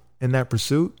enough in that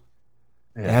pursuit,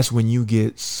 that's when you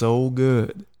get so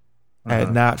good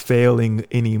at not failing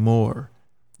anymore.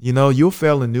 You'll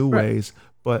fail in new ways,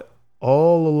 but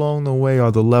all along the way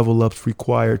are the level ups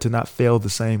required to not fail the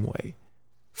same way.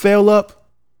 Fail up,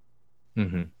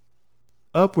 Mm-hmm.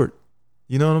 Upward.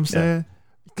 You know what I'm Yeah. saying?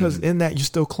 Because in that, you're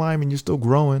still climbing, you're still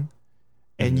growing,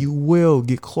 and Mhm. you will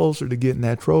get closer to getting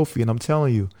that trophy. And I'm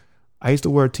telling you, I used to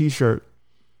wear a T-shirt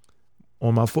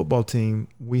on my football team.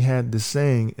 We had this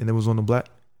saying, and it was on the back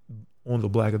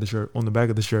of the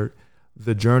shirt.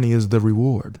 The journey is the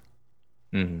reward.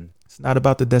 Mm-hmm. It's not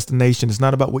about the destination. It's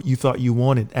not about what you thought you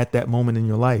wanted at that moment in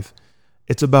your life.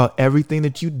 It's about everything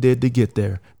that you did to get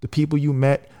there. The people you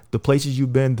met, the places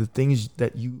you've been, the things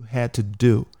that you had to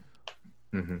do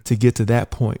Mm-hmm. to get to that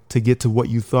point, to get to what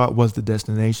you thought was the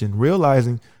destination.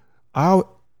 Realizing I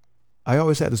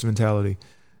always had this mentality,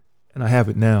 and I have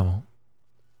it now.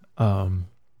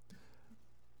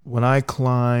 When I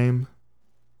climb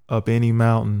up any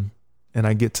mountain and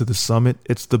I get to the summit,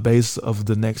 it's the base of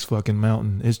the next fucking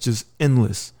mountain. It's just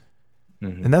endless.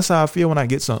 Mm-hmm. And that's how I feel when I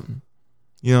get something.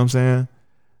 You know what I'm saying?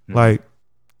 Mhm. Like,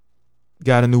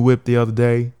 got a new whip the other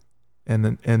day, and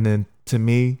then to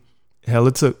me, hell,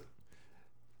 it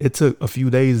took a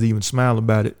few days to even smile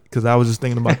about it, because I was just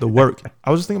thinking about the work. I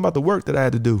was just thinking about the work that I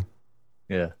had to do.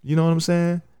 Yeah. You know what I'm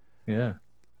saying? Yeah.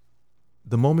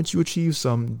 The moment you achieve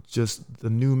something, just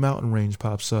the new mountain range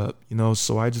pops up. You know,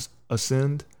 so I just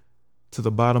ascend to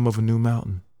the bottom of a new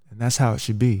mountain, and that's how it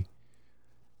should be.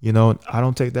 You know, and I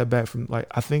don't take that back from, like,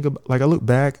 I look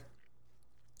back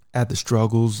at the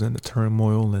struggles and the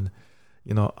turmoil, and,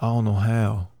 you know, I don't know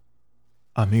how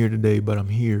I'm here today, but I'm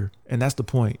here. And that's the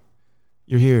point.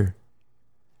 You're here.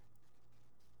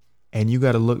 And you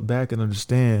got to look back and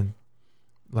understand,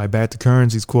 like back to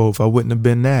Currency's quote, if I wouldn't have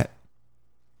been that,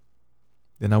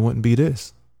 then I wouldn't be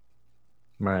this.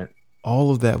 Right.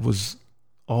 All of that was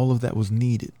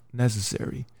needed,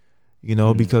 necessary, you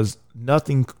know, because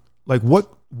nothing, like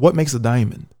what makes a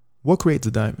diamond? What creates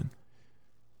a diamond?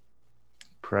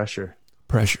 Pressure.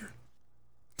 Pressure,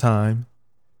 time,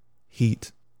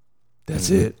 heat. That's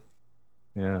it.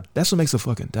 Yeah. That's what makes a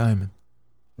fucking diamond.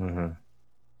 Mm-hmm.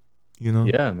 You know?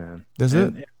 Yeah, man. That's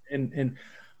it. And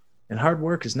hard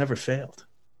work has never failed.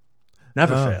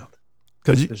 Never failed.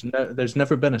 Because There's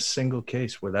never been a single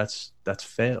case where that's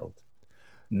failed.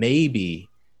 Maybe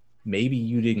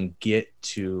you didn't get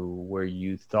to where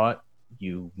you thought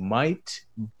you might,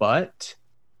 but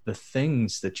the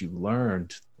things that you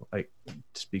learned, like, to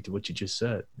speak to what you just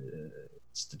said,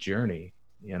 it's the journey.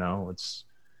 You know, it's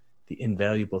the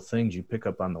invaluable things you pick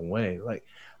up on the way. Like,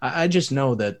 I just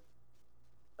know that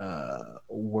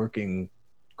working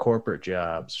corporate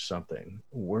jobs or something,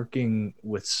 working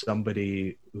with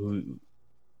somebody who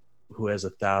has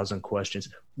 1,000 questions,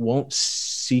 won't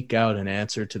seek out an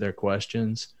answer to their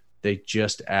questions. They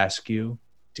just ask you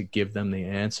to give them the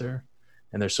answer.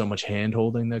 And there's so much hand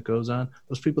holding that goes on.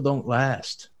 Those people don't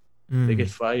last. They get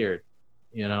fired.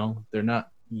 You know, they're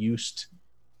not used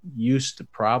to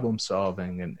problem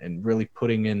solving and really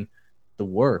putting in the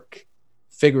work,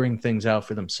 figuring things out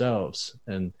for themselves,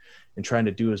 and trying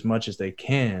to do as much as they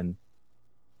can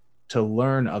to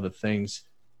learn other things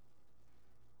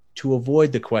to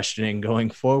avoid the questioning going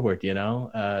forward. You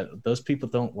know, those people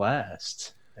don't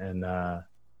last. And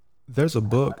there's a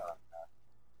book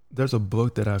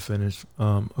that I finished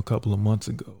a couple of months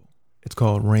ago. It's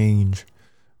called Range,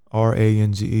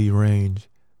 Range, Range,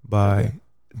 by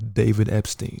David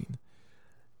Epstein.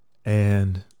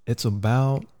 And it's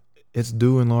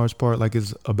due in large part, like,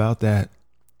 it's about that.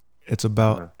 It's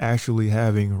about actually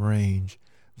having range,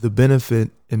 the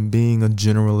benefit in being a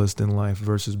generalist in life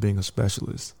versus being a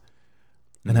specialist,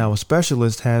 and how a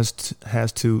specialist has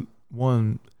to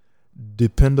one,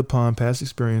 depend upon past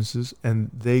experiences,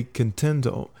 and they tend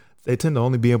to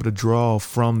only be able to draw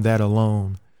from that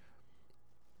alone,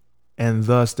 and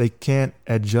thus they can't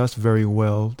adjust very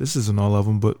well. This isn't all of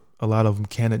them, but a lot of them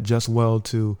can't adjust well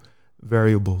to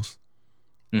variables,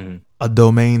 a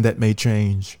domain that may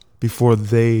change before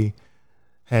they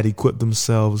had equipped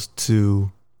themselves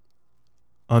to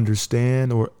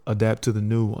understand or adapt to the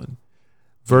new one.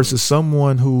 Versus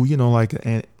someone who, you know, like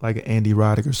an Andy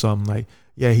Roddick or something, like,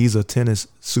 yeah, he's a tennis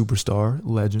superstar,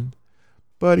 legend,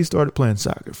 but he started playing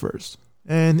soccer first,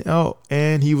 and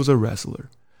he was a wrestler,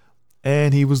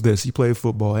 and he was this, he played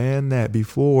football and that,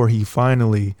 before he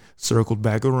finally circled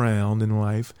back around in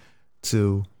life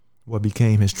to what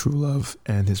became his true love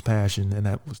and his passion, and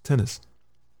that was tennis.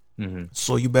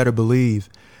 So you better believe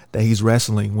that he's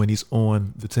wrestling when he's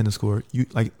on the tennis court. You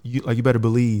better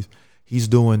believe he's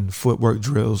doing footwork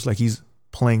drills, like he's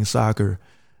playing soccer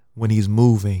when he's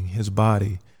moving his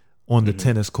body on the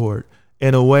tennis court,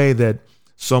 in a way that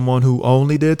someone who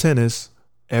only did tennis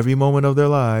every moment of their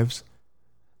lives,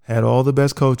 had all the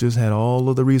best coaches, had all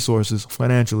of the resources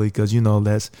financially, because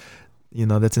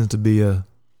that tends to be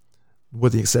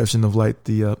with the exception of like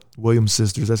the Williams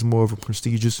sisters. That's more of a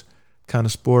prestigious kind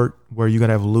of sport where you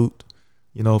gotta have loot.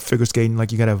 You know, figure skating,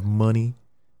 like you gotta have money.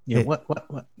 Yeah, what?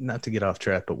 Not to get off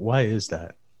track, but why is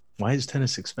that? Why is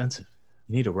tennis expensive?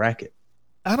 You need a racket.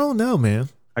 I don't know, man.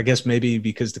 I guess maybe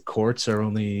because the courts are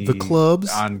only The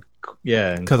clubs,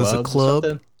 because it's a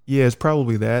club. Yeah, it's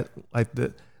probably that. Like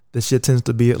the shit tends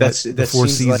to be at like the Four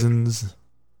Seasons.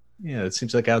 Yeah, it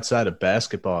seems like outside of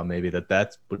basketball, maybe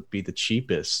that would be the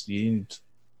cheapest. You need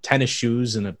tennis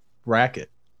shoes and a racket.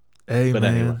 Hey, but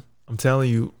man, anyway. I'm telling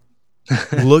you,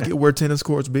 look at where tennis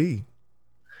courts be.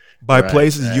 By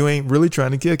places you ain't really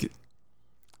trying to kick it.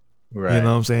 Right. You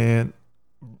know what I'm saying?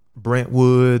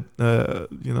 Brentwood, you know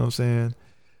what I'm saying?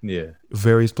 Yeah.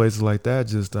 Various places like that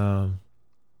just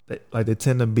they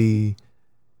tend to be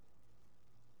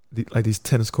like these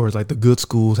tennis courts, like the good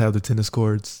schools have the tennis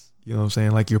courts. You know what I'm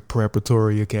saying? Like your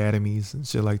preparatory academies and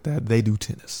shit like that. They do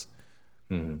tennis.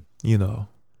 Mm-hmm. You know,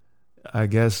 I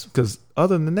guess because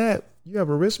other than that, you have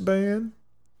a wristband,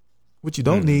 which you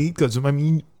don't need because, I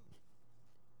mean,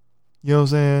 you know what I'm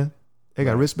saying? They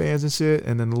got wristbands and shit,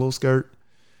 and then a little skirt,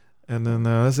 and then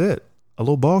that's it. A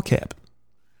little ball cap.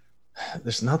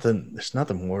 There's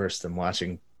nothing worse than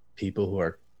watching people who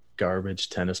are garbage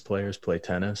tennis players play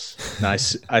tennis. And I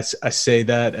say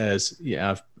that as,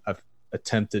 I've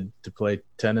attempted to play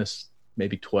tennis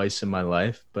maybe twice in my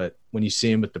life, but when you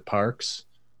see them at the parks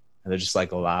and they're just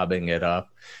like lobbing it up,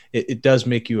 it does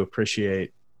make you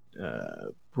appreciate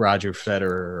Roger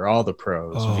Federer or all the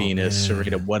pros, Venus, man.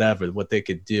 Serena, whatever, what they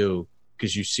could do,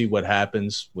 because you see what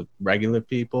happens with regular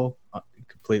people,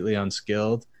 completely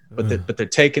unskilled, but they're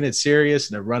taking it serious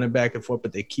and they're running back and forth,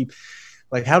 but they keep,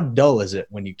 like, how dull is it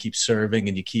when you keep serving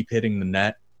and you keep hitting the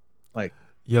net? Like,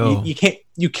 you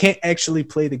can't actually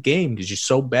play the game because you're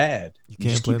so bad. You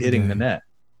just keep hitting the net.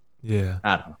 Yeah.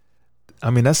 I don't know. I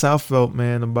mean, that's how I felt,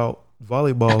 man, about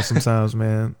volleyball sometimes,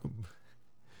 man.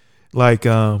 Like,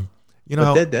 you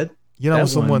know, when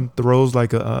someone throws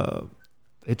like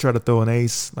they try to throw an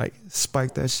ace, like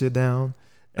spike that shit down.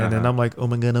 And then I'm like, oh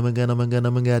my God.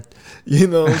 You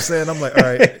know what I'm saying? I'm like, all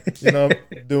right, you know,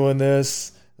 I'm doing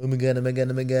this. Oh my God. And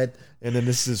then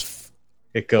this is...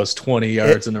 It goes 20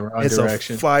 yards in the wrong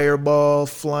direction. It's a fireball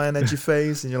flying at your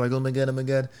face. And you're like, oh my God.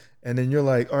 And then you're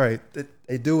like, all right,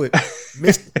 they do it.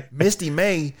 Misty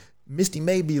May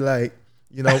be like,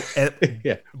 you know, and,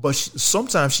 yeah. But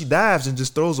sometimes she dives and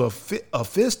just throws a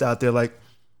fist out there, like,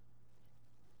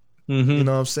 you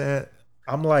know what I'm saying?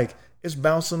 I'm like, it's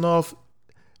bouncing off.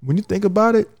 When you think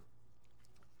about it,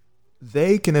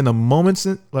 they can in a moment,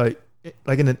 like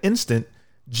in an instant,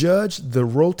 judge the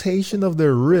rotation of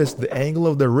their wrist, the angle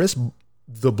of their wrist,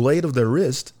 the blade of their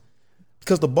wrist,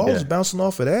 because the ball is bouncing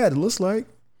off of that. It looks like.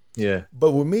 Yeah.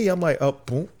 But with me, I'm like, up,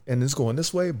 boom, and it's going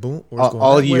this way, boom. Or it's going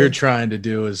all that you're way. trying to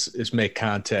do is make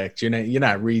contact. You're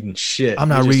not reading shit. I'm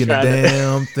not reading a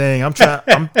damn thing. I'm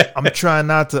trying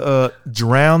not to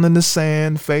drown in the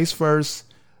sand, face first,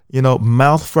 you know,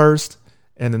 mouth first,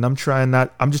 and then I'm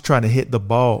just trying to hit the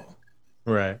ball.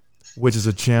 Right. Which is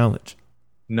a challenge.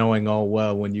 Knowing all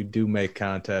well when you do make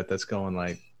contact, that's going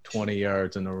like 20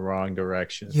 yards in the wrong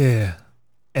direction. Yeah.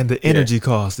 And the energy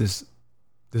cost is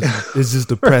just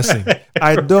depressing.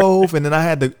 I dove and then I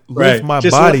had to lift my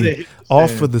body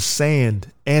off of the sand,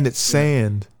 and it's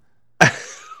sand.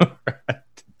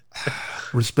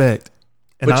 Respect.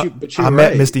 And I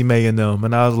met Misty May and them,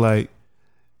 and I was like,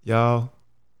 y'all,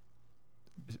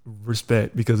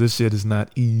 respect, because this shit is not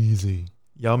easy.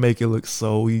 Y'all make it look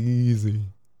so easy.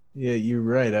 Yeah, you're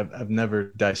right. I've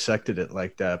never dissected it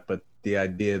like that, but the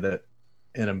idea that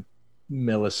in a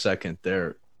millisecond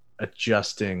they're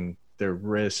adjusting their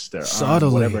wrist, their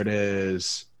arm, whatever it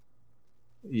is,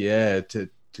 to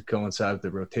coincide with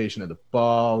the rotation of the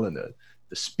ball and the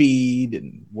speed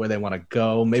and where they want to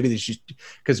go. Maybe they just,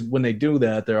 because when they do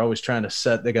that, they're always trying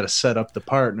to they got to set up the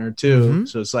partner too. Mm-hmm.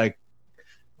 So it's like,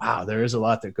 wow, there is a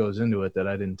lot that goes into it that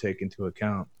I didn't take into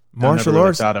account. Martial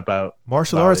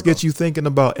arts gets you thinking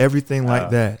about everything like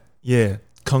that. Yeah,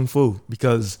 kung fu,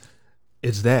 because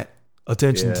it's that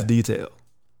attention to detail.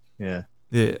 Yeah.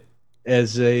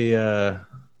 As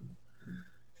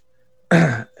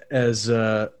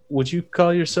would you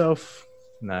call yourself?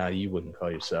 Nah, you wouldn't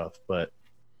call yourself, but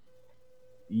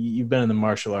you've been in the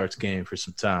martial arts game for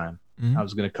some time. Mm-hmm. I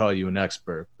was going to call you an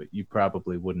expert, but you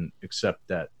probably wouldn't accept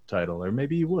that title, or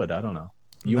maybe you would. I don't know.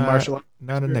 Martial arts?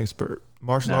 Not an expert.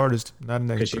 Martial artist, not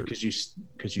an expert. Because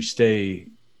you stay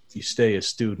a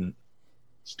student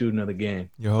of the game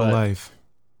your whole life.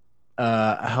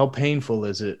 How painful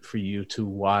is it for you to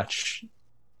watch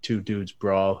two dudes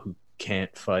brawl who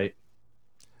can't fight?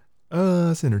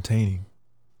 It's entertaining.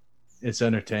 it's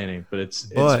entertaining, but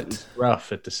But it's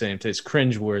rough at the same time. It's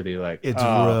cringeworthy. Like, it's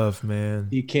oh, rough, man.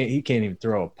 he can't even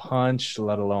throw a punch,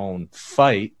 let alone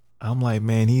fight. I'm like,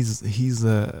 man, he looks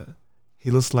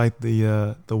like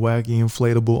the wacky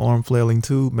inflatable arm flailing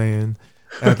tube man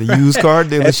at the used car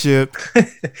dealership.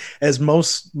 As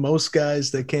most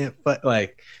guys that can't fight,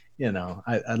 like,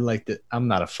 I'd like to. I'm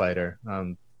not a fighter.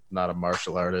 I'm not a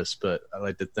martial artist, but I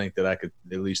like to think that I could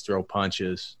at least throw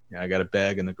punches. I got a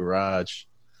bag in the garage,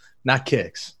 not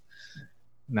kicks,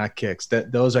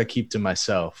 those I keep to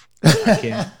myself. I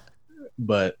can't.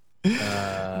 But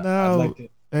No, I'd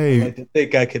hey, like to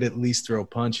think I could at least throw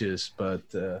punches. But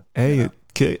hey, a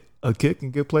kick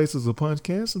can get places a punch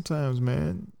can sometimes,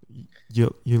 man.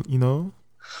 You know.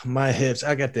 my hips,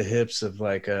 I got the hips of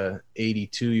like a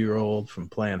 82-year-old from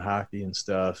playing hockey and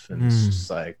stuff, and it's just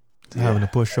like Having to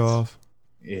push off.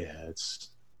 Yeah, it's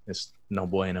no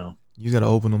bueno. You got to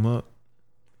open them up.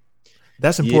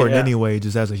 That's important Yeah. anyway.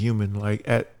 Just as a human, like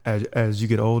as you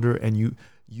get older and you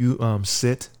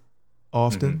sit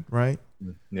often, right?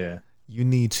 Yeah. You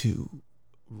need to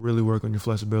really work on your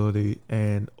flexibility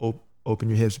and open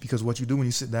your hips, because what you do when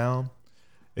you sit down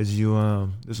is you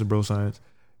this is bro science,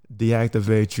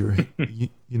 deactivate your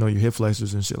your hip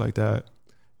flexors and shit like that,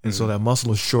 and so that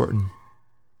muscle is shortened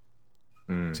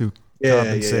to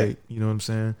compensate. You know what I'm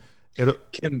saying?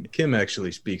 Kim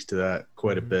actually speaks to that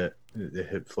quite a bit, the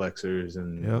hip flexors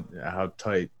and how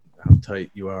tight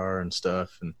you are and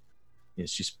stuff, and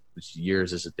she's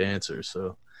years as a dancer,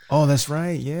 so. Oh, that's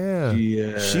right. Yeah,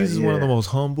 she's one of the most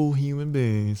humble human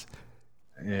beings.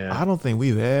 Yeah, I don't think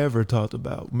we've ever talked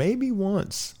about. Maybe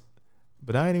once,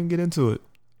 but I didn't even get into it.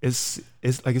 It's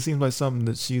like it seems like something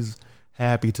that she's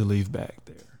happy to leave back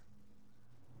there.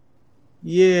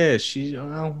 Yeah, she's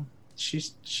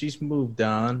moved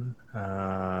on.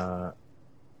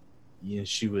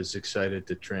 She was excited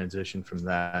to transition from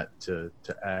that to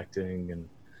acting, and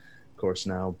of course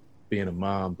now being a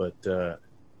mom. But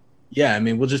yeah, I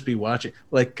mean, we'll just be watching.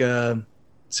 Like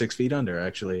 6 Feet Under,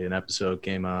 actually, an episode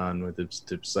came on with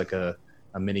it's like a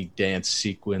mini dance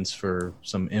sequence for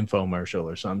some infomercial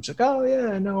or something. It's like, oh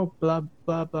yeah, I know, blah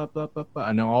blah blah blah blah blah.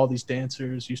 I know all these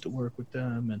dancers, used to work with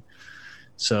them, and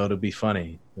so it'll be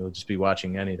funny. We'll just be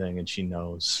watching anything, and she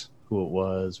knows who it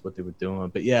was, what they were doing.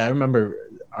 But yeah, I remember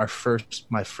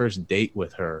my first date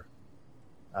with her.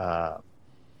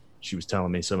 She was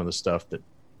telling me some of the stuff that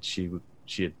she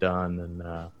had done,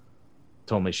 and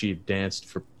told me she had danced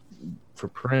for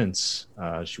Prince.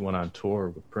 She went on tour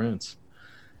with Prince,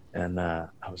 and I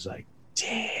was like,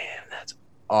 damn, that's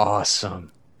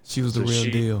awesome. She was the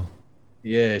real deal.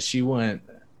 Yeah, she went.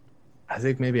 I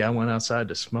think maybe I went outside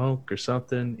to smoke or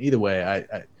something. Either way,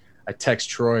 I text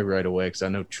Troy right away because I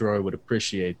know Troy would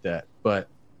appreciate that. But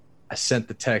I sent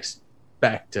the text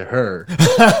back to her.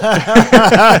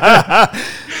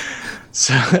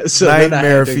 so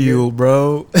nightmare fuel,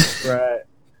 bro.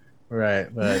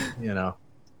 Right. But Do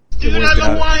you not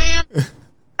know who I am?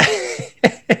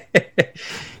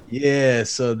 Yeah.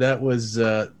 So that was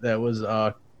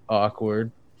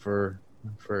awkward for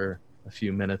a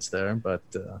few minutes there, but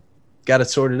got it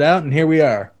sorted out, and here we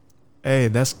are. Hey,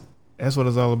 that's what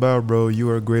it's all about, bro.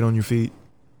 You are great on your feet.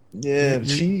 Yeah,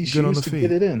 she used to feet.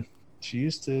 get it in. She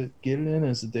used to get it in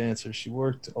as a dancer. She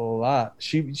worked a lot.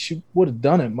 She would have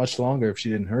done it much longer if she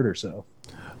didn't hurt herself.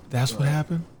 That's what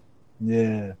happened?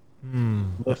 Yeah.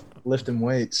 Lifting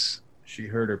weights. She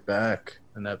hurt her back,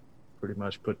 and that pretty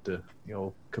much put the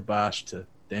old kibosh to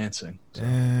dancing. So.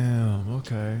 Damn,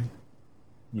 okay.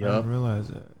 Yep. I didn't realize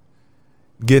that.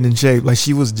 Getting in shape. Like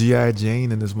she was G.I.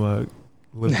 Jane in this mug.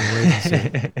 Lifting weights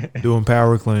and shit. Doing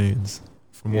power cleans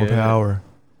for more power.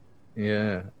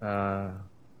 Yeah.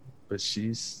 But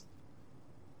she's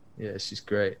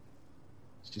great.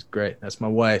 She's great. That's my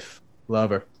wife. Love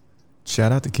her.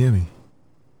 Shout out to Kimmy.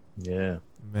 Yeah.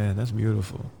 Man, that's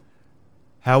beautiful.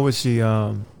 How was she?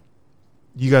 You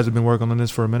guys have been working on this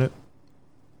for a minute?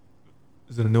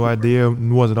 Is it a new idea?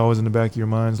 Was it always in the back of your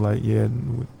minds like, yeah,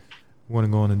 we want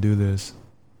to go on and do this?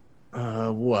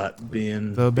 What?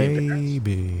 Being the being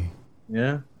baby.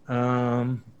 Yeah.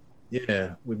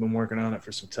 Yeah, we've been working on it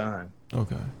for some time.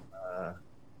 Okay.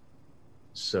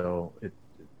 So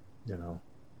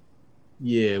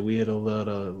yeah, we had a lot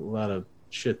of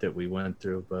shit that we went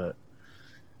through, but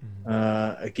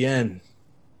again,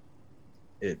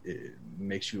 it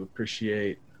makes you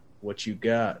appreciate what you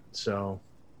got. So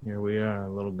here we are, a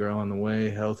little girl on the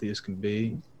way, healthy as can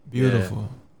be. Beautiful.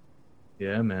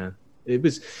 Yeah, man. It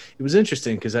was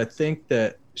interesting because I think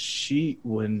that she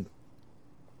when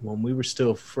we were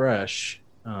still fresh,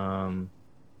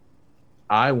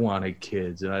 I wanted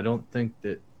kids, and I don't think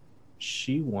that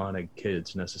she wanted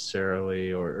kids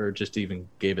necessarily, or just even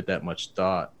gave it that much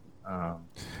thought.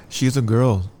 She's a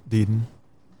girl, Dedan.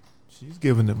 She's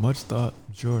giving it much thought,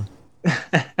 I'm sure.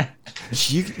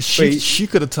 She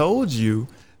could have told you,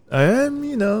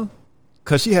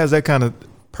 because she has that kind of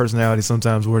personality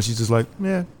sometimes where she's just like,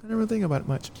 yeah, I never think about it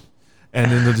much,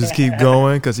 and then they'll just keep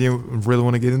going because you really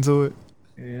want to get into it.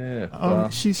 Yeah, well,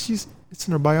 she's it's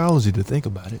in her biology to think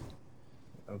about it.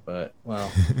 But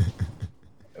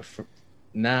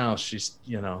now she's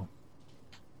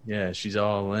she's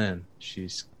all in.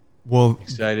 She's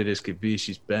excited as could be.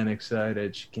 She's been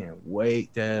excited. She can't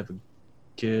wait to have a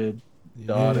kid,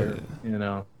 daughter.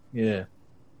 Yeah.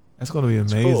 That's gonna be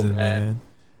amazing, cool, man.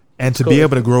 And to be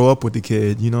able to grow up with the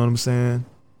kid, you know what I'm saying?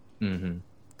 Mm-hmm.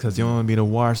 Because you don't want to be the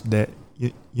washed dad,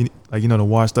 the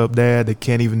washed up dad that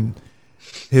can't even.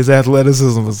 His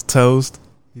athleticism was toast.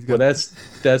 Well, that's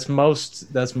most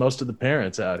of the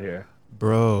parents out here,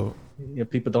 bro.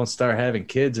 People don't start having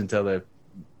kids until they're,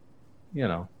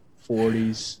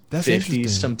 40s, that's 50s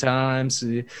sometimes.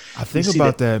 I think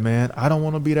about that, man. I don't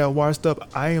want to be that washed up.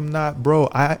 I am not, bro.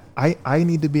 I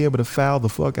need to be able to foul the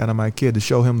fuck out of my kid to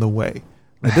show him the way.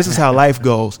 Like, this is how life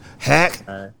goes. Hack.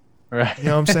 Right. You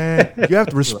know what I'm saying? You have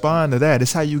to respond to that.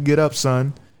 It's how you get up,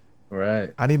 son.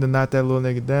 Right. I need to knock that little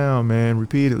nigga down, man,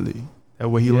 repeatedly. That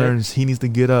way he learns he needs to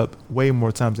get up way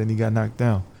more times than he got knocked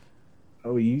down.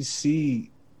 Oh, you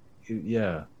see,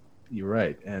 yeah, you're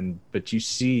right. But you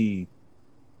see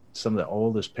some of the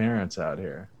oldest parents out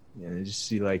here. You just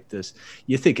see like this.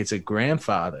 You think it's a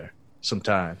grandfather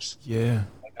sometimes. Yeah.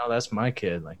 Like, oh, that's my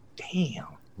kid. Like, damn,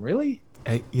 really?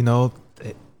 Hey,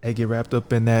 they get wrapped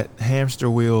up in that hamster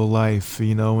wheel life,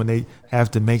 when they have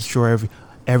to make sure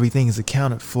everything is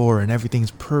accounted for and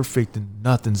everything's perfect and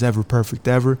nothing's ever perfect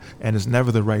ever, and it's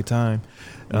never the right time.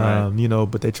 Right.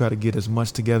 But they try to get as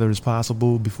much together as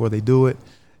possible before they do it.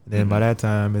 And then by that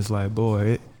time, it's like,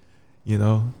 boy, you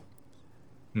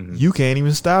can't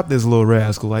even stop this little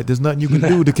rascal. Like, there's nothing you can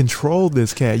do to control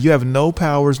this cat. You have no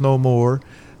powers no more,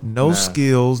 no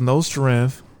skills, no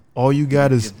strength. All you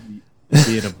got is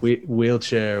be in a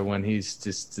wheelchair when he's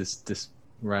just this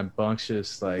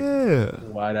rambunctious, like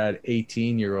wide-eyed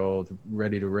 18-year-old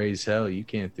ready to raise hell. You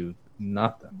can't do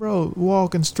nothing, bro.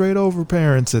 Walking straight over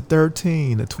parents at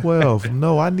 13, at 12.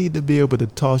 No, I need to be able to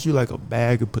toss you like a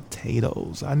bag of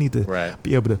potatoes. I need to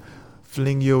be able to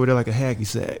fling you over there like a hacky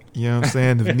sack. You know what I'm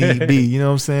saying? If need be. You know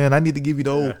what I'm saying? I need to give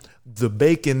you the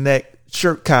bacon neck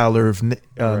shirt collar if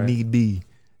need be.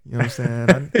 You know what I'm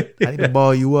saying? I need to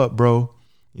ball you up, bro.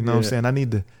 You know what I'm saying? I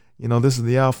need to, this is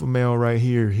the alpha male right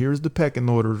here. Here's the pecking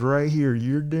orders right here.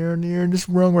 You're down there in this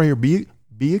rung right here. Be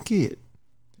a kid.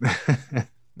 All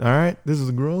right? This is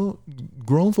a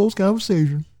grown folks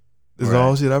conversation. This is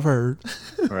all shit I've heard.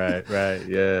 Right,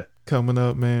 yeah. Coming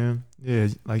up, man. Yeah,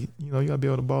 like, you got to be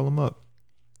able to ball them up.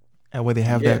 That way they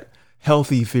have that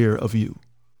healthy fear of you.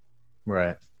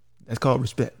 Right. That's called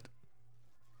respect.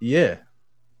 Yeah.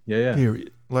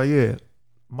 Period. Like,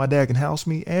 my dad can house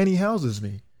me and he houses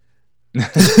me.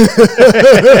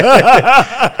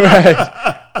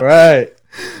 Right.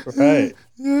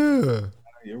 Yeah.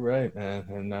 You're right, man.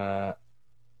 And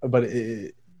but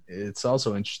it's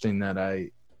also interesting that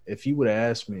if you would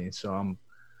have asked me, so I'm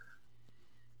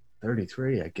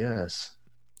 33, I guess.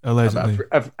 Allegedly.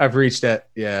 I've reached that.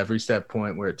 Yeah, I've reached that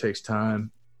point where it takes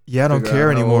time. Yeah, I don't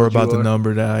care anymore about the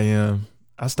number that I am.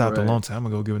 I stopped a long time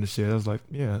ago giving a shit. I was like,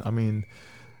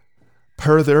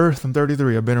 per the earth, I'm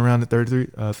 33. I've been around it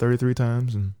 33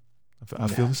 times, and I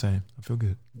feel the same. I feel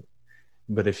good.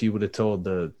 But if you would have told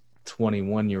the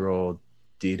 21-year-old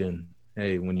Dedan,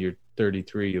 hey, when you're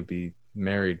 33, you'll be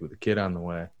married with a kid on the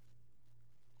way,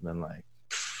 then like,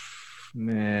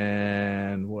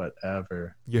 man,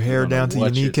 whatever. Your hair down to your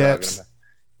kneecaps.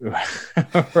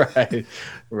 Right.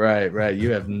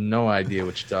 You have no idea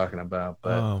what you're talking about.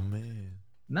 But oh man,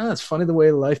 no, it's funny the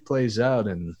way life plays out.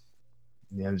 And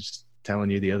I'm just telling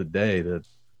you the other day that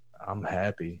I'm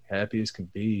happy as can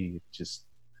be. Just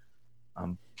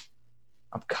I'm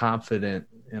confident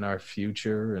in our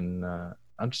future, and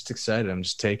I'm just excited. I'm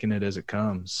just taking it as it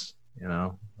comes.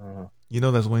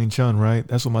 That's Wing Chun, right?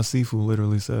 That's what my Sifu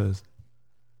literally says.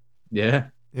 Yeah.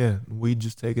 We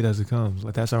just take it as it comes.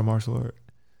 Like, that's our martial art.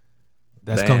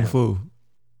 That's Damn. Kung Fu.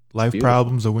 Life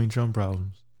problems or Wing Chun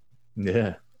problems.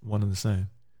 Yeah. One and the same.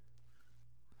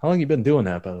 How long you been doing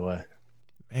that, by the way?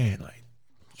 Man, like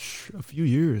a few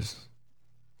years.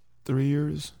 3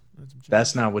 years.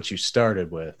 That's not what you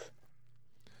started with.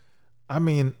 I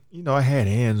mean, I had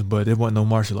hands, but it wasn't no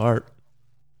martial art.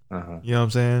 Uh-huh. You know what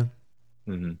I'm saying?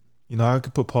 Mm-hmm. I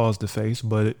could put paws to face,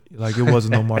 but it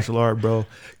wasn't no martial art, bro.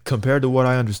 Compared to what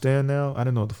I understand now, I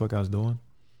didn't know what the fuck I was doing.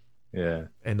 Yeah.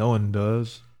 and no one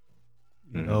does.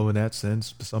 You know, in that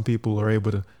sense, but some people are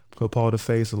able to put Paul to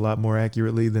face a lot more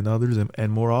accurately than others,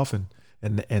 and more often,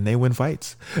 and they win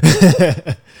fights.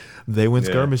 They win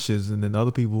skirmishes, and then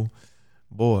other people,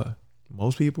 boy,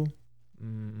 most people,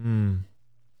 man,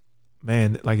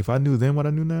 like if I knew then what I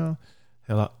knew now,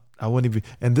 hell, I wouldn't even.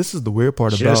 And this is the weird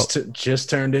part about just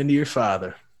turned into your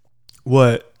father.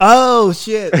 What? Oh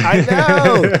shit! I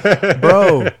know,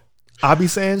 bro. I be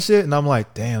saying shit, and I'm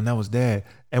like, damn, that was dad.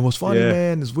 And what's funny,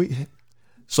 man, is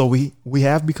we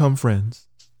have become friends,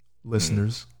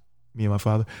 listeners. Me and my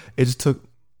father. It just took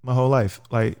my whole life.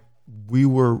 Like we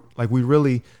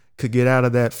really could get out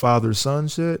of that father son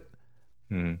shit.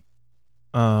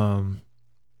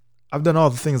 I've done all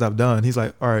the things I've done. He's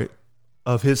like, all right,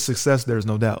 of his success, there's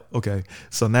no doubt. Okay,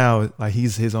 so now like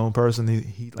he's his own person.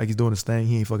 He like he's doing his thing.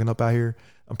 He ain't fucking up out here.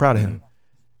 I'm proud of him.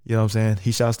 You know what I'm saying?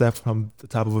 He shot that from the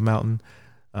top of a mountain.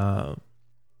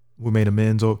 We made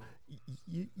amends. Or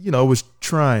you know, it was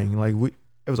trying. Like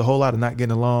it was a whole lot of not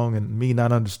getting along and me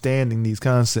not understanding these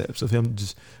concepts of him.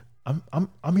 Just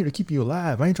I'm here to keep you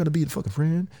alive. I ain't trying to be the fucking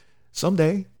friend.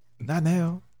 Someday, not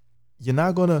now. You're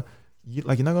not gonna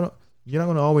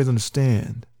always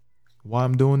understand why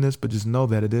I'm doing this, but just know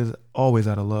that it is always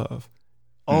out of love.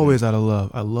 Always out of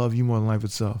love. I love you more than life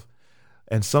itself.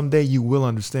 And someday you will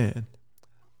understand.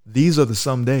 These are the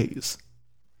some days.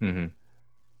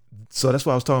 So that's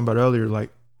what I was talking about earlier.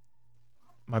 Like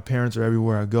my parents are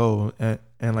everywhere I go,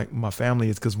 and like my family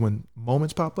is, because when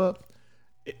moments pop up,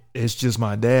 it's just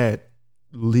my dad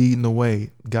leading the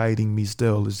way, guiding me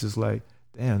still. It's just like,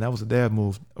 damn, that was a dad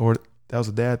move, or that was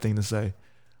a dad thing to say.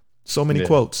 So many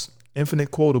quotes,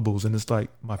 infinite quotables, and it's like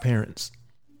my parents.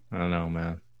 I don't know,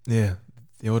 man. Yeah.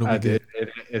 The older we get.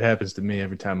 It happens to me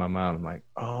every time I'm out. I'm like,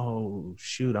 oh,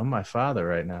 shoot, I'm my father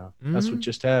right now. That's what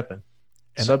just happened.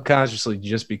 And subconsciously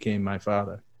just became my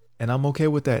father. And I'm okay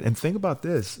with that. And think about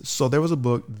this. So there was a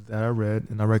book that I read,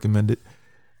 and I recommend it.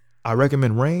 I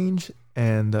recommend Range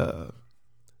and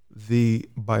The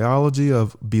Biology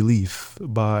of Belief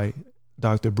by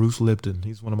Dr. Bruce Lipton.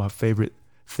 He's one of my favorite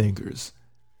thinkers.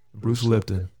 Bruce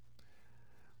Lipton.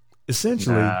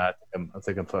 Essentially, I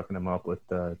think I'm fucking him up with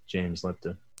James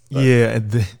Lipton. Yeah,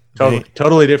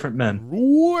 totally different men.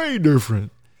 Way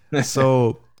different.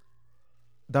 So,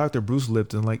 Dr. Bruce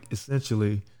Lipton, like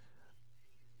essentially,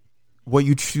 what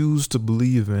you choose to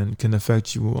believe in can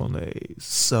affect you on a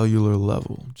cellular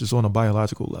level, just on a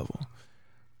biological level,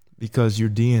 because your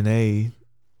DNA.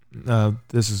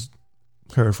 This is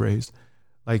paraphrased.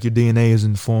 Like your DNA is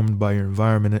informed by your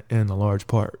environment in a large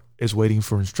part. It's waiting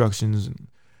for instructions and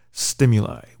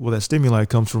stimuli. Well, that stimuli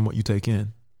comes from what you take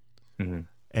in.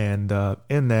 And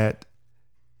in that,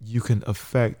 you can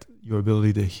affect your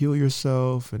ability to heal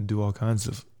yourself and do all kinds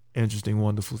of interesting,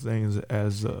 wonderful things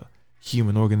as a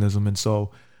human organism. And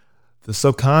so the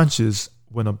subconscious,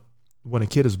 when a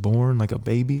kid is born, like a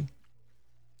baby,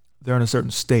 they're in a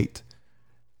certain state.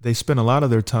 They spend a lot of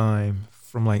their time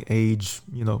from like age,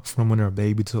 from when they're a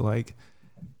baby to like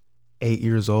 8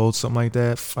 years old, something like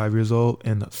that, 5 years old,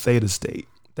 in the theta state.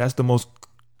 That's the most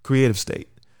creative state.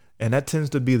 And that tends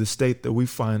to be the state that we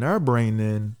find our brain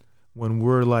in when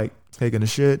we're like taking a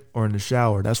shit or in the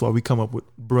shower. That's why we come up with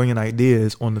brilliant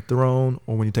ideas on the throne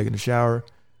or when you're taking a shower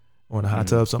or in a hot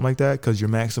tub, something like that, because you're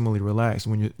maximally relaxed.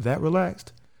 When you're that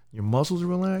relaxed, your muscles are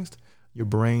relaxed, your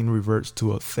brain reverts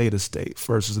to a theta state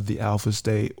versus the alpha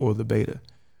state or the beta.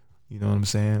 You know what I'm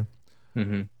saying?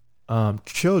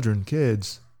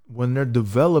 Kids, when they're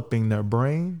developing their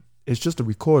brain, it's just a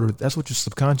recorder. That's what your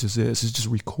subconscious is. It's just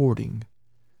recording.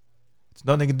 It's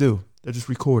nothing they can do. They're just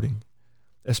recording.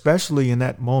 Especially in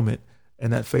that moment,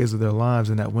 in that phase of their lives,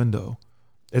 in that window.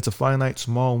 It's a finite,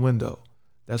 small window.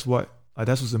 That's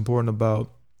what's important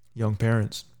about young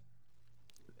parents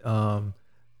that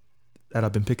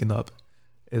I've been picking up,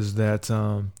 is that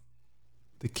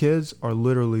the kids are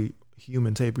literally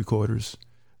human tape recorders.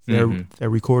 They're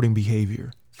recording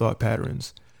behavior, thought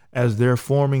patterns, as they're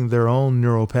forming their own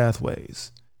neural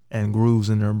pathways and grooves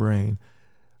in their brain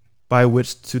by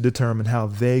which to determine how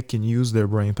they can use their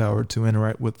brain power to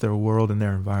interact with their world and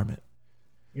their environment.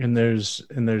 And there's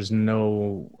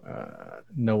no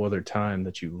other time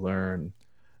that you learn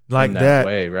like in that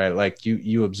way, right? Like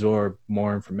you absorb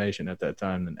more information at that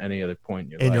time than any other point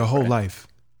in your life. Your whole right? life.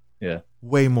 Yeah.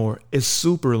 Way more. It's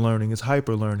super learning. It's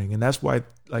hyper learning. And that's why,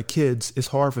 like kids, it's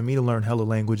hard for me to learn hella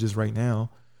languages right now.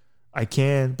 I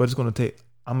can, but it's going to take,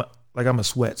 I'm a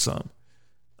sweat some.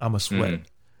 I'm a sweat.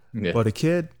 Yeah. But a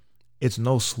kid, it's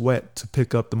no sweat to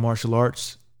pick up the martial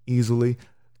arts easily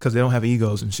because they don't have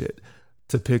egos and shit.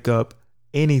 To pick up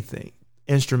anything,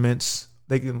 instruments,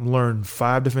 they can learn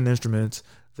 5 different instruments,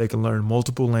 They can learn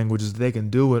multiple languages. They can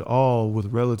do it all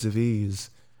with relative ease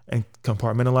and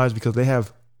compartmentalize because they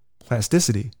have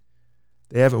plasticity.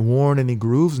 They haven't worn any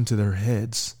grooves into their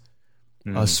heads.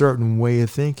 A certain way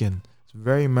of thinking. It's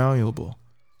very malleable.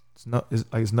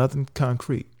 It's nothing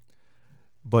concrete.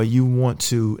 But you want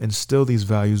to instill these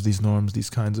values, these norms,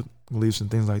 these kinds of beliefs and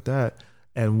things like that,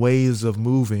 and ways of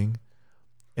moving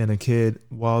in a kid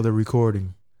while they're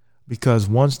recording. Because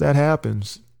once that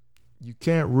happens, you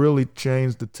can't really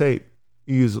change the tape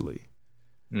easily.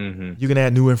 Mm-hmm. You can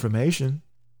add new information,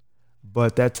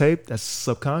 but that tape, that's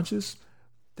subconscious,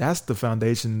 that's the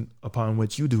foundation upon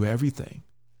which you do everything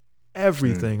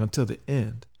until the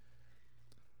end.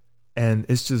 And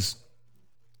it's just,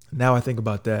 now I think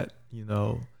about that, you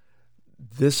know,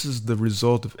 this is the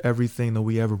result of everything that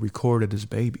we ever recorded as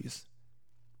babies,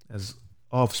 as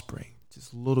offspring,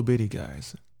 just little bitty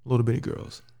guys, little bitty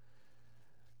girls.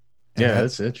 And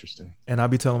that's interesting. And I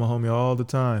be telling my homie all the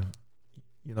time,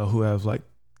 you know, who have like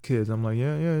kids, I'm like,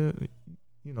 yeah,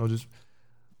 you know, just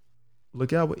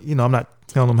look out. You know, I'm not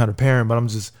telling them how to parent, but I'm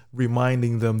just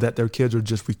reminding them that their kids are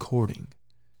just recording.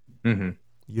 Mm-hmm.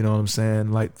 You know what I'm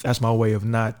saying? Like, that's my way of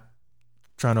not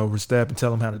trying to overstep and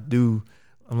tell them how to do.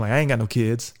 I'm like, I ain't got no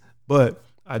kids, but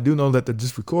I do know that they're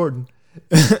just recording.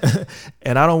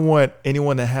 And I don't want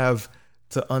anyone to have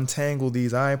to untangle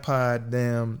these iPod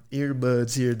damn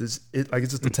earbuds here. It's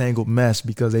just a tangled mess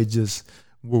because they just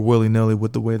were willy-nilly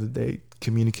with the way that they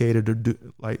communicated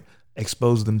or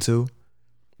exposed them to.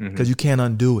 Because you can't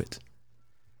undo it.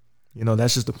 You know,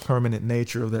 that's just the permanent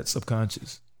nature of that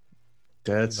subconscious.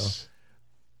 That's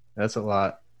a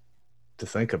lot to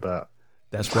think about.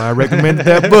 That's why I recommended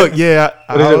that book. Yeah,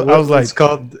 I was like,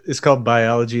 it's called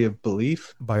Biology of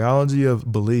Belief. Biology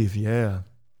of Belief. Yeah.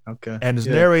 Okay. And it's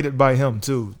narrated by him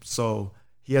too, so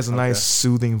he has a nice,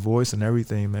 soothing voice and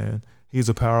everything. Man, he's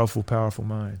a powerful, powerful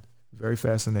mind. Very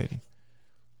fascinating.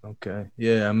 Okay.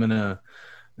 Yeah,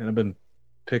 I've been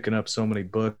picking up so many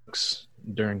books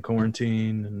during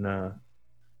quarantine and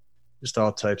just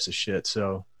all types of shit.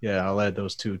 So yeah, I'll add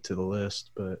those two to the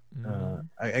list. But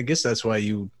I guess that's why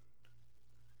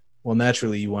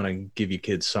naturally you want to give your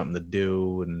kids something to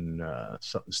do and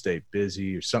something to stay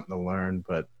busy or something to learn.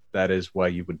 But that is why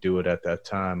you would do it at that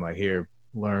time. Like, here,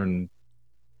 learn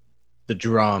the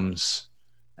drums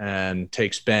and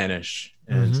take Spanish.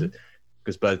 And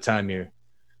because by the time you're,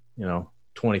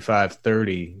 25,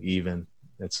 30 even,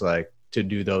 it's like, to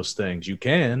do those things you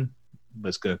can, but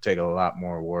it's going to take a lot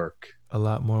more work.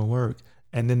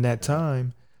 And in that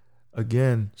time,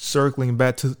 again, circling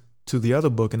back to the other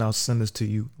book, and I'll send this to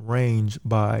you, Range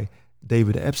by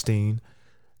David Epstein.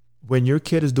 When your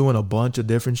kid is doing a bunch of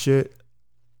different shit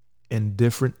in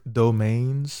different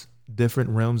domains, different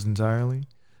realms entirely,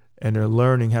 and they're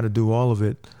learning how to do all of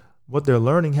it, what they're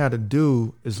learning how to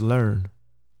do is learn.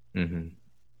 Mm-hmm.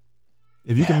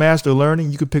 If you can master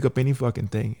learning, you can pick up any fucking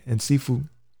thing. And Sifu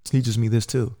teaches me this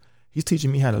too. He's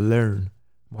teaching me how to learn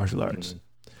martial arts.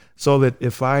 So that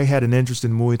if I had an interest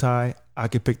in Muay Thai, I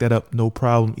could pick that up no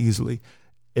problem easily.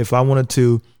 If I wanted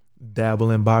to dabble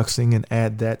in boxing and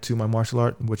add that to my martial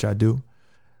art, which I do,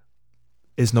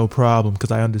 it's no problem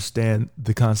because I understand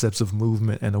the concepts of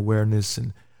movement and awareness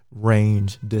and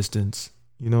range, distance.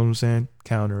 You know what I'm saying?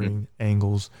 Countering,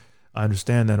 angles. I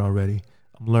understand that already.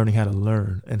 I'm learning how to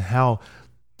learn and how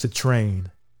to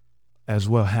train as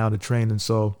well, how to train. And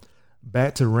so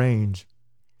back to Range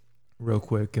real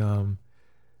quick.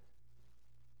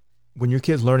 When your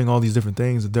kid's learning all these different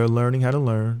things, they're learning how to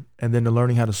learn, and then they're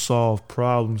learning how to solve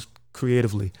problems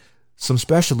creatively. Some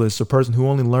specialists, a person who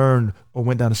only learned or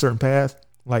went down a certain path,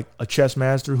 like a chess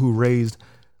master who raised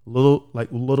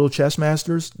little chess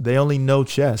masters, they only know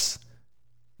chess.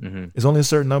 It's only a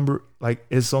certain number,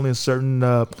 it's only a certain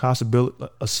possibility,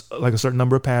 a certain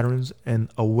number of patterns and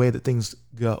a way that things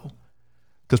go.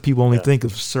 Because people only think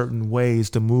of certain ways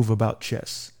to move about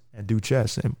chess and do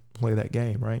chess and play that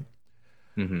game, right?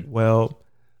 Well,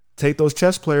 take those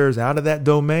chess players out of that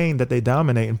domain that they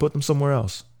dominate and put them somewhere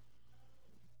else.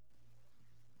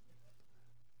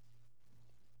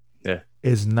 Yeah.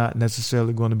 It's not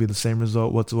necessarily going to be the same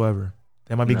result whatsoever.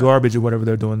 They might be garbage at whatever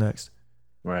they're doing next.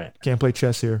 Right. Can't play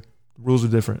chess here. Rules are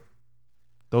different.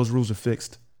 Those rules are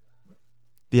fixed.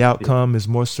 The outcome is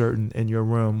more certain in your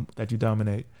room that you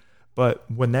dominate. But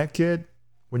when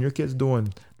your kid's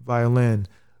doing violin,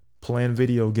 playing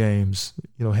video games,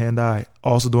 hand-eye,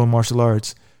 also doing martial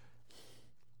arts,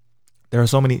 there are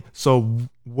so many. So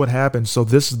what happens? So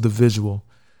this is the visual.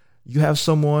 You have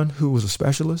someone who was a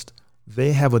specialist.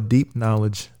 They have a deep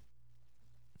knowledge.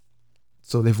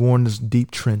 So they've worn this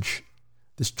deep trench,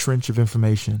 this trench of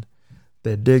information.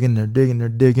 They're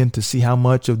digging to see how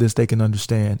much of this they can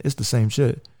understand. It's the same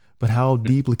shit. But how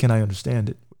deeply can I understand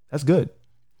it? That's good.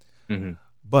 Mm-hmm.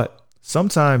 But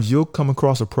sometimes you'll come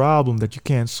across a problem that you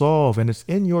can't solve and it's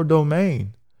in your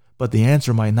domain, but the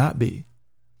answer might not be.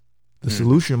 The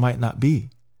solution might not be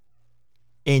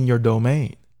in your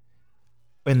domain,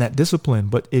 in that discipline.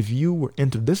 But if you were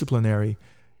interdisciplinary,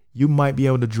 you might be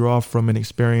able to draw from an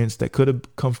experience that could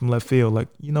have come from left field. Like,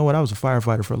 you know what? I was a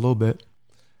firefighter for a little bit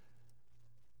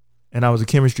and I was a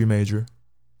chemistry major.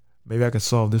 Maybe I could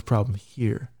solve this problem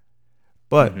here.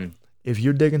 But if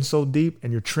you're digging so deep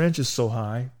and your trench is so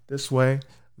high, this way,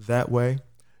 that way,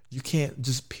 you can't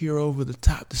just peer over the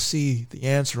top to see the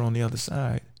answer on the other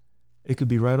side. It could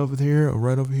be right over here or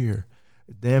right over here.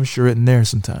 Damn sure it in there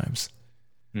sometimes.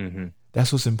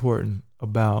 That's what's important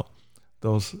about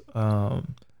those,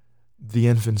 the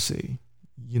infancy,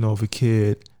 of a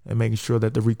kid, and making sure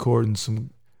that they're recording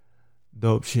some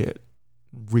dope shit,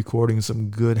 recording some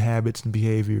good habits and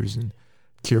behaviors and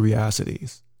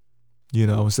curiosities,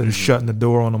 instead of shutting the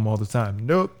door on them all the time.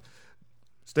 Nope.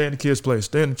 Stay in the kid's place.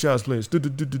 Stay in the child's place.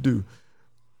 Do.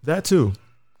 That too,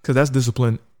 because that's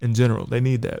discipline in general. They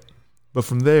need that. But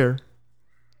from there,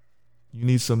 you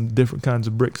need some different kinds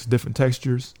of bricks, different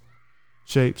textures,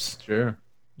 shapes. Sure.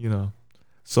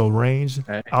 So range.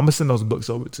 I'm gonna send those books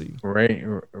over to you.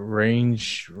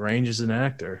 Range is an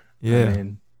actor. Yeah. I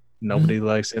mean, nobody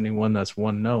likes anyone that's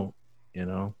one note.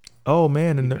 Oh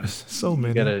man, and there's so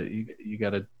many. You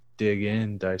gotta dig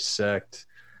in, dissect.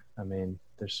 I mean,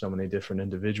 there's so many different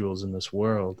individuals in this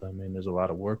world. I mean, there's a lot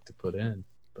of work to put in.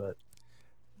 But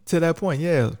to that point,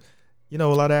 yeah. A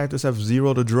lot of actors have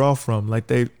zero to draw from. Like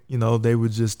they were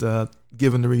just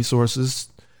given the resources.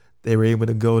 They were able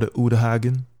to go to Uta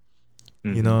Hagen,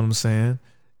 you know what I'm saying,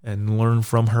 and learn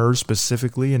from her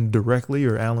specifically and directly,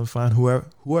 or Alan Fine,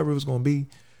 whoever it was going to be.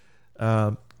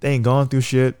 They ain't gone through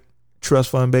shit. Trust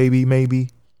fund baby,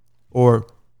 maybe. Or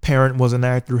parent was an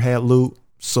actor, had loot,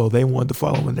 so they wanted to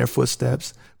follow in their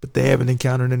footsteps, but they haven't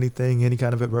encountered anything, any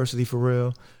kind of adversity for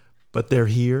real. But they're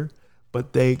here.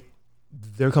 But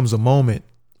there comes a moment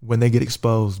when they get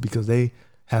exposed because they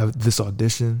have this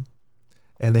audition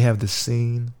and they have this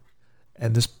scene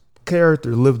and this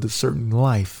character lived a certain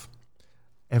life.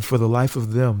 And for the life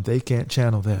of them, they can't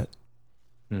channel that.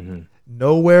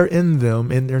 Nowhere in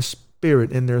them, in their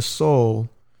spirit, in their soul,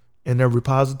 in their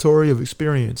repository of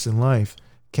experience in life,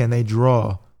 can they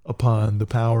draw upon the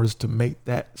powers to make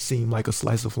that seem like a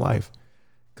slice of life,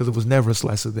 because it was never a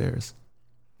slice of theirs.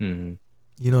 You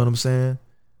know what I'm saying?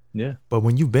 Yeah. But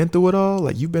when you've been through it all,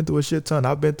 like you've been through a shit ton,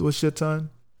 I've been through a shit ton,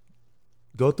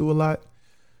 go through a lot,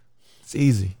 it's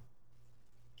easy.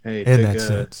 Hey, in that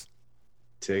sense.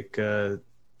 Take a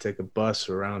bus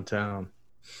around town.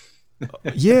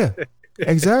 Yeah,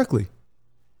 exactly.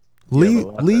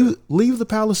 Leave the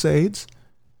Palisades.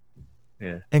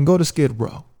 Yeah. And go to Skid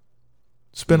Row.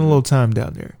 Spend a little time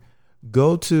down there.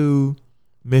 Go to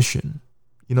Mission.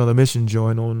 The Mission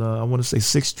joint on I want to say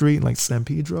 6th Street, like San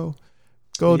Pedro.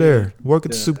 Go there. Work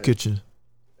at the soup kitchen.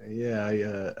 Yeah,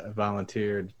 I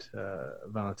volunteered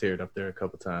up there a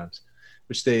couple times,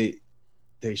 which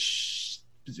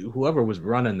whoever was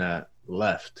running that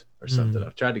left or something.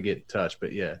 I've tried to get in touch,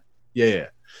 but yeah. You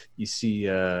see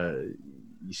a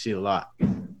lot.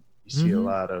 You see a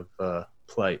lot of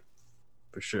plight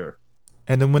for sure.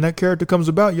 And then when that character comes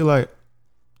about, you're like,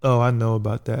 oh, I know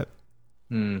about that.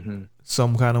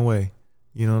 Some kind of way.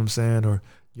 You know what I'm saying? Or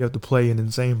you have to play an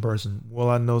insane person. Well,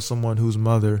 I know someone whose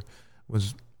mother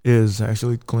is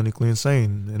actually clinically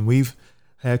insane, and we've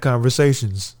had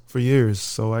conversations for years.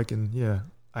 So I can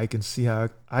see how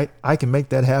I can make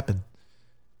that happen.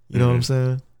 You know what I'm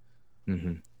saying?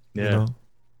 Yeah.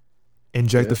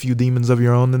 Inject a few demons of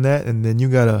your own in that, and then you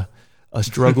got a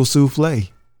struggle souffle.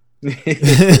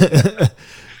 Yeah,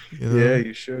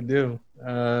 you sure do.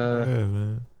 Yeah,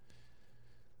 man.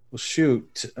 Well,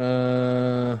 shoot.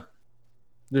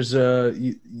 There's a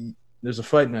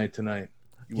fight night tonight.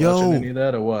 You watching any of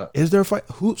that or what? Is there a fight?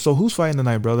 Who's fighting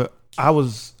tonight, brother? I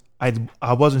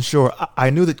wasn't sure. I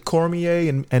knew that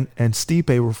Cormier and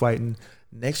Stipe were fighting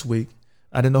next week.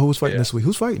 I didn't know who was fighting this week.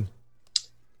 Who's fighting?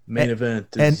 Main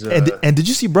event is, and did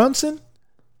you see Brunson?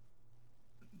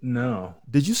 No.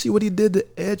 Did you see what he did to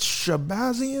Ed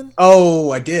Shabazian? Oh,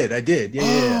 I did.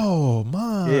 Yeah. Oh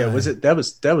my. Yeah,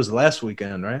 that was last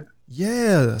weekend, right?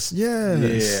 Yes.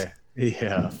 Yeah.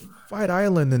 Fight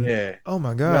Island and oh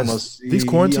my gosh, these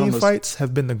quarantine fights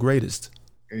have been the greatest.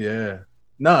 Yeah.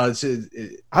 No,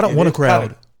 I don't want a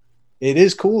crowd. It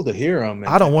is cool to hear him.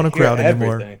 I don't want a crowd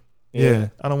anymore. Yeah,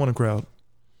 I don't want a crowd.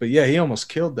 But yeah, he almost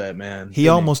killed that man. He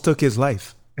almost took his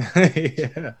life.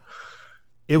 Yeah.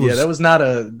 It was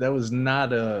that was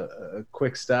not a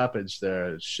quick stoppage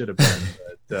there. It should have been.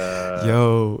 But,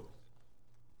 yo,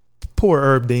 poor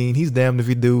Herb Dean. He's damned if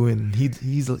he do, and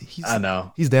he's I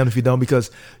know. he's damned if he don't,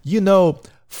 because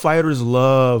fighters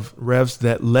love refs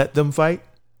that let them fight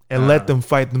and let them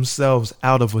fight themselves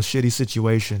out of a shitty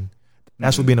situation.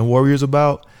 That's what being a warrior is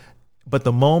about. But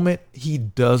the moment he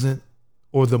doesn't,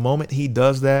 or the moment he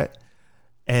does that,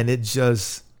 and they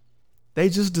just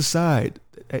decide,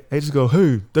 they just go,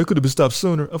 hey, that could have been stopped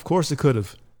sooner. Of course it could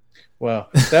have. Well,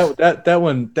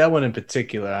 that one in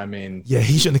particular, I mean, yeah,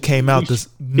 he shouldn't have came out this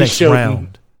next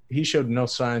round. He showed no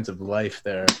signs of life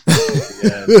there.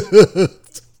 Yeah.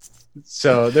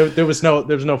 So there was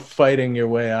no fighting your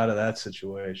way out of that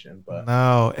situation. But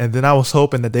no, and then I was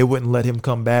hoping that they wouldn't let him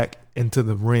come back into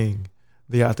the ring,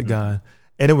 the octagon,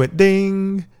 and it went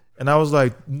ding, and I was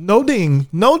like, no ding,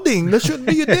 that shouldn't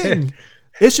be a ding.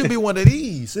 It should be one of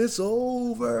these. It's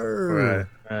over.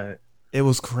 Right. It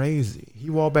was crazy. He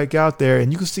walked back out there,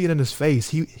 and you could see it in his face.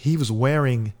 He was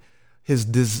wearing his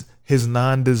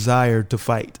non-desire to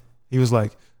fight. He was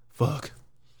like, fuck.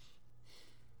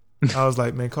 I was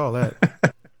like, man, call that.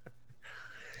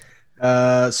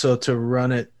 So to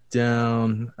run it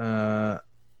down,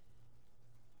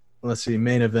 let's see.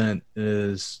 Main event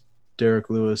is Derek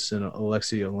Lewis and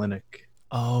Alexei Oleinik.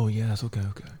 Oh, yes. Okay.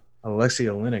 Alexei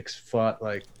Oleinik's fought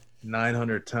like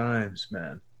 900 times,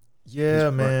 man. Yeah,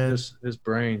 man. His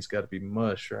brain's got to be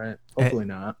mush, right? Hopefully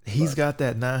not. He's got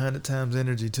that 900 times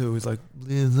energy, too. He's like,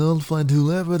 I'll find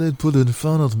whoever they put in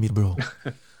front of me, bro.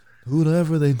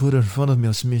 Whoever they put in front of me,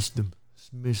 I'll smash them.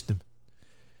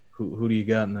 Who do you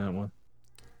got in that one?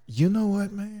 You know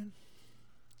what, man?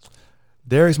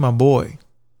 Derek's my boy.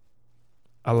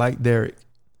 I like Derek.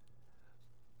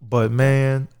 But,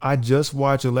 man, I just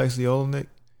watched Alexei Oleinik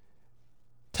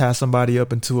tie somebody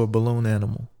up into a balloon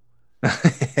animal.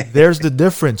 There's the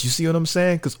difference. You see what I'm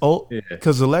saying?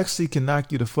 Because Alexei can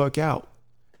knock you the fuck out.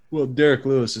 Well, Derek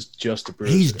Lewis is just a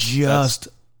bruiser. He's just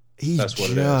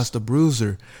a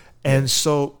bruiser. And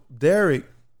so Derek,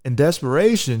 in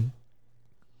desperation,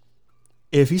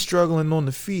 if he's struggling on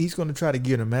the feet, he's going to try to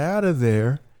get him out of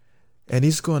there, and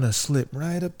he's going to slip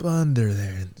right up under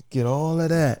there and get all of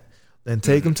that, then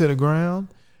take him to the ground.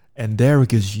 And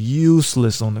Derek is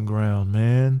useless on the ground,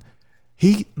 man.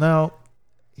 His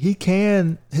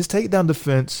takedown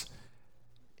defense,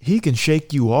 he can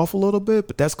shake you off a little bit,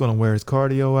 but that's going to wear his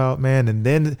cardio out, man. And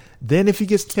then if he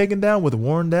gets taken down with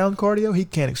worn down cardio, he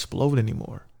can't explode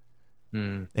anymore.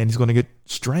 And he's going to get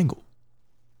strangled.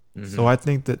 So I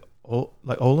think that,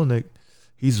 like Oleinik,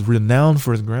 he's renowned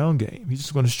for his ground game. He's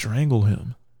just going to strangle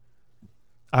him.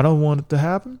 I don't want it to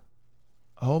happen.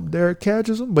 I hope Derek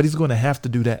catches him, but he's going to have to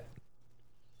do that.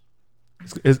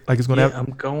 It's going to happen.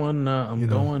 I'm going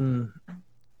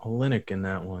Oleinik in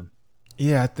that one.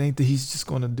 Yeah, I think that he's just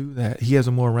going to do that. He has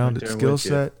a more rounded skill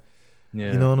set.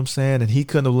 Yeah. You know what I'm saying? And he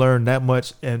couldn't have learned that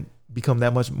much and become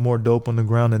that much more dope on the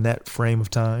ground in that frame of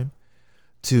time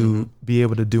to be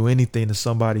able to do anything to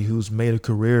somebody who's made a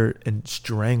career in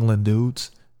strangling dudes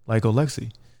like Alexei.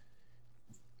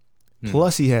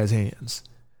 Plus, he has hands.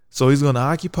 So he's going to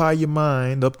occupy your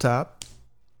mind up top.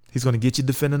 He's going to get you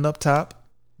defending up top.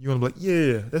 You're going to be like,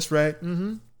 yeah, that's right.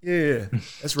 Yeah,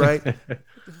 that's right. You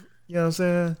know what I'm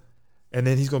saying? And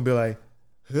then he's going to be like,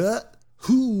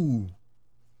 whoo.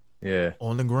 Yeah.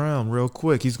 On the ground real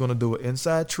quick. He's going to do an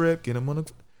inside trip, get him on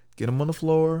the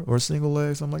floor or a single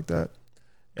leg, something like that.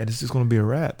 And it's just going to be a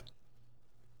wrap.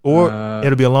 Or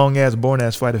it'll be a long-ass,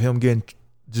 boring-ass fight of him getting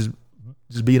just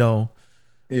beat on.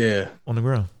 Yeah. On the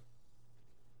ground.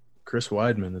 Chris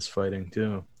Weidman is fighting,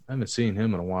 too. I haven't seen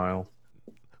him in a while.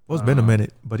 Well, it's been a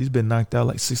minute, but he's been knocked out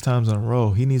like 6 times in a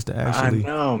row. He needs to actually. I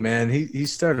know, man. He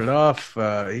started off.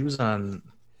 He was on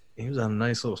a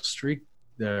nice little streak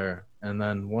there, and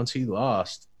then once he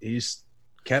lost, he's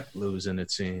kept losing.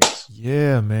 It seems.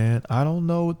 Yeah, man. I don't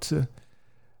know what to.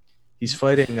 He's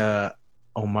fighting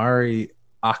Omari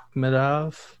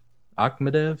Akhmedov. I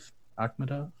don't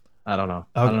know. I don't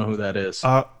know who that is.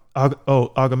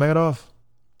 Agomedov.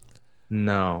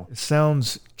 No. It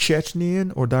sounds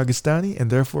Chechnyan or Dagestani and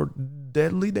therefore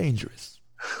deadly dangerous.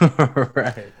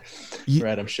 Right.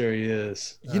 Right, I'm sure he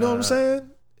is. You know what I'm saying?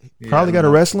 Probably got a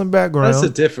wrestling background. That's a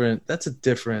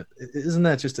different, isn't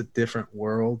that just a different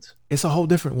world? It's a whole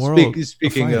different world.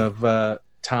 Speaking of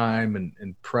time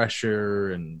and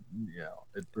pressure and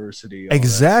adversity.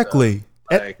 Exactly.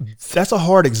 That's a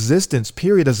hard existence,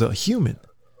 period, as a human.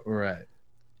 Right.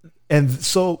 And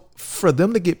so for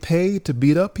them to get paid to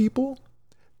beat up people,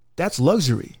 that's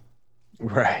luxury.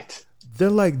 Right. They're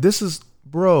like, this is,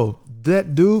 bro,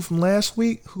 that dude from last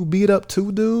week who beat up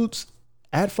 2 dudes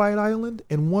at Fight Island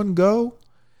in one go,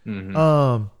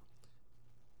 Mm-hmm.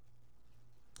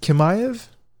 Kimaev,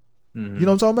 Mm-hmm. you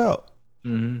know what I'm talking about?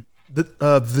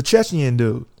 Mm-hmm. The Chechen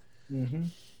dude. Mm-hmm.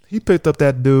 He picked up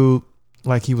that dude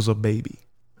like he was a baby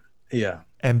Yeah.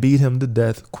 and beat him to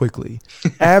death quickly.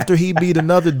 After he beat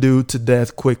another dude to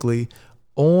death quickly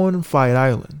on Fight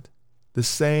Island, the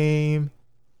same,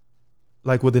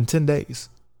 like within 10 days.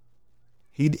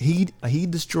 He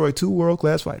destroyed 2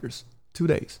 world-class fighters, 2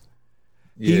 days.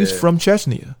 Yeah. He's from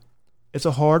Chechnya. It's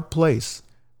a hard place.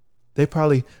 They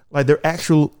probably like they're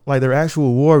actual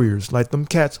warriors, like them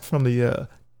cats from the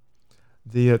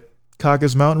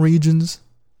Caucasus Mountain regions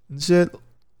and shit,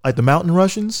 like the mountain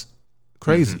Russians.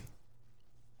 Crazy. Mm-hmm.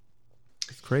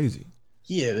 It's crazy.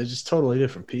 Yeah, they're just totally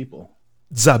different people.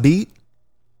 Zabit,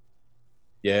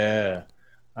 Yeah.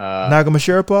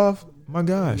 Nagamasharipov. My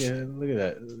gosh, Yeah, look at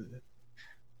that.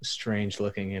 Strange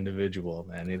looking individual,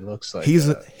 man. He looks like he's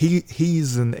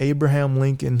an Abraham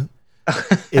Lincoln.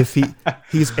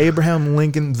 He's Abraham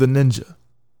Lincoln the ninja.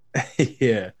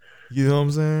 yeah. You know what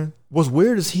I'm saying? What's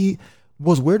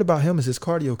weird about him is his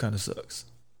cardio kind of sucks.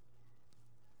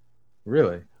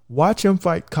 Really? Watch him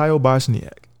fight Kyle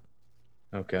Bosniak,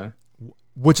 Okay.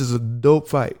 which is a dope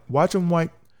fight. Watch him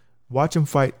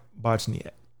fight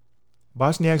Bosniak.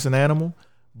 Bosniak's an animal,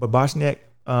 but Bosniak,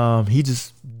 he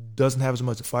just doesn't have as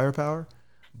much firepower.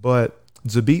 But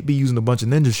Zabit be using a bunch of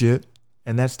ninja shit,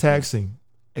 and that's taxing.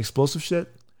 Explosive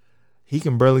shit, he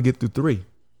can barely get through 3.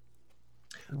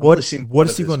 What is he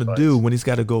going to do when he's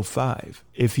got to go 5?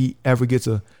 If he ever gets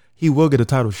he will get a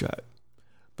title shot.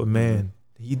 But man,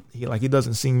 he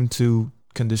doesn't seem to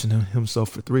condition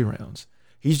himself for 3 rounds.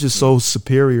 He's just so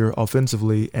superior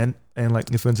offensively and like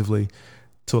defensively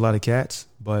to a lot of cats.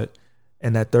 But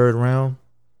in that 3rd round,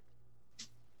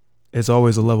 it's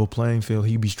always a level playing field.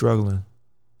 He'd be struggling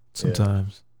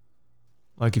sometimes. Yeah.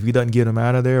 Like if he doesn't get him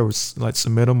out of there or like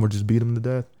submit him or just beat him to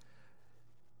death,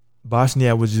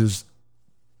 Bosniak was just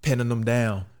pinning him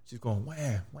down. She's going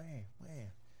wham, wham, wham.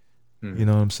 Mm-hmm. You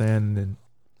know what I'm saying? And then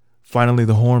finally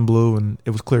the horn blew and it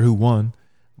was clear who won.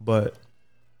 But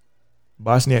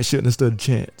Bosniak shouldn't have stood a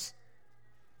chance.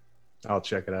 I'll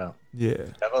check it out. Yeah.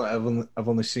 I've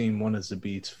only seen one of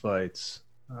Zabit's fights.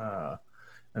 I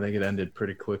think it ended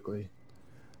pretty quickly.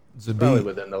 Probably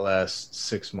within the last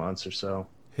 6 months or so.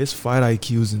 His fight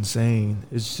IQ is insane.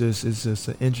 It's just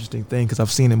an interesting thing because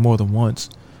I've seen it more than once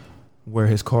where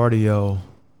his cardio,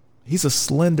 he's a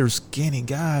slender, skinny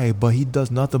guy, but he does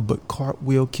nothing but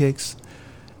cartwheel kicks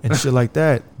and shit like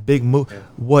that. Big move. Yeah.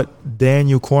 What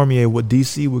Daniel Cormier, what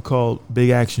DC would call big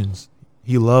actions.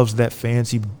 He loves that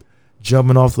fancy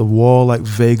jumping off the wall like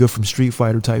Vega from Street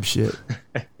Fighter type shit.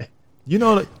 You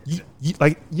know, you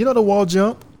know the wall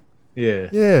jump? Yeah.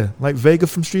 Yeah, like Vega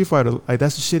from Street Fighter. Like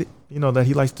that's the shit, you know, that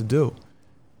he likes to do.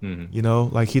 Mm-hmm. You know,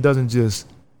 like he doesn't just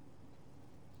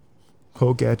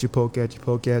poke at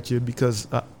you because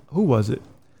who was it?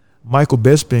 Michael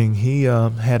Bisping, he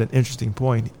had an interesting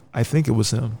point. I think it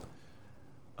was him.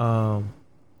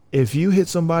 If you hit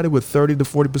somebody with 30 to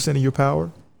 40% of your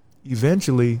power,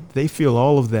 eventually they feel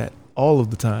all of that all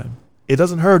of the time. It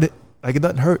doesn't hurt. Like it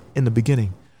doesn't hurt in the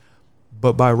beginning.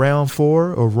 But by round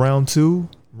 4 or round 2,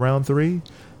 round 3,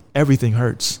 everything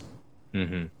hurts.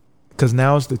 Mm-hmm. Because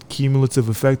now it's the cumulative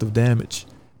effect of damage.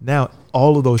 Now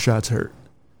all of those shots hurt.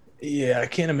 Yeah, I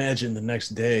can't imagine the next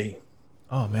day.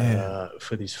 Oh man,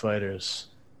 for these fighters,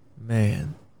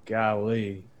 man,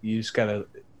 golly, you just gotta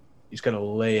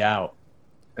lay out.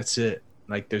 That's it.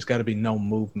 Like there's got to be no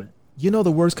movement. You know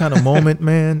the worst kind of moment,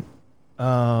 man,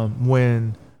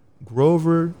 when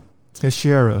Grover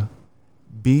Teixeira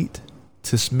beat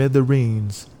to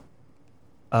smithereens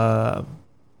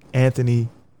Anthony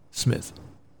Smith.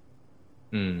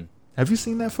 Have you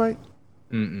seen that fight?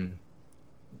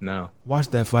 No. Watch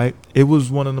that fight. It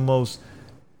was one of the most,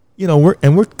 you know,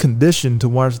 we're conditioned to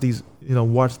watch these, you know,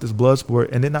 watch this blood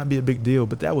sport and it not be a big deal,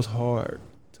 but that was hard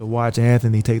to watch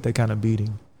Anthony take that kind of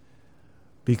beating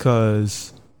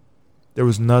because there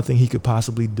was nothing he could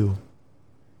possibly do.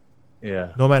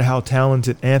 Yeah. No matter how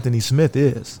talented Anthony Smith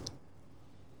is.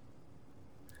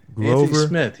 Grover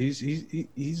Anthony Smith,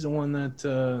 he's the one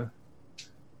that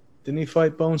didn't he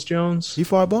fight Bones Jones? He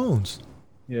fought Bones.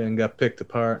 Yeah, and got picked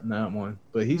apart in that one.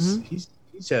 But he's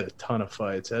had a ton of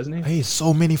fights, hasn't he? Hey,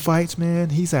 so many fights, man.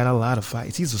 He's had a lot of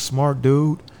fights. He's a smart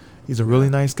dude. He's a really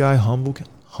nice guy,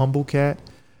 humble cat.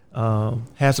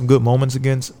 Had some good moments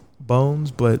against Bones,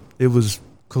 but it was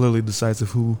clearly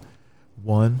decisive who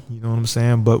won. You know what I'm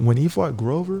saying? But when he fought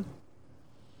Grover,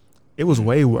 it was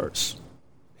way worse.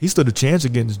 He stood a chance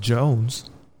against Jones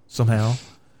somehow.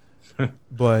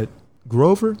 But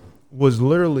Grover was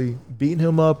literally beating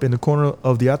him up in the corner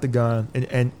of the octagon,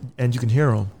 and you can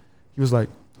hear him. He was like,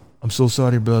 I'm so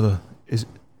sorry, brother. It's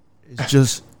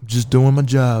just doing my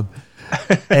job.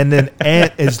 And then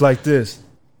Ant is like this.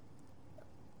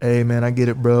 Hey, man, I get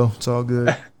it, bro. It's all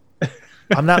good.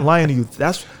 I'm not lying to you.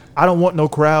 I don't want no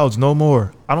crowds no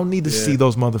more. I don't need to see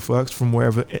those motherfuckers from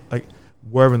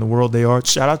wherever in the world they are.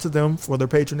 Shout out to them for their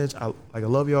patronage. I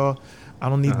love y'all. I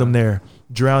don't need them there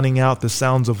drowning out the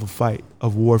sounds of a fight,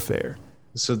 of warfare.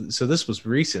 So this was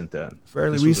recent then?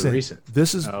 Fairly this recent.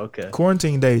 This is okay.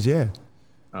 Quarantine days, yeah.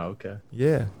 Oh, okay.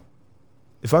 Yeah.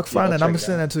 If I can find that, I'm going to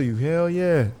send that to you. Hell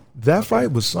yeah. That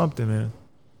fight was something, man.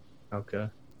 Okay.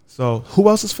 So who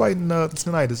else is fighting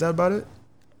tonight? Is that about it?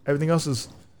 Everything else is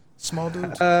small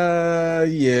dudes?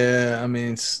 Yeah. I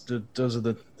mean, those are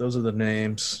the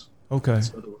names. Okay.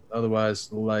 So otherwise,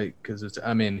 because it's.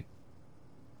 I mean,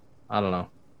 I don't know.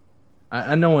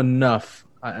 I know enough.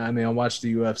 I mean, I watch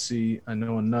the UFC. I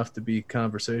know enough to be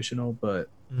conversational, but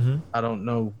I don't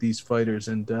know these fighters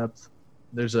in depth.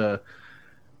 There's a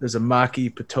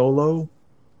Maki Pitolo.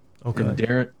 Okay. And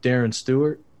Darren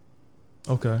Stewart.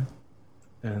 Okay.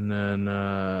 And then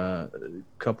a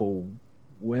couple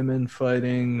women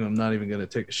fighting. I'm not even going to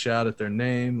take a shot at their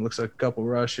name. Looks like a couple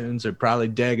Russians. They're probably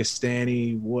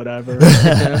Dagestani, whatever.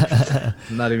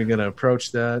 I'm not even going to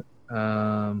approach that.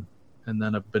 And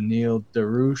then a Benil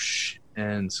Darush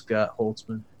and Scott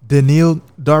Holtzman. Benil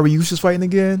Dariush is fighting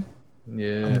again?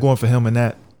 Yeah. I'm going for him in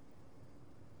that.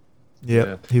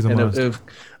 Yep, he's a monster.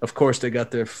 Of course, they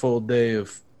got their full day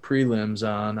of prelims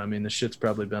on. I mean, the shit's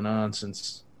probably been on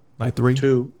since like 3?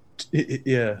 2.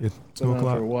 Yeah. 2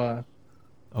 o'clock. For a while.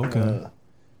 Okay.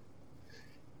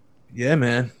 Yeah,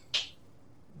 man.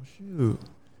 Shoot.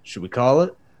 Should we call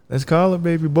it? Let's call it,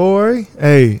 baby boy.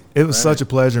 Hey, it was such a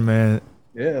pleasure, man.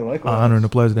 Yeah, likewise. Honor and a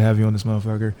pleasure to have you on this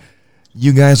motherfucker.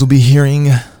 You guys will be hearing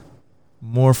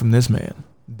more from this man,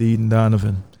 Dedan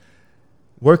Donovan.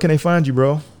 Where can they find you,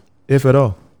 bro? If at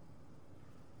all.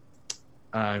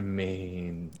 I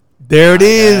mean, there it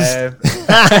is. There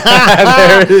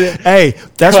it is. Hey,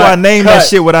 that's why I named that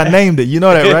shit what I named it. You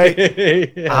know that, right?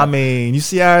 Yeah. I mean, you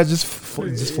see how it just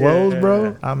flows,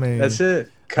 bro? I mean, that's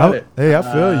it. Cut it. Hey, I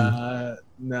feel you.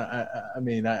 No, I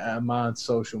mean, I'm on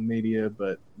social media,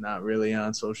 but not really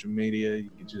on social media. You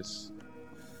can just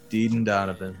Dedan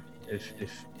Donovan if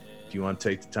you want to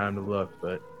take the time to look.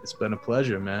 But it's been a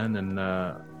pleasure, man, and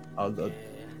I'll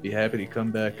be happy to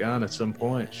come back on at some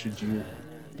point. Should you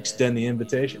extend the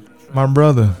invitation? My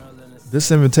brother, this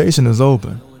invitation is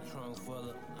open.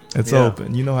 It's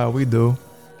open. You know how we do.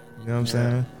 You know what I'm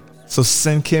saying? So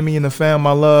send Kimmy and the fam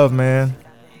my love, man.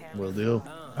 Will do.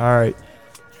 All right.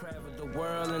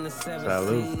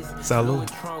 Salud. Salud.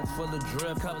 Trunk full of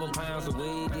drip, couple pounds of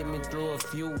weed, get me through a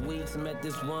few weeks. Met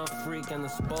this one freak in the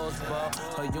sports bar,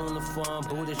 her uniform,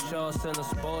 booty shorts and a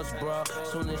sports bra.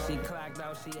 Soon as she clacked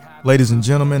out, she had. Ladies and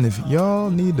gentlemen, if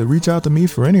y'all need to reach out to me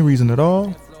for any reason at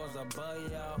all,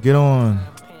 get on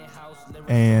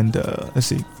and let's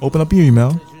see, open up your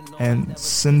email and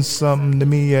send something to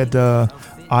me at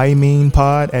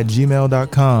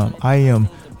iMeaanPod@gmail.com. I am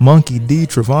Monkey D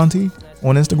Travanti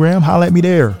on Instagram. Holla at me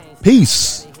there.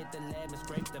 Peace.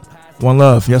 One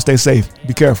love. Y'all stay safe.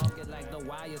 Be careful.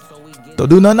 Don't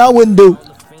do nothing I wouldn't do.